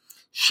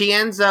 she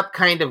ends up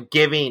kind of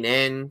giving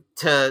in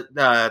to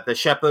the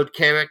Shepard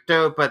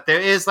character, but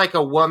there is like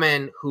a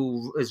woman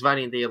who is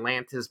running the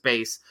Atlantis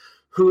base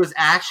who is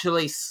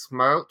actually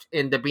smart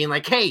into being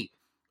like, hey,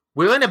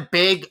 we're in a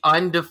big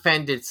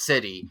undefended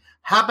city.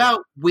 How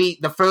about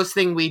the first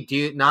thing we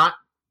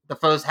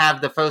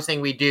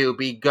do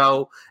be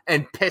go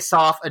and piss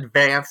off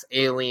advanced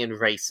alien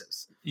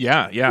races.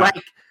 Yeah.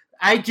 Like,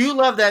 I do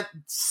love that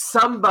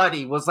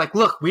somebody was like,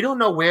 look, we don't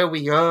know where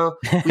we are.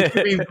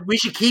 We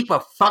should keep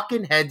our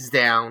fucking heads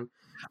down.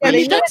 Yeah,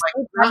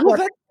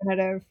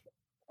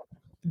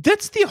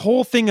 that's the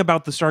whole thing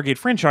about the Stargate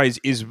franchise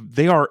is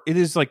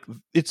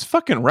it's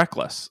fucking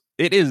reckless.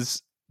 It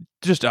is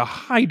just a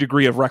high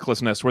degree of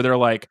recklessness where they're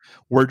like,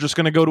 we're just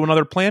going to go to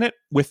another planet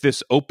with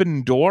this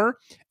open door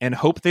and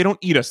hope they don't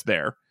eat us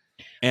there.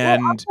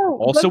 And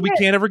also we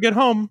can't ever get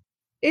home.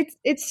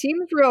 It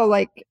seems real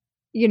like,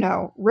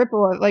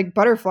 ripple, like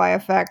butterfly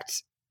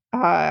effect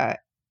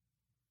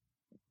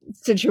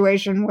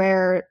situation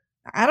where,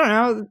 I don't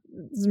know,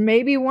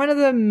 maybe one of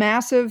the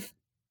massive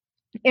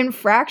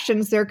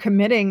infractions they're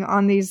committing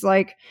on these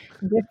like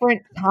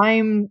different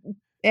time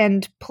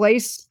and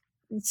place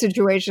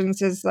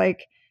situations is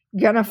like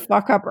gonna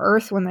fuck up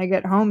Earth when they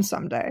get home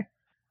someday.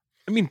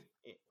 I mean,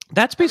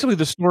 that's basically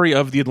the story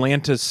of the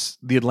Atlantis.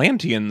 The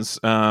Atlanteans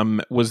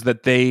was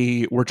that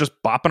they were just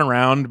bopping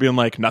around, being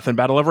like, nothing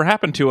bad will ever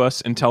happen to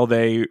us, until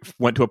they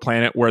went to a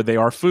planet where they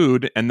are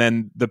food, and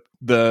then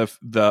the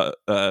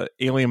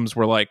aliens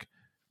were like,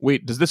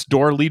 wait, does this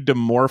door lead to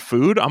more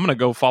food? I'm gonna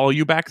go follow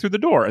you back through the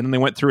door, and then they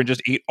went through and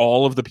just ate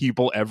all of the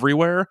people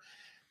everywhere.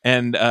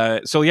 And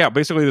so yeah,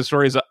 basically the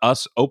story is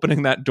us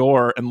opening that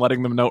door and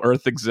letting them know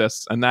Earth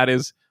exists, and that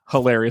is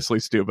hilariously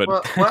stupid.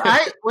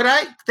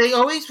 They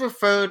always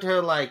refer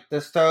to like the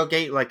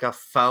Stargate like a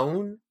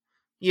phone,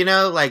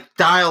 like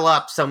dial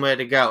up somewhere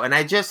to go. And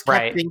I just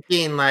kept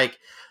thinking, like,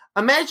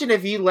 imagine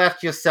if you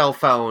left your cell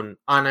phone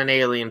on an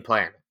alien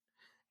planet,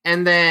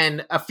 and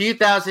then a few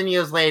thousand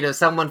years later,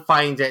 someone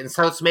finds it and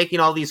starts making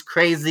all these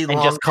crazy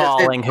long just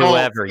calling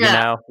whoever,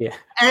 Yeah.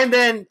 And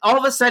then all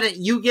of a sudden,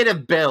 you get a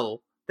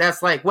bill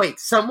that's like, wait,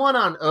 someone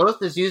on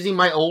Earth is using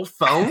my old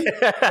phone?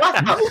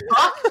 What the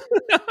fuck?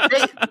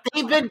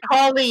 They've been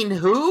calling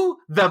who?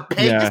 The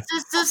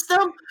Pegasus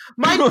system?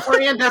 My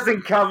plan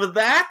doesn't cover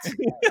that.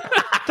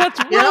 That's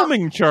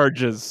roaming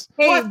charges.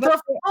 Hey, what the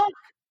fuck?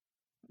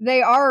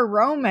 They are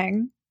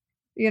roaming,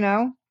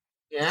 Yeah,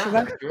 so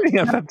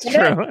that's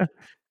true.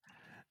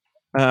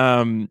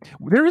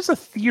 There is a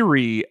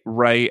theory,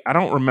 right? I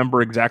don't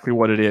remember exactly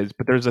what it is,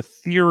 but there's a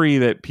theory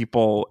that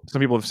some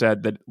people have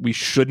said that we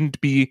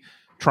shouldn't be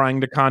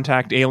trying to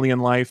contact alien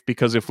life,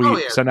 because if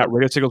we send out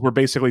radio signals, we're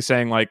basically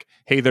saying like,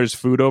 hey, there's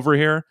food over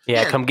here.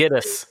 Yeah, come get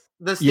us.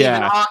 The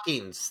Stephen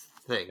Hawking's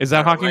thing. Is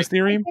that Hawking's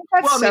theory?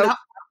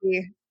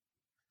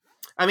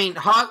 I mean,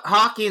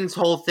 Hawking's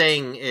whole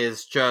thing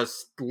is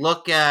just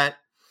look at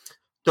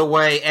the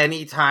way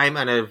anytime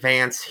an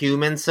advanced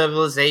human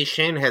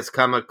civilization has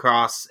come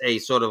across a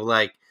sort of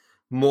like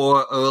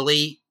more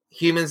early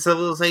human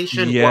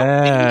civilization, what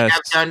we have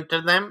done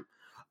to them.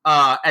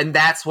 And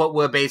that's what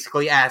we're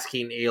basically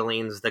asking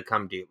aliens to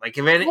come do. Like,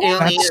 if an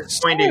alien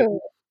is going to...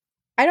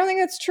 I don't think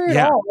that's true at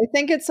all. I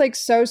think it's like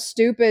so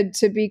stupid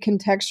to be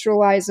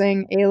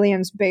contextualizing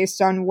aliens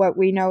based on what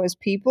we know as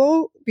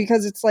people,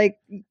 because it's like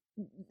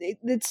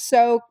it's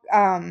so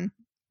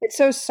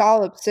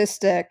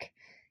solipsistic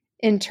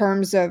in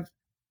terms of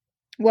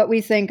what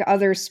we think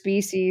other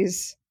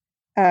species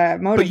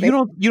motivate.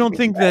 But you don't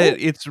think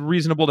that it's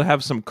reasonable to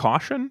have some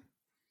caution?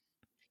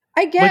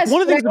 I guess like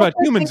one of the things about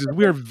humans is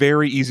we are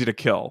very easy to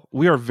kill.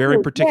 We are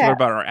very particular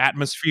about our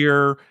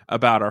atmosphere,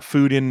 about our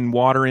food and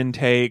water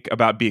intake,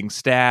 about being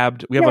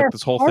stabbed. We have like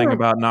this whole thing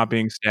about not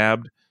being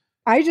stabbed.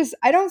 I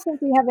don't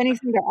think we have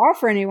anything to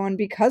offer anyone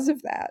because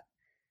of that.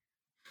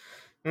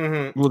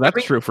 Mm-hmm. Well,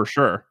 that's true for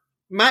sure.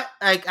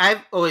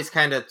 I've always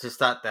kind of just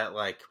thought that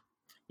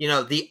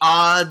the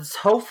odds,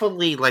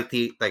 hopefully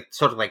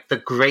sort of like the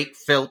great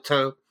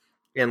filter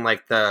in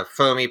like the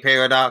Fermi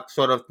paradox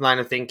sort of line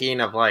of thinking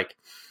of like,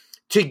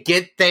 to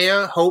get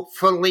there,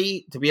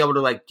 hopefully, to be able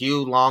to like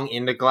do long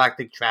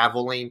intergalactic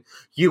traveling,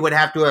 you would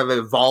have to have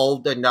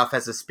evolved enough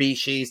as a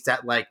species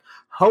that like,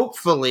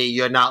 hopefully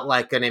you're not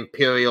like an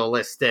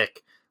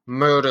imperialistic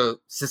murder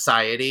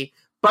society.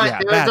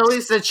 But there's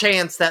always a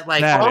chance that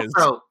like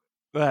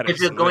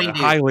if you're going to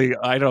highly,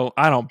 I don't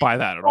buy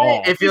that at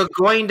all. If you're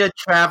going to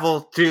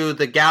travel through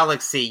the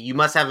galaxy, you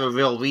must have a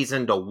real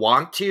reason to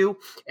want to,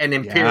 and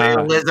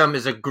imperialism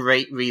is a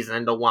great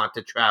reason to want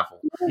to travel.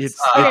 It's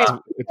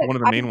one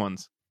of the main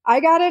ones.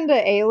 I got into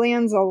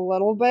aliens a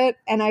little bit,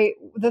 and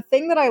the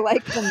thing that I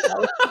like the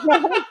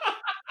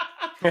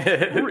most.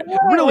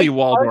 Really,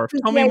 Waldorf,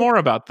 tell me more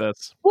about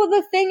this. Well,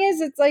 the thing is,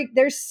 it's like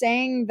they're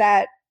saying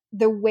that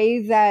the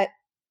way that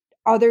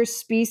other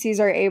species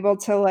are able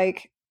to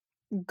like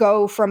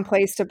go from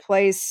place to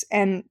place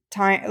and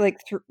time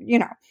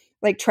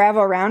like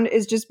travel around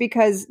is just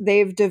because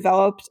they've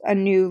developed a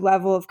new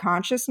level of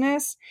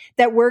consciousness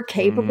that we're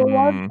capable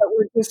of, but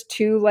we're just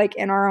too like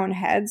in our own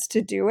heads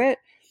to do it.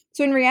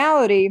 So in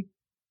reality,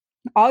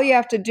 all you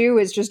have to do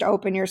is just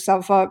open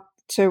yourself up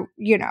to,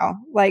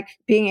 like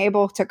being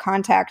able to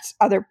contact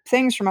other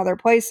things from other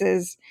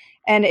places.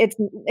 And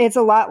it's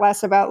a lot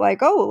less about like,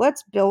 oh,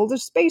 let's build a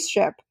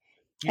spaceship.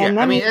 Yeah, and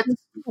then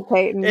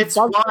it's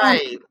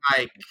why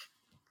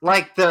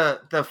like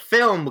the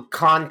film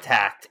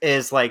Contact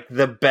is like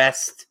the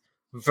best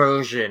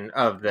version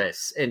of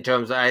this in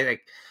terms of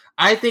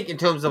I think in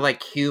terms of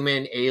like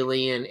human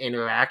alien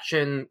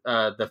interaction.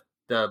 The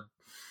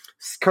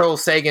Carl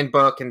Sagan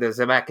book and the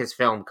Zemeckis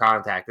film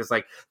Contact is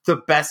like the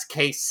best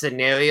case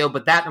scenario.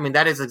 But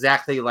that is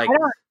exactly like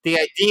the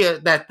idea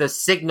that the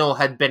signal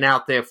had been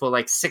out there for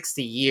like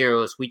 60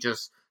 years. We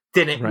just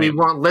didn't. Right. We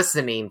weren't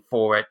listening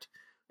for it.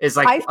 Is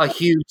like a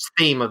huge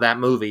theme of that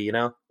movie,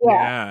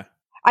 Yeah.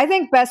 I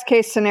think best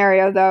case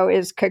scenario, though,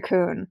 is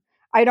Cocoon.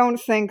 I don't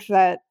think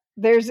that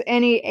there's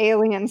any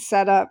alien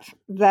setup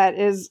that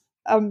is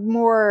a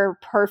more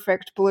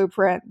perfect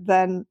blueprint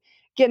than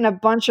getting a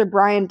bunch of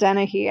Brian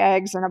Dennehy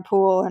eggs in a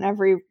pool and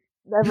everyone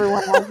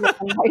has a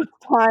nice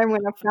time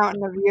in a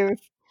fountain of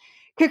youth.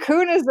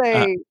 Cocoon is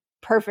a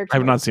perfect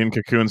I've not seen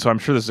Cocoon, so I'm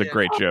sure this is a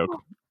great joke.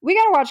 We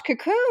gotta watch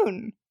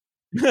Cocoon.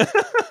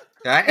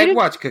 I'd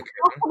watch Cocoon.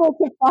 Impossible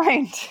to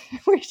find.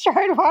 We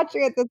tried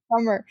watching it this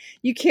summer.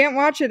 You can't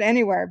watch it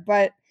anywhere,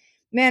 but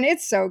man,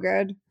 it's so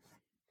good.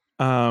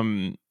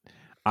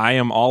 I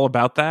am all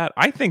about that.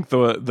 I think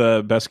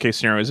the best case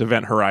scenario is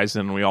Event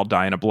Horizon and we all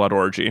die in a blood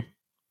orgy.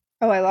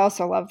 Oh, I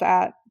also love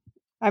that.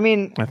 I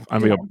mean,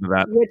 I'd be open to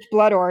that. Which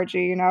blood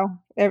orgy?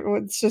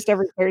 It's just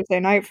every Thursday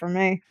night for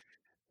me.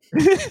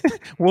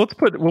 We'll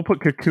put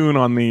Cocoon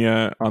on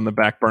the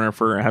back burner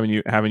for having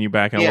you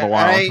back in a little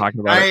while and talking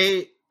about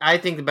it. I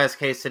think the best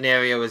case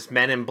scenario is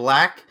Men in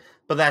Black,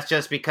 but that's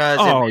just because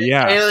if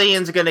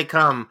aliens are going to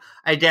come,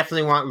 I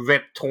definitely want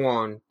Rip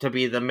Torn to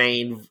be the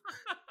main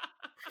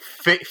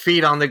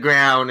feet on the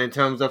ground in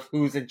terms of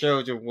who's in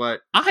charge of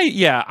what.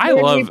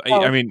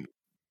 I mean,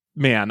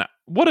 man,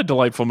 what a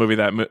delightful movie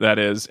that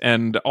is,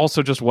 and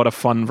also just what a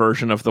fun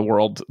version of the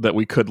world that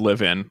we could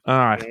live in.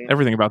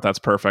 Everything about that's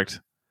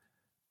perfect.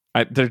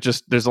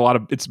 There's a lot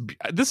of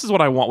this is what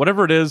I want.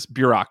 Whatever it is,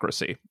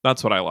 bureaucracy.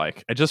 That's what I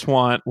like. I just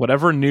want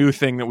whatever new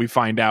thing that we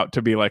find out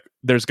to be like,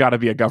 there's got to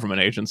be a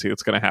government agency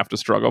that's going to have to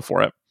struggle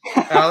for it.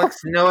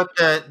 Alex, you know what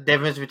the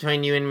difference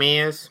between you and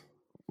me is?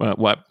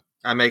 What?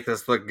 I make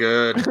this look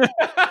good.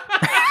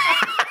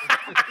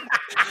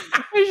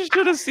 I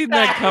should have seen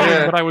that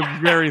coming, but I was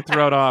very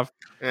thrown off.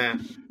 Yeah.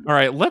 All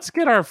right, let's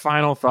get our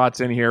final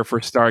thoughts in here for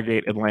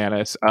Stargate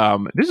Atlantis.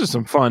 This is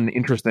some fun,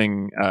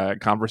 interesting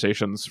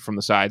conversations from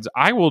the sides.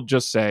 I will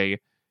just say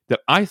that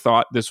I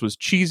thought this was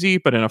cheesy,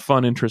 but in a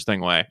fun,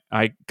 interesting way.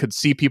 I could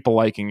see people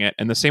liking it,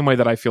 and the same way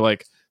that I feel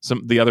like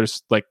some the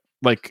others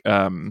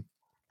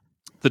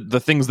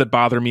the things that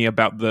bother me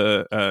about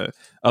the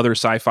other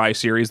sci-fi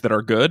series that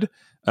are good.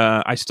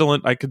 I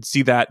could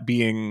see that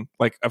being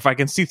like, if I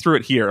can see through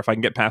it here, if I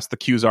can get past the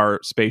Qzar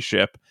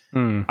spaceship.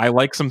 I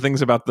like some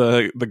things about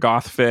the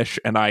goth fish,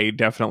 and I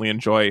definitely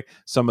enjoy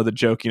some of the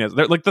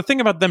jokiness. Like the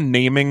thing about them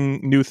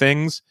naming new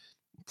things,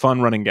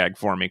 fun running gag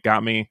for me.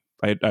 Got me.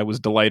 I was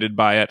delighted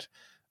by it.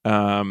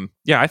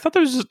 I thought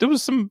there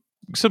was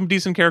some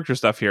decent character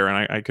stuff here,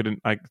 and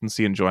I can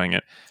see enjoying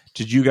it.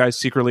 Did you guys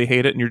secretly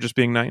hate it and you're just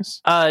being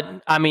nice?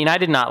 I mean, I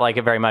did not like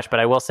it very much,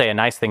 but I will say a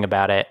nice thing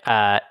about it.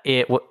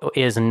 It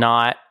is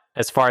not,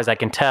 as far as I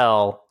can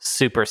tell,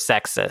 super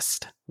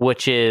sexist,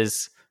 which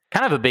is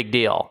kind of a big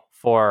deal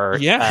for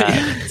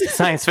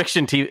science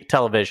fiction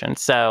television.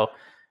 So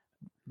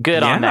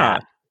good on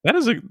that.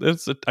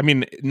 I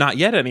mean, not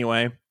yet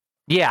anyway.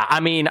 Yeah, I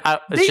mean,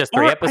 it's just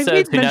 3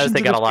 episodes. Who knows?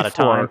 They got a lot of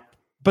time.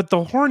 But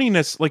the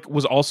horniness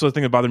was also a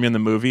thing that bothered me in the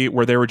movie,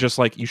 where they were just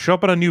like, you show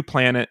up on a new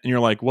planet and you're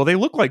like, well, they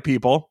look like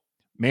people.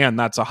 Man,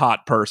 that's a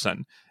hot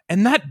person.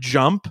 And that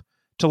jump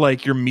to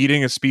you're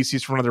meeting a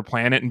species from another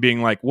planet and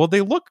being like, well,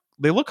 they look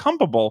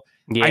humpable.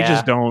 Yeah. I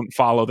just don't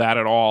follow that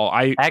at all.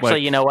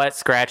 Actually, you know what?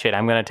 Scratch it.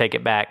 I'm going to take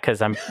it back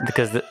because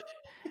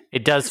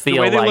it does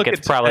feel like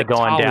it's probably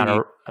going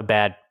down a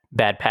bad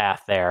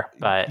path there.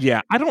 But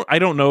yeah, I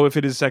don't know if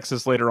it is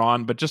sexist later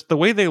on, but just the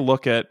way they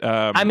look at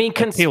I mean,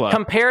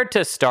 compared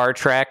to Star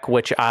Trek,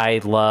 which I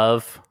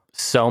love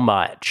so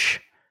much,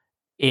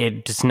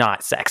 it's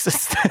not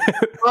sexist.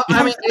 Well,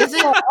 I mean, is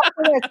it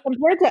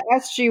compared to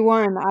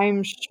SG-1?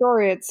 I'm sure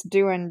it's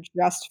doing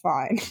just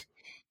fine.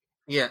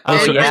 Yeah.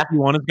 Oh, so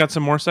SG-1 has got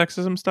some more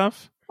sexism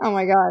stuff? Oh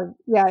my god.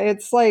 Yeah,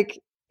 it's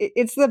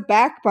it's the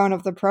backbone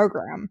of the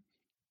program.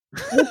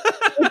 It's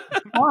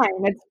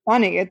fine. It's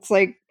funny. It's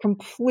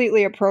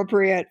completely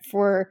appropriate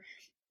for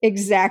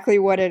exactly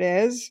what it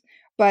is.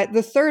 But the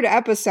 3rd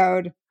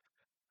episode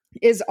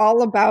is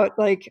all about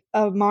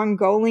a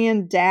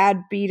Mongolian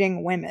dad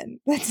beating women.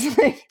 That's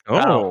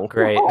oh,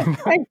 great.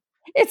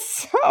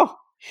 It's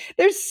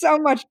there's so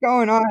much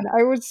going on.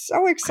 I was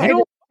so excited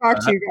to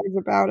talk to you guys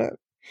about it.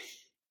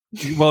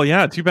 Well,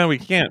 yeah, too bad we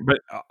can't. But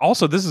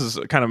also, this is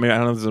kind of, I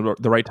don't know if this is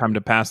the right time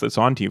to pass this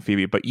on to you,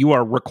 Phoebe, but you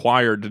are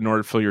required, in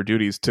order to fulfill your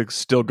duties, to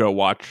still go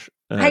watch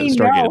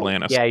Stargate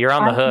Atlantis. Yeah, you're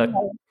on the hook.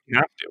 You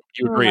have to.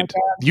 You agreed.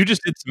 You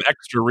just did some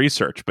extra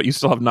research, but you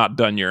still have not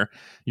done your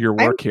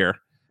work here.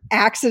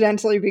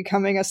 Accidentally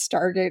becoming a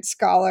Stargate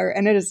scholar,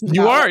 and it is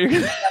not.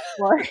 You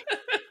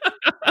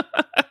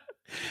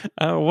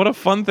are. What a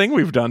fun thing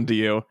we've done to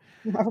you.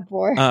 Oh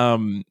boy.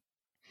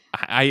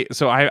 I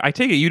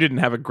take it you didn't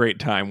have a great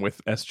time with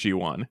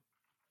SG-1.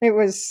 It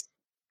was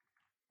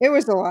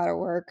a lot of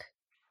work.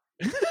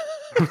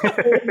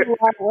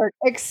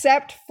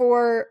 Except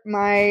for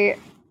my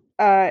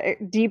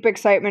deep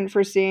excitement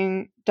for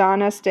seeing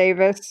Don S.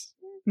 Davis,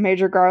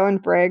 Major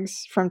Garland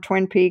Briggs from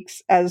Twin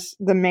Peaks, as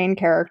the main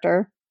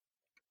character,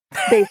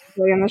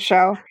 basically, in the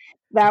show.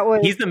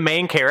 He's the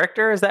main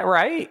character, is that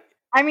right?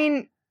 I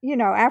mean,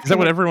 after is that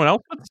what everyone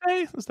else would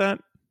say? Is that?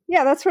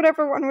 Yeah, that's what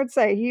everyone would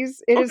say. It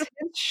is his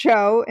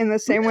show, in the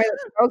same way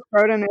that Charles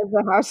Grodin is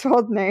a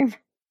household name.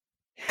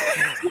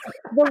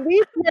 The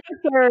lead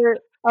character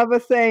of a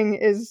thing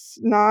is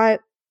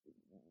not,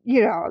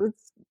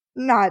 it's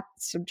not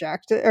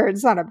subjective, or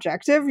it's not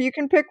objective. You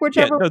can pick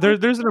whichever. Yeah, no,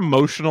 there's an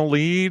emotional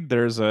lead.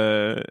 There's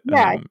an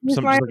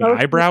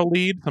eyebrow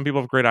lead. Some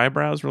people have great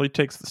eyebrows. Really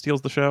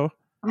steals the show.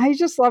 I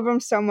just love him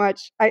so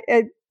much.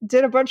 I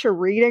did a bunch of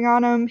reading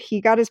on him. He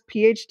got his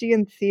PhD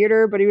in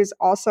theater, but he was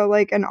also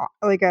a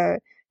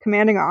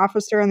commanding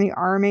officer in the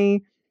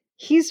Army.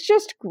 He's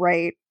just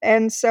great.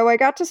 And so I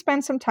got to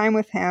spend some time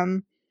with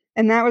him,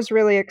 and that was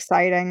really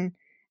exciting.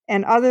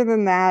 And other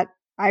than that,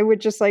 I would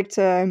just like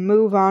to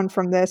move on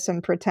from this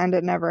and pretend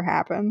it never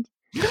happened.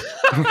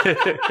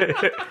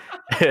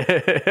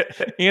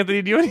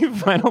 Anthony, do you have any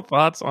final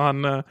thoughts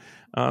on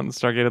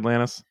Stargate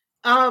Atlantis?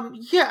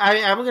 Yeah,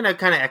 I'm gonna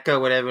kind of echo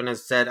what everyone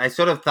has said. I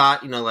sort of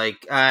thought,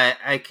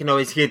 I can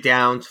always get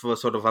down for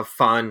sort of a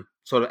fun,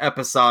 sort of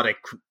episodic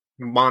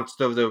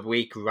monster of the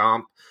week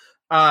romp.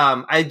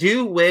 I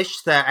do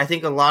wish that I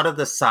think a lot of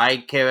the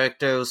side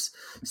characters,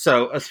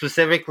 so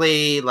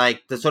specifically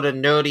the sort of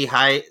nerdy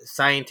high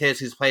scientist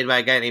who's played by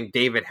a guy named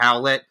David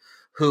Howlett,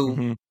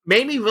 who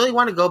made me really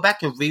want to go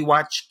back and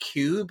rewatch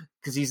Cube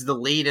because he's the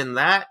lead in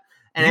that.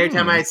 And every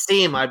time I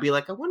see him, I'd be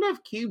like, I wonder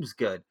if Cube's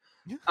good.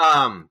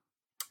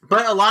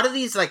 But a lot of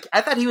these,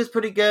 I thought he was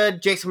pretty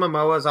good. Jason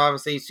Momoa is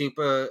obviously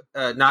super,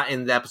 not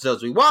in the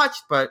episodes we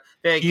watched, but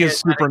he is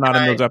super not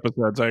in those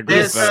episodes. I agree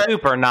with that.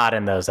 Super not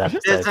in those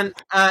episodes. There's an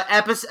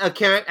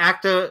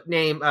actor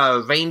named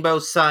Rainbow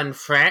Sun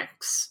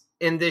Franks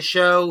in this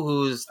show,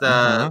 who's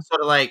the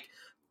sort of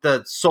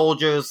the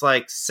soldier's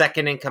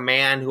second in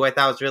command, who I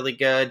thought was really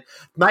good.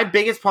 My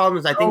biggest problem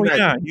is I think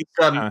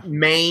the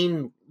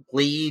main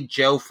lead,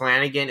 Joe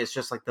Flanagan, is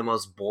just the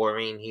most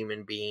boring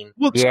human being.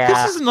 Well,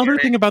 this is another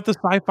thing about the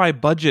sci-fi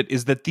budget,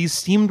 is that these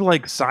seemed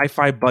like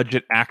sci-fi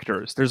budget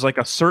actors. There's a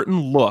certain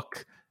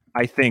look,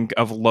 I think,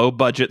 of low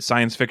budget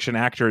science fiction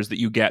actors that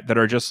you get that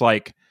are just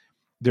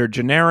they're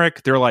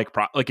generic. They're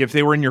if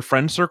they were in your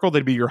friend circle,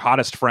 they'd be your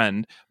hottest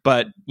friend.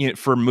 But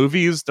for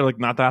movies, they're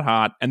not that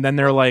hot. And then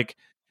they're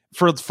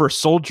for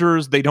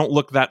soldiers, they don't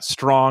look that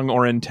strong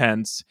or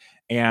intense.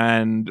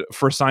 And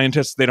for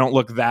scientists, they don't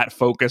look that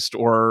focused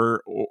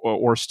or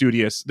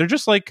studious. They're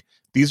just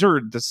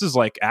this is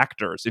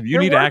actors. If you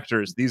need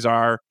actors, these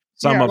are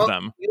some of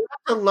them. You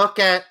have to look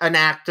at an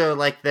actor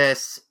like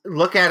this,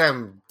 look at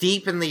him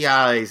deep in the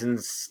eyes and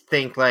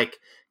think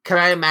can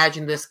I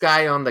imagine this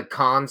guy on the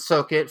con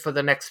circuit for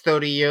the next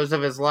 30 years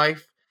of his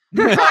life?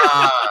 Yes,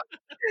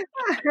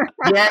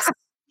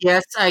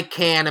 Yes, I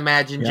can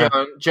imagine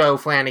Joe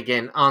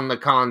Flanagan on the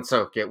con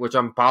circuit, which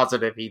I'm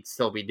positive he'd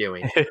still be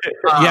doing.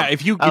 I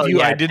did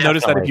definitely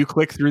notice that if you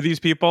click through these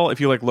people,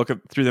 if you like look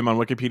through them on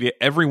Wikipedia,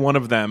 every one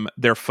of them,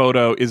 their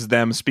photo is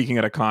them speaking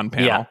at a con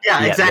panel.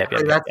 Yeah,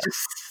 exactly.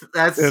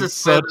 That's it's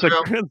so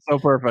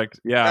perfect.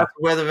 Yeah, that's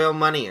where the real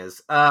money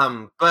is.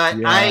 But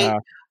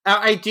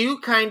I do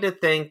kind of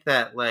think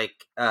that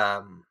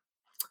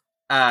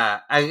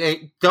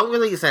I don't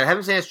really say I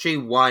haven't seen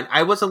SG 1.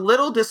 I was a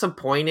little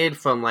disappointed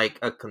from like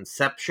a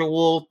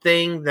conceptual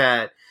thing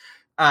that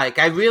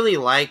I really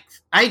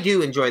liked. I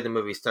do enjoy the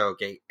movie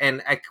Stargate,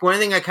 and one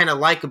thing I kind of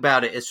like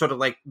about it is sort of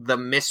like the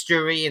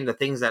mystery and the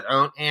things that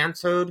aren't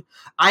answered.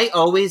 I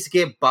always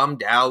get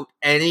bummed out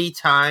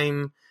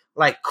anytime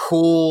like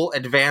cool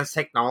advanced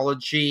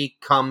technology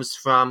comes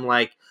from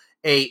like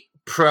a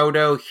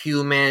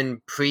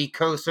proto-human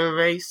precursor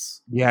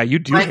race. Yeah, you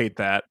do hate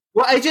that.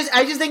 Well, I just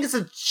think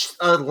it's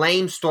a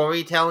lame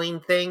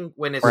storytelling thing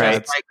when it's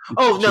just like,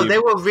 oh no, they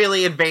were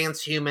really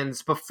advanced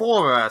humans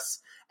before us,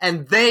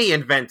 and they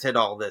invented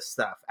all this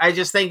stuff. I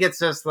just think it's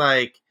just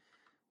like,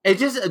 it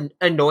just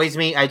annoys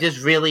me. I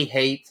just really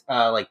hate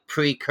like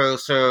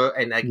precursor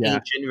and like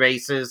ancient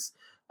races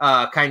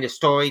kind of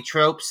story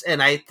tropes,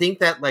 and I think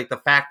that like the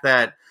fact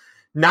that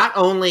not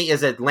only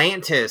is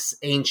Atlantis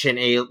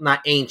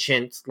not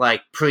ancient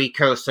like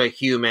precursor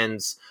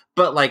humans,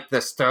 but like the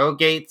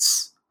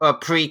Stargates. A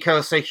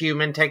precursor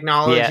human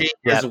technology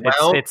as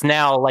well. It's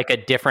now like a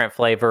different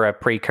flavor of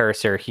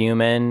precursor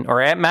human,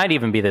 or it might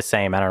even be the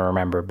same. I don't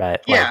remember,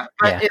 but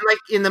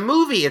in the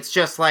movie, it's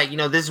just like, you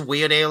know, this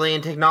weird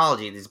alien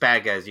technology these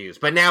bad guys use.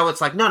 But now it's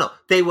like, no,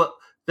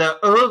 the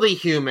early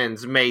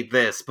humans made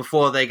this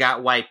before they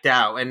got wiped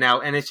out,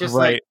 and it's just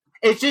like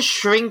it just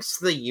shrinks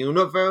the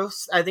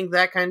universe. I think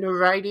that kind of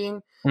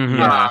writing.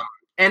 Mm-hmm.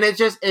 And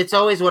it's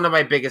always one of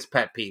my biggest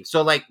pet peeves.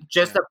 So, like,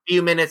 just a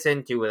few minutes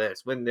into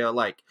this, when they're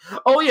like,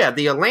 oh, yeah,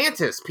 the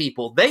Atlantis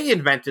people, they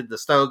invented the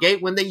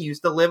Stargate when they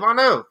used to live on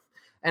Earth.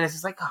 And it's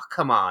just like, oh,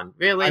 come on,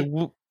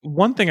 really?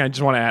 One thing I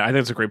just want to add, I think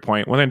it's a great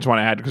point. One thing I just want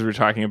to add, because we were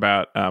talking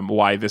about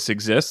why this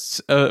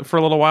exists for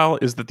a little while,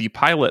 is that the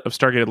pilot of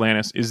Stargate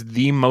Atlantis is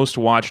the most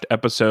watched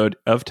episode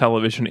of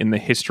television in the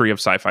history of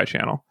Sci-Fi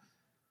Channel.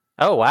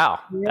 Oh, wow.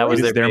 Really? That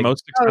was their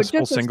most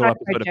successful single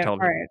episode of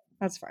television. All right,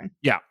 that's fine.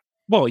 Yeah.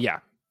 Well, yeah.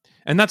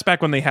 And that's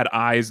back when they had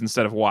I's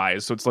instead of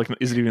Y's. So it's like,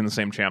 is it even the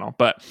same channel?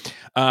 But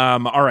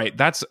all right,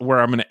 that's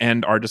where I'm going to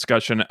end our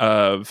discussion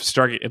of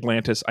Stargate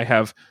Atlantis. I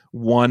have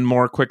one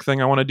more quick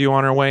thing I want to do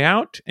on our way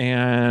out,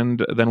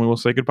 and then we will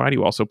say goodbye to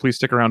you all. So please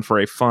stick around for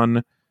a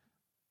fun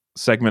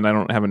segment I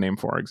don't have a name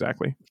for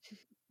exactly.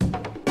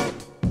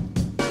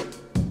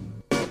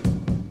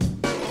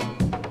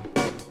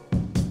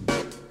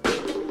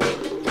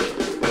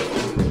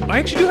 I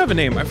actually do have a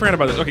name. I forgot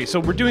about this. Okay, so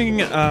we're doing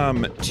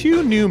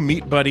 2 new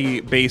Meat Buddy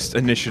based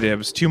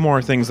initiatives. 2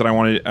 more things that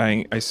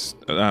I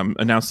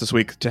announced this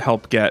week to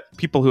help get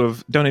people who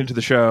have donated to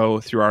the show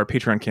through our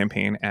Patreon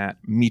campaign at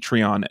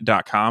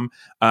Metreon.com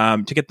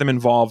to get them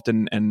involved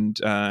and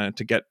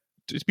to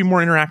be more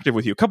interactive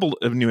with you. A couple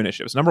of new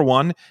initiatives. Number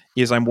 1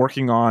 is I'm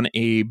working on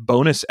a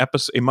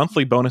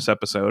monthly bonus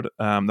episode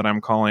that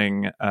I'm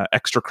calling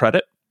Extra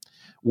Credit,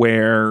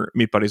 where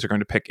Meat Buddies are going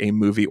to pick a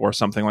movie or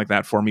something like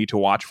that for me to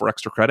watch for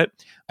extra credit.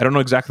 I don't know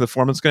exactly the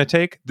form it's going to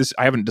take.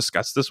 I haven't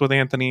discussed this with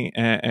Anthony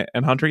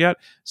and Hunter yet.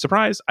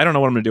 Surprise! I don't know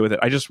what I'm going to do with it.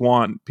 I just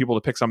want people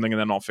to pick something, and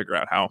then I'll figure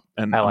out how.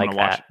 And I like I'm going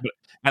to watch it. But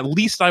at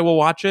least I will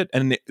watch it,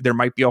 and there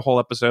might be a whole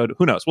episode.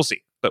 Who knows? We'll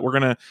see. But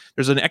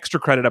there's an extra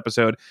credit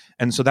episode,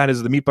 and so that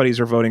is the Meat Buddies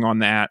are voting on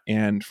that.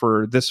 And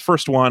for this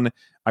first one,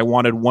 I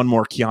wanted one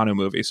more Keanu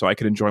movie so I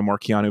could enjoy more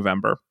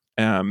Keanu-vember.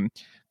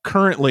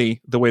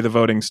 Currently, the way the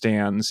voting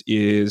stands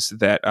is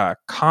that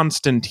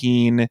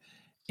Constantine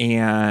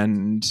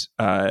and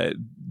the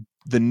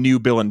new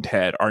Bill and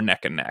Ted are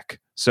neck and neck.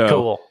 So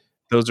cool.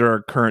 Those are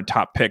our current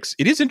top picks.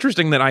 It is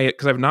interesting that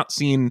because I've not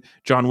seen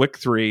John Wick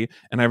 3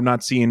 and I've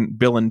not seen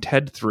Bill and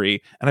Ted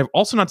 3 and I've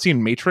also not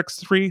seen Matrix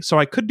 3. So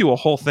I could do a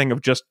whole thing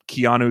of just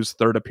Keanu's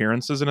third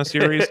appearances in a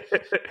series.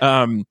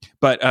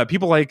 But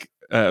people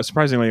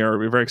surprisingly are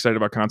very excited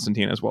about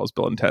Constantine as well as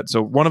Bill and Ted.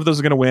 So one of those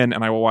is going to win,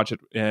 and I will watch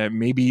it,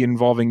 maybe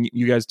involving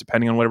you guys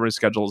depending on whatever his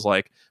schedule is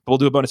like. But we'll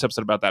do a bonus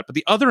episode about that. But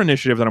the other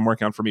initiative that I'm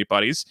working on for Meat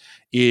Buddies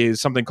is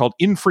something called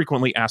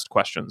Infrequently Asked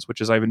Questions,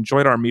 which is I've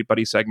enjoyed our Meat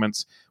Buddy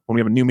segments when we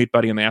have a new Meat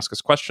Buddy and they ask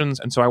us questions.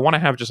 And so I want to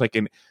have just like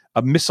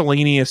a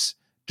miscellaneous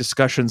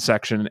discussion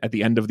section at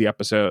the end of the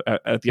episode,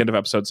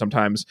 episodes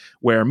sometimes,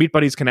 where Meat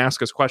Buddies can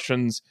ask us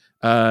questions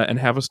and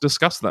have us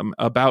discuss them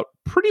about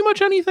pretty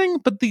much anything.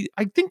 But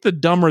I think the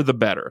dumber the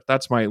better.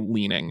 That's my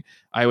leaning.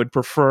 I would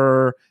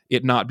prefer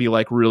it not be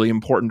like really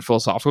important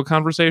philosophical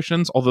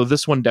conversations, although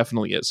this one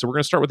definitely is. So we're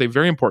going to start with a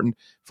very important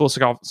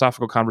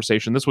philosophical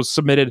conversation. This was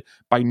submitted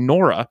by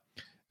Nora.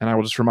 And I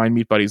will just remind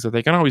Meat Buddies that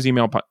they can always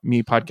email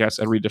me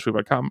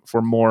podcast@read-week.com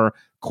for more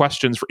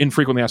questions, for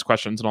infrequently asked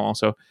questions, and I'll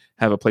also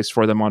have a place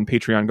for them on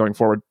Patreon going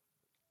forward.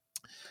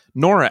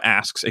 Nora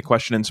asks a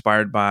question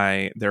inspired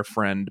by their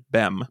friend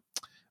Bem.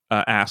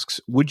 Asks,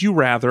 would you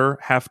rather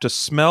have to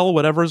smell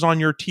whatever's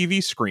on your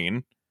TV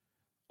screen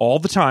all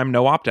the time,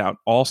 no opt-out,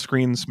 all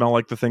screens smell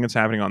like the thing that's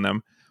happening on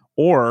them,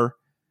 or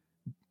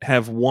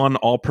have one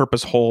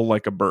all-purpose hole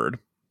like a bird.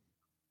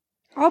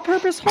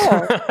 All-purpose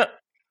hole.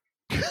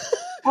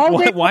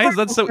 Why is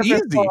that so easy?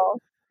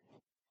 Hole.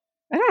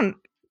 I don't,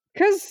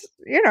 because,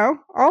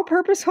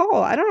 all-purpose hole.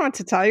 I don't know what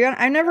to tell you.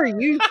 I never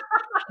use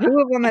two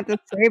of them at the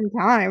same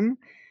time.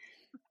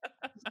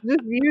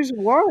 Just use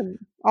one.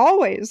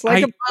 Always,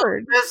 like a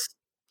bird.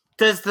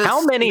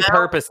 How many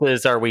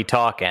purposes are we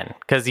talking?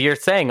 Because you're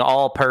saying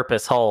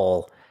all-purpose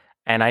hole,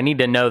 and I need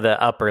to know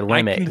the upper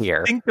limit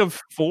here. Think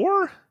of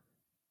 4?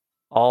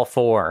 All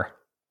 4.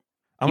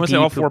 I'm going to say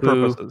all 4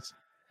 purposes.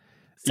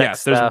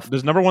 Sex stuff.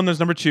 There's number 1, there's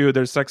number 2,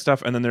 there's sex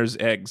stuff, and then there's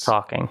eggs.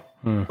 Talking.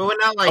 But we're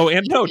not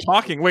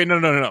talking. Wait,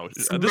 no.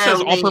 This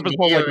says all-purpose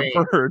hole like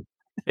a bird.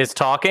 Is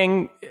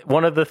talking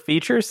one of the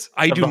features?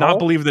 I do not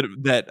believe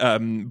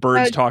that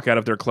birds talk out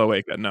of their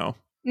cloaca. No.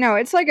 No,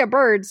 it's like a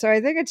bird, so I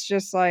think it's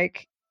just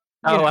like...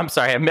 I'm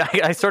sorry.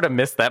 I sort of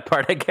missed that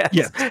part, I guess.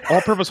 Yes,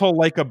 all-purpose hole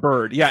like a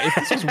bird. Yeah, if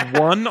this is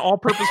one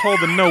all-purpose hole,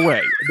 then no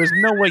way. There's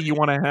no way you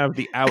want to have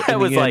the out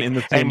and the in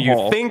the same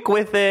hole. And you think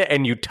with it,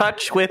 and you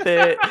touch with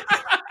it.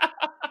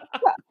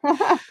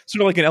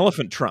 Sort of like an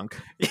elephant trunk.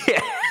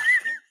 Yeah.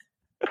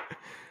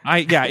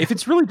 If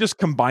it's really just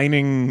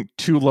combining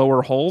 2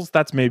 lower holes,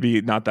 that's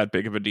maybe not that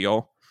big of a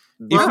deal.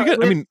 Well,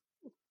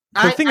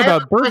 the thing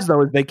about birds,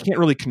 though, is they can't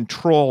really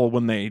control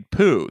when they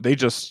poo. It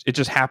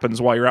just happens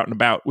while you're out and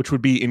about, which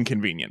would be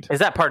inconvenient. Is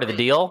that part of the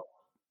deal?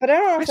 But I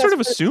don't know. I sort of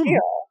assume.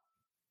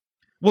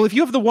 Well, if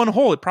you have the one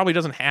hole, it probably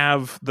doesn't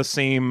have the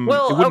same.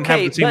 It wouldn't have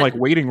the same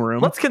waiting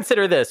room. Let's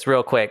consider this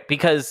real quick,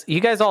 because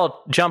you guys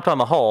all jumped on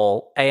the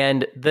hole,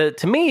 and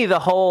to me the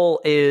hole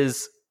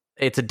it's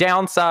a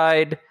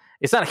downside.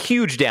 It's not a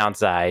huge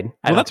downside.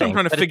 Well, that's what I'm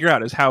trying to figure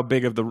out, is how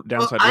big of the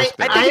downside risk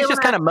is. I think it's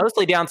just kind of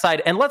mostly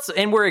downside. And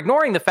we're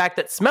ignoring the fact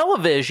that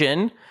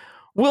smell-o-vision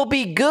will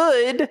be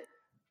good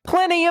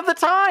plenty of the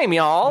time,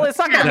 y'all. It's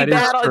not going to be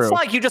bad. It's not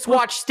like you just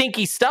watch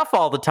stinky stuff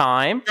all the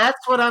time.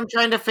 That's what I'm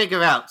trying to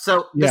figure out.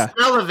 So the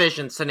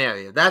smell-o-vision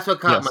scenario, that's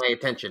what caught my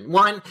attention.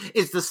 One,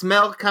 is the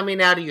smell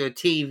coming out of your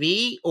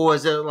TV, or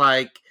is it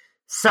like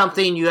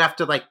something you have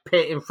to like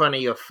put in front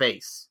of your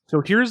face? So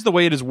here's the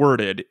way it is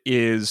worded: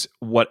 is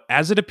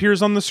as it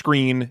appears on the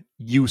screen,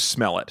 you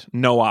smell it.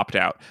 No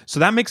opt-out. So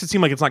that makes it seem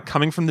like it's not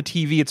coming from the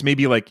TV. It's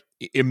maybe like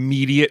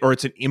immediate, or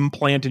it's an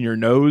implant in your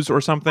nose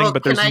or something. Well,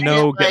 but there's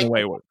no getting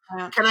away with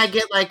it. Can I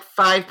get like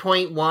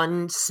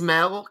 5.1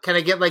 smell? Can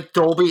I get like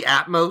Dolby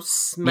Atmos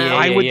smell? Yeah,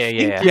 I would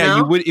think,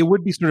 you would. It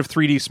would be sort of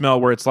 3D smell,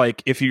 where it's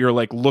like if you're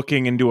like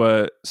looking into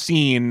a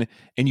scene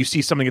and you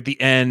see something at the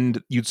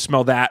end, you'd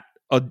smell that.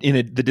 In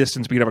the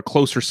distance, but you'd have a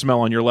closer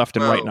smell on your left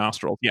and right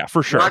nostril. Yeah,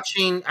 for sure.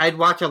 I'd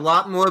watch a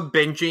lot more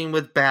Binging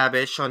with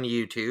Babish on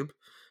YouTube.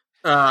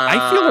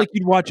 I feel like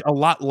you'd watch a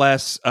lot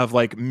less of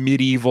like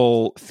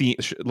medieval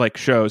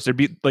shows. There'd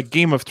be like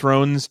Game of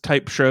Thrones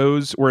type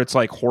shows where it's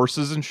like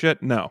horses and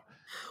shit. No.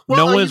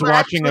 Well, no one's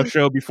watching a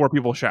show before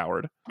people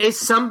showered. Is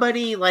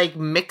somebody like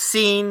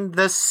mixing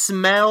the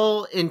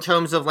smell in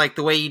terms of like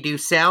the way you do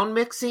sound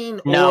mixing?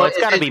 No, it's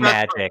got to be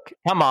magic.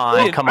 Come on,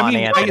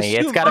 Anthony.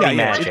 It's got to be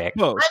magic.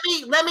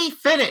 Let me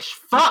finish.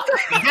 Fuck.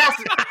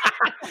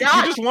 You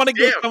just want to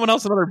give someone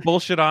else another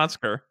bullshit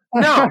Oscar.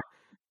 No,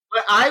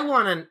 but I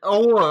want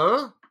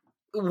or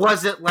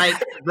was it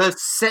like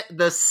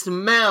the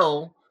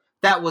smell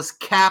that was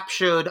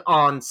captured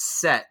on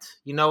set?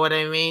 You know what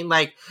I mean?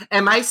 Like,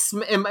 when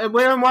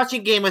I'm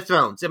watching Game of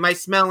Thrones, am I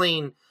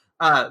smelling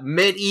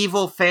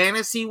medieval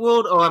fantasy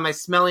world, or am I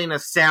smelling a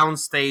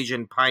soundstage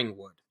in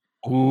Pinewood?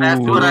 Ooh, that's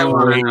what I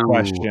want to know.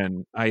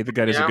 Question. I think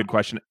that is a good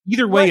question.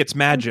 Either way, it's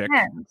magic.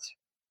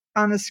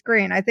 On the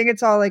screen, I think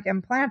it's all like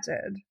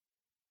implanted.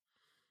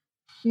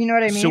 You know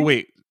what I mean? So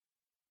wait,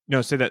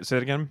 no, say that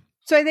again.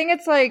 So I think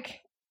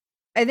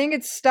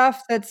it's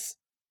stuff that's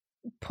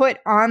put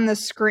on the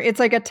screen. It's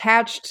like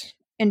attached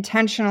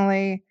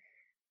intentionally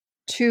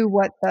to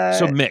what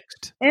the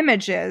mixed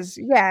image is.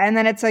 Yeah, and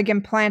then it's like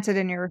implanted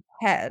in your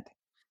head.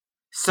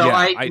 So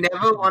I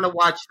never want to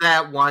watch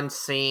that one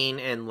scene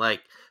in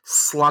like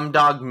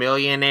Slumdog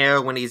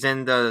Millionaire when he's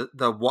in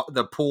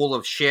the pool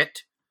of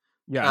shit.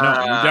 Yeah,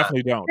 no, you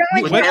definitely don't.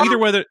 Either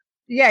whether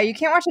you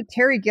can't watch a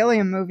Terry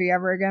Gilliam movie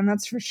ever again.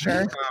 That's for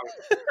sure.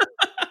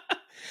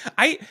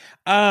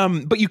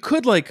 But you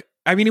could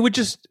it would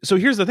just. So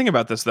here's the thing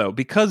about this though,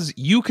 because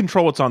you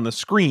control what's on the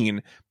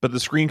screen, but the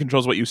screen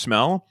controls what you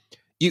smell.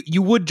 It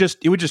would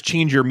just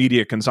change your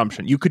media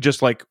consumption. You could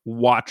just like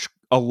watch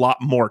a lot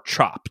more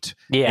Chopped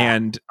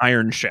and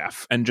Iron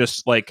Chef and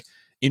just like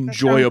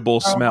enjoyable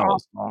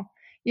smells. Awful.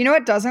 You know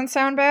what doesn't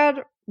sound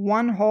bad?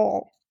 One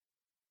hole.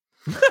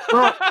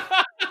 Well,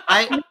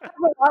 I have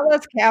a lot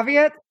less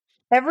caveat.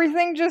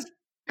 Everything just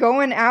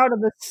going out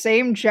of the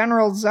same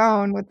general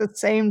zone with the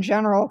same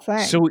general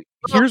thing. So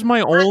here's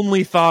my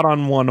only thought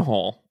on one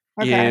hole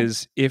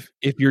is if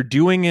you're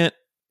doing it,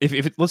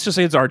 if let's just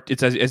say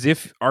it's as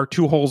if our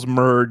two holes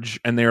merge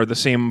and they are the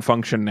same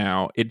function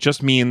now, it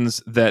just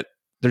means that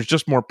there's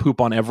just more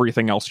poop on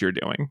everything else you're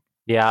doing.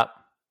 Yeah.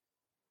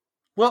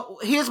 Well,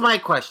 here's my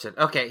question.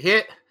 Okay,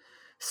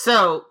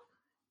 So,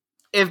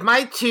 if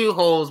my 2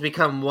 holes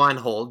become 1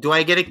 hole, do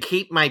I get to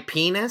keep my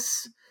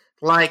penis?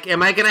 Like,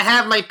 am I going to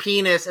have my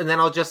penis and then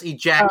I'll just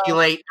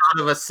ejaculate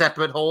out of a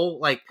separate hole?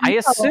 Like, I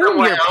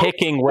assume you're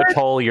picking which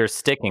hole you're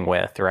sticking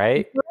with,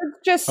 right? Birds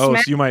just so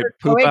you might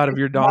poop out of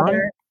your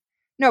dong?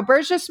 No,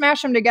 birds just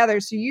smash them together,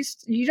 so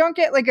you don't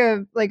get like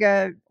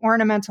a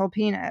ornamental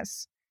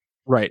penis.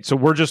 Right. So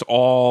we're just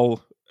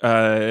all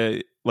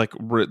I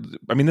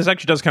mean, this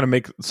actually does kind of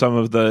make some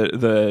of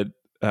the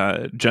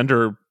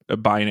gender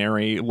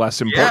binary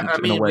less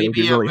important in a way. It would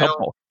be really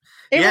helpful.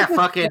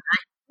 Fucking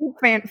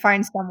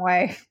find some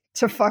way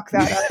to fuck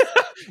that up.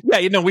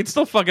 Yeah, we'd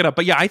still fuck it up.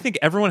 But yeah, I think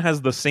everyone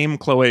has the same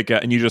cloaca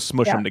and you just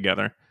smush them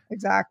together.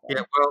 Exactly.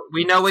 Yeah, well,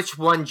 we know which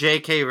one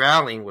J.K.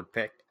 Rowling would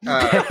pick.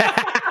 That's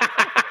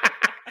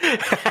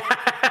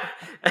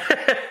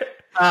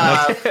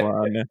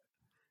fun.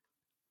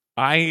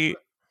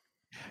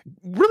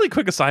 Really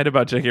quick aside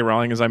about J.K.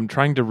 Rowling is I'm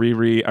trying to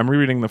I'm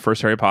rereading the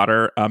first Harry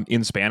Potter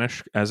in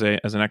Spanish as an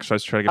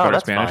exercise to try to get better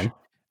at Spanish. Fine.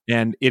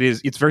 And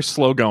it's very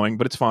slow going,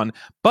 but it's fun.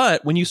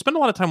 But when you spend a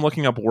lot of time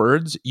looking up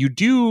words, you're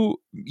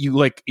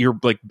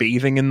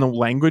bathing in the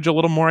language a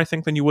little more, I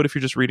think, than you would if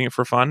you're just reading it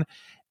for fun.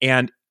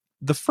 And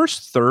the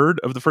first third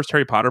of the first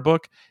Harry Potter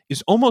book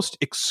is almost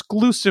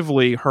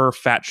exclusively her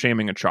fat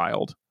shaming a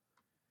child.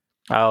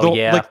 Oh,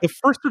 yeah. Like the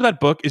first of that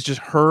book is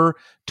just her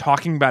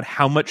talking about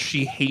how much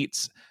she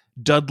hates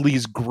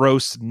Dudley's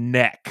gross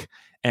neck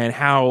and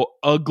how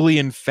ugly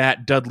and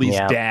fat Dudley's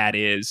dad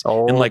is.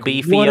 Oh, and like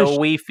beefy,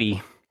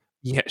 weefy.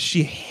 Yeah,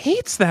 she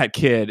hates that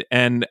kid,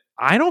 and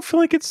I don't feel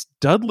like it's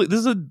Dudley.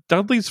 This is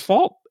Dudley's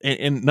fault,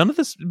 and none of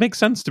this makes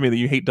sense to me that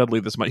you hate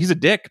Dudley this much. He's a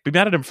dick. Be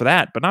mad at him for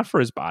that, but not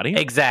for his body.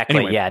 Exactly.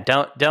 Anyway. Yeah.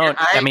 Don't.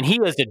 I mean, he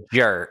was a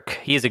jerk.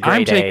 He's a great.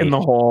 I'm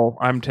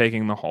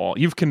taking the hole.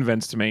 You've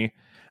convinced me.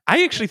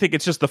 I actually think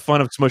it's just the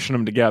fun of smushing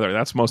them together.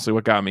 That's mostly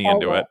what got me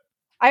into it.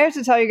 I have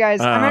to tell you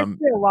guys, I'm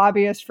actually a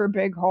lobbyist for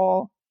Big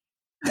Hole,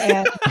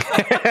 and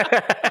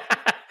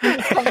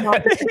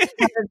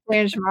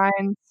changed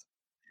minds.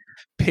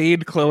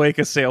 Paid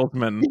cloaca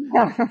salesman,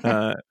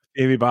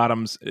 Baby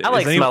Bottoms. I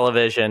like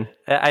Smell-O-Vision.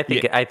 I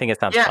think it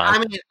sounds fun. I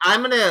mean,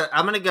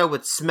 I'm gonna go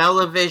with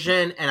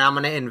Smell-O-Vision, and I'm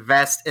gonna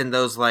invest in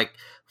those like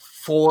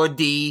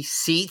 4D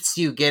seats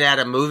you get at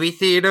a movie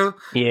theater.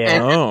 Yeah,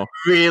 and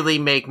really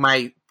make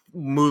my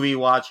movie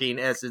watching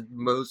as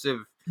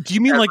immersive. Do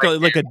you mean like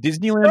a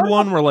Disneyland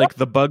one where like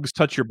the bugs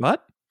touch your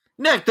butt?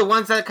 No, the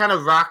ones that kind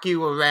of rock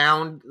you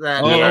around.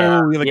 That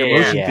a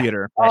motion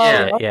theater.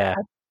 Yeah.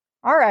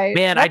 All right.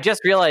 Man, I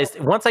just realized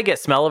once I get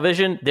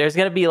Smell-O-Vision, there's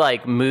going to be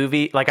like I'm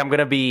going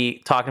to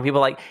be talking to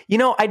people like,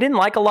 I didn't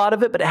like a lot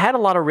of it, but it had a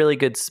lot of really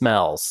good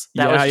smells.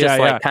 That was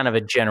just kind of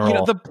a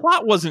general. The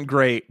plot wasn't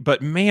great,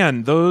 but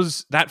man,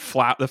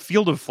 the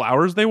field of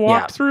flowers they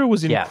walked through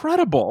was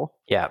incredible.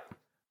 Yeah.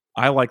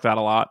 I like that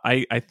a lot.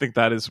 I think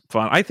that is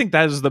fun. I think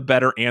that is the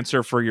better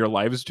answer for your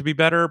lives to be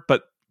better,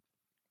 but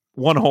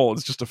 1 hole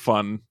is just a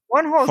fun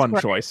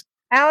choice.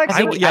 Alex,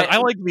 I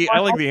like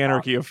the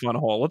anarchy of 1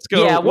 hole. Let's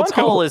go. Yeah, 1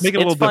 hole is. It's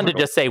fun difficult to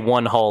just say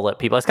 1 hole at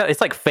people.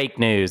 It's like fake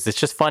news. It's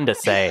just fun to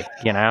say.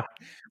 We're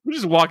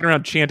just walking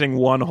around chanting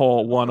 1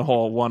 hole, 1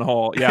 hole, 1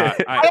 hole. Yeah,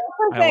 I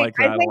like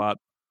that a lot.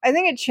 I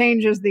think it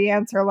changes the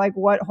answer, like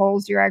what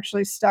holes you're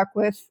actually stuck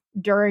with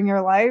during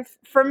your life.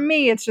 For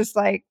me, it's just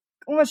like,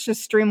 let's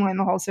just streamline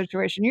the whole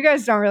situation. You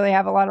guys don't really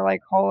have a lot of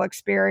like hole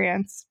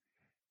experience.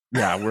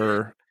 Yeah,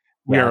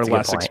 we are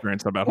less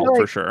experienced about hole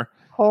for sure.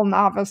 Hole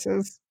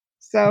novices.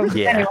 So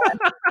anyway.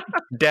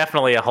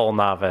 Definitely a hole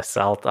novice.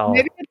 I'll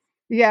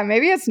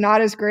maybe it's not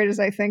as great as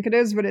I think it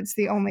is, but it's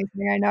the only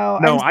thing I know.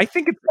 No, I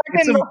think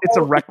it's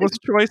a reckless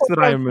choice that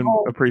I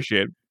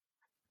appreciate.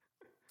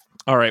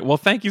 All right. Well,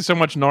 thank you so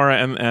much, Nora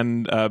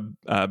and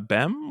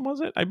Bem,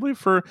 was it? I believe,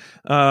 for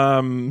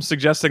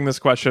suggesting this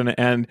question,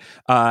 and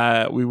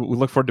we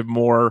look forward to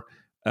more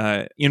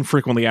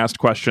infrequently asked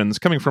questions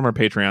coming from our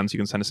Patreons. You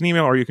can send us an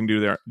email, or you can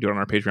do it on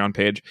our Patreon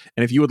page.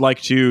 And if you would like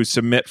to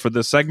submit for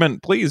this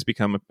segment, please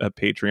become a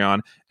Patreon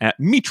at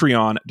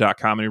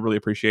Metreon.com. And we really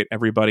appreciate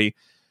everybody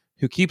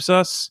who keeps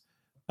us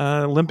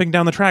limping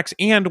down the tracks.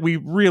 And we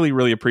really,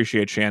 really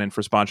appreciate Shannon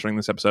for sponsoring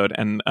this episode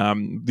and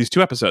these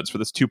 2 episodes for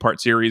this 2-part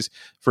series,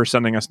 for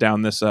sending us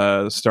down this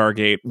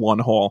Stargate 1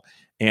 hole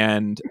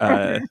and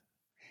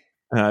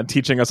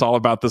teaching us all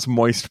about this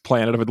moist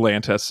planet of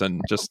Atlantis.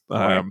 And just,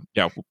 what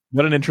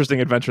an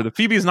interesting adventure that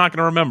Phoebe's not going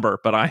to remember,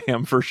 but I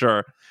am for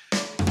sure.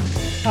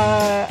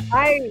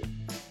 Sorry.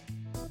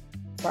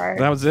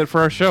 That was it for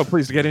our show.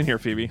 Please get in here,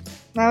 Phoebe.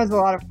 That was a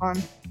lot of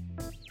fun.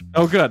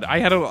 Oh, good. I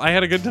had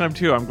a good time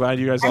too. I'm glad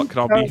you guys could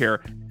all be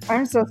here.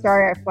 I'm so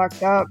sorry I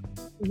fucked up.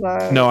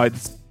 No,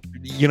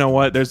 you know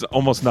what? There's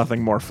almost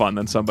nothing more fun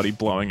than somebody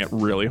blowing it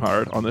really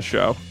hard on the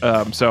show.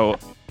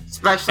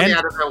 Especially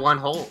out of that 1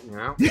 hole,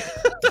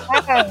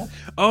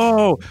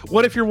 Oh,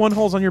 what if your 1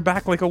 hole's on your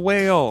back like a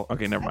whale?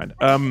 Okay, never mind.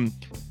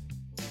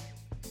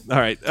 All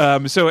right.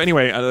 So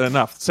anyway,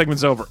 enough.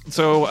 Segment's over.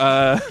 So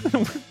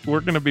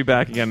we're going to be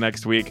back again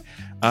next week.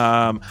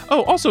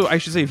 Also, I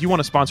should say, if you want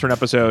to sponsor an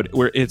episode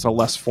where it's a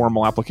less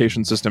formal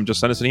application system, just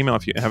send us an email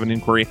if you have an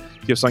inquiry,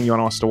 if you have something you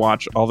want us to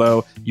watch.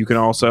 Although you can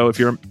also, if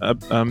you're a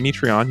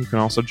Metreon, you can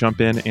also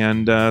jump in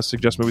and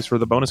suggest movies for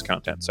the bonus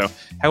content. So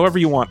however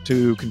you want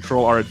to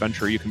control our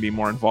adventure, you can be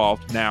more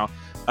involved. Now,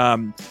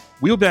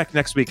 we'll be back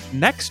next week.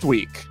 Next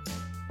week,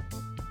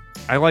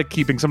 I like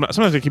keeping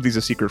sometimes I keep these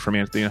a secret from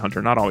Anthony and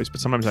Hunter. Not always, but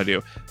sometimes I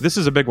do. This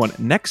is a big one.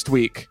 Next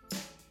week,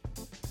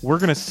 we're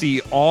going to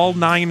see all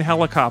 9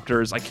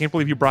 helicopters. I can't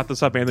believe you brought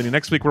this up, Anthony.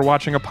 Next week, we're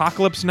watching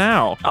Apocalypse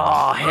Now.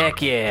 Oh,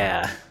 heck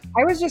yeah.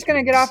 I was just going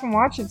to get off and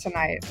watch it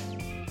tonight.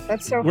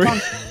 That's so fun.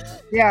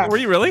 Yeah. Were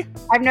you really?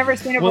 I've never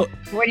seen it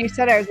before. When you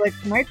said it, I was like,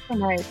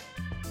 tonight.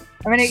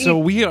 I'm going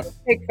to eat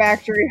Steak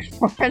Factory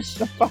and watch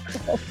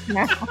Apocalypse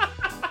Now.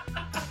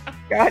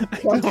 God,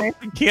 I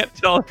can't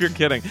tell if you're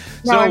kidding.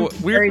 No, so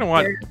we're going to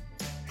watch...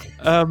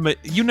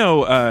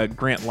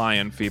 Grant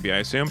Lyon, Phoebe, I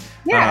assume.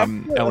 Yeah,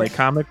 LA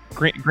comic.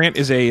 Grant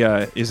is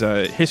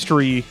a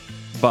history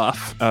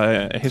buff,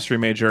 a history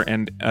major,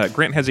 and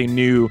Grant has a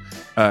new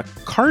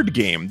card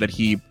game that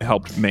he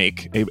helped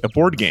make, a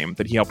board game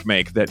that he helped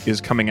make that is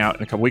coming out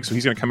in a couple weeks. So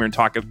he's going to come here and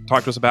talk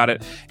to us about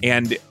it.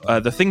 And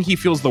the thing he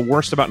feels the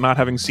worst about not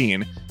having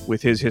seen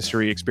with his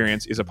history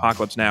experience is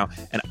Apocalypse Now.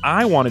 And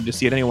I wanted to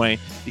see it anyway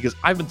because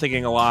I've been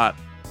thinking a lot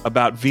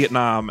about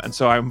Vietnam, and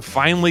so I'm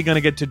finally going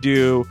to get to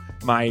do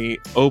my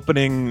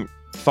opening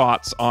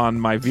thoughts on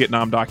my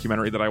Vietnam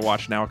documentary that I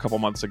watched now a couple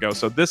months ago.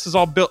 So this is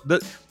all built.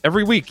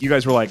 Every week, you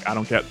guys were like, I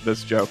don't get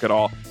this joke at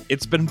all.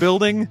 It's been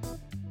building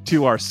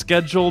to our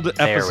scheduled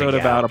episode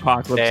about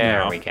Apocalypse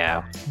Now. There we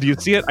go. Do you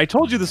see it? I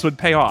told you this would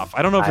pay off.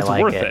 I don't know if it's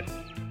worth it,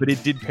 but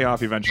it did pay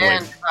off eventually.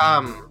 And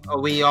are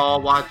we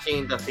all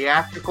watching the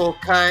theatrical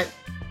cut?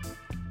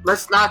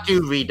 Let's not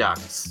do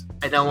Redux.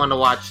 I don't want to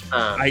watch the...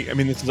 I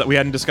mean, we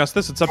hadn't discussed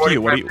this. It's up to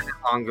you. What do you...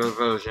 longer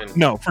version.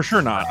 No, for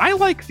sure not. I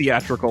like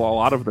theatrical a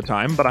lot of the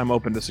time, but I'm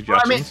open to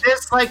suggestions. Well, I mean,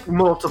 there's like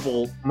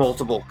multiple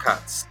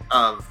cuts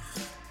of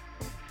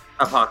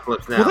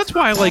Apocalypse Now. Well, that's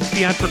why I like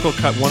theatrical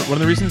cut. One of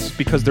the reasons is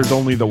because there's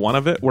only the one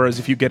of it, whereas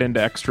if you get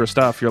into extra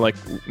stuff, you're like,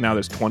 now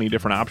there's 20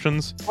 different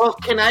options. Well,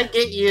 can I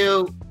get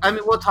you... I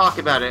mean, we'll talk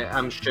about it,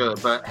 I'm sure,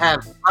 but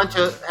have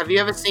you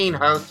ever seen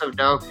Hearts of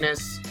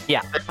Darkness?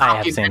 Yeah, I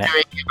have seen it.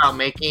 About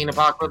making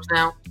Apocalypse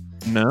Now?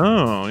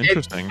 No,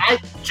 interesting. I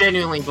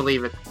genuinely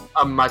believe it's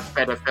a much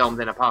better film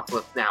than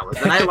Apocalypse Now is.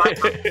 And I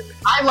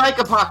like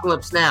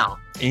Apocalypse Now.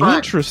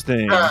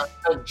 Interesting.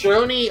 The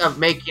journey of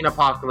making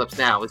Apocalypse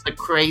Now is the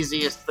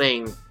craziest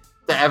thing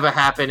that ever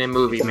happened in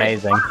movie making.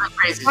 Amazing. One of the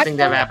craziest things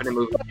that ever happened in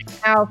movie making.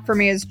 Now, for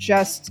me, is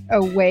just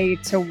a way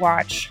to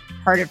watch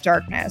Heart of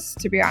Darkness,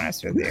 to be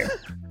honest with you.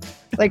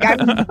 Like,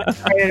 I'm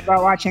excited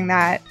about watching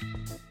that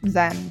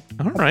than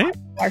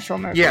actual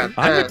movie. Yeah,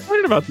 I'm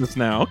excited about this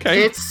now.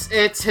 Okay.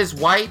 It's his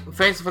wife,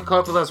 Francis Ford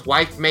Coppola's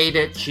wife made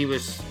it. She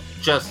was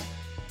just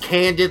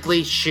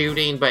candidly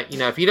shooting, but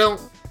if you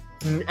don't,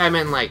 I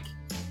mean, like,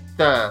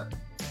 it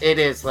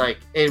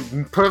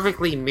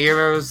perfectly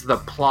mirrors the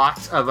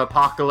plot of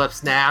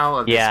Apocalypse Now,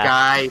 of this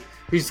guy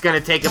who's gonna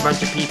take a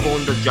bunch of people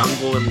in the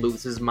jungle and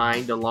lose his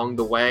mind along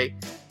the way.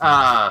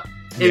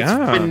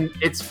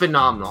 It's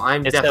phenomenal.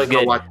 I'm definitely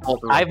gonna watch both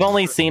of them. I've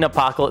only seen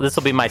Apocalypse. This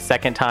will be my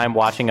second time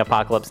watching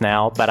Apocalypse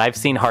Now, but I've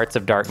seen Hearts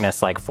of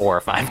Darkness like 4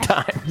 or 5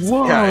 times.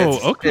 Whoa! Yeah,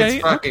 okay.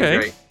 It's fucking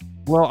great.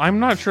 Well, I'm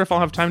not sure if I'll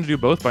have time to do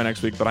both by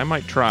next week, but I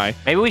might try.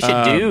 Maybe we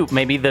should do.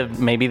 Maybe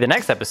the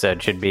next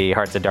episode should be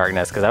Hearts of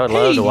Darkness because I would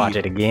love to watch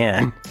it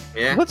again.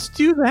 Yeah, let's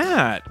do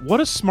that. What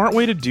a smart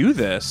way to do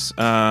this.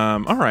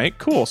 All right,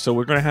 cool. So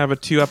we're gonna have a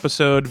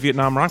 2-episode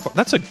Vietnam rock.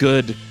 That's a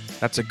good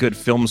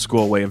film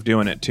school way of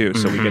doing it too.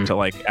 So we get to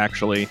like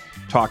actually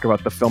talk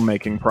about the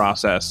filmmaking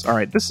process. All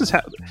right, this is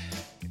how.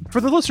 For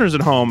the listeners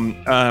at home,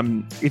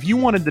 if you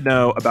wanted to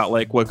know about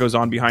like what goes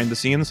on behind the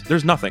scenes,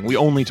 there's nothing. We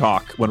only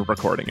talk when we're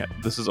recording it.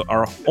 This is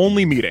our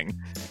only meeting.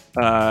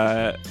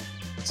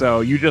 So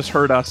you just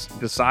heard us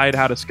decide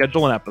how to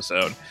schedule an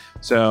episode.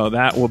 So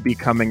that will be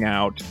coming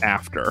out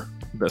after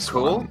this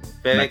one. Cool.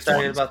 Very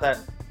excited about that.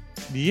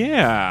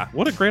 Yeah,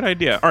 what a great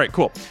idea. All right,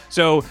 cool.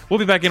 So we'll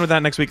be back in with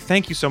that next week.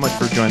 Thank you so much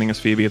for joining us,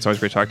 Phoebe. It's always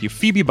great to talk to you.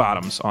 Phoebe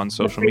Bottoms on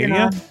social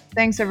media.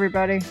 Thanks,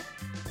 everybody.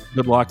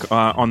 Good luck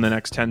on the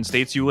next 10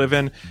 states you live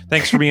in.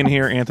 Thanks for being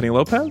here, Anthony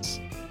Lopez.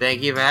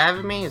 Thank you for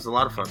having me. It's a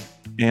lot of fun.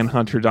 And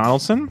Hunter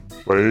Donaldson.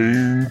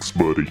 Thanks,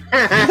 buddy.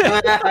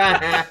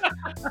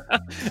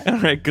 All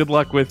right, good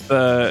luck with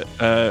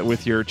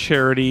your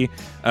charity.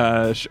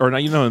 This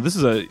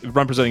is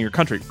representing your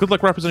country. Good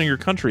luck representing your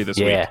country this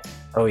week.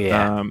 Oh,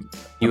 yeah.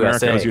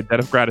 America owes you a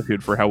debt of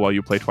gratitude for how well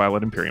you play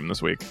Twilight Imperium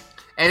this week.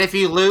 And if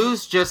you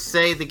lose, just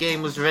say the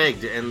game was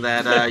rigged and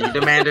that you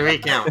demand a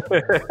recount.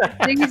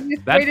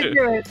 Easiest way to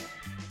do it.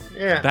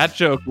 Yeah. That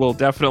joke will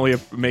definitely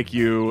make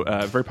you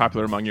very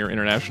popular among your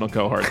international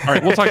cohort. All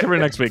right, we'll talk to you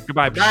next week.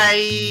 Goodbye.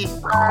 Bye.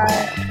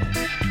 Bye.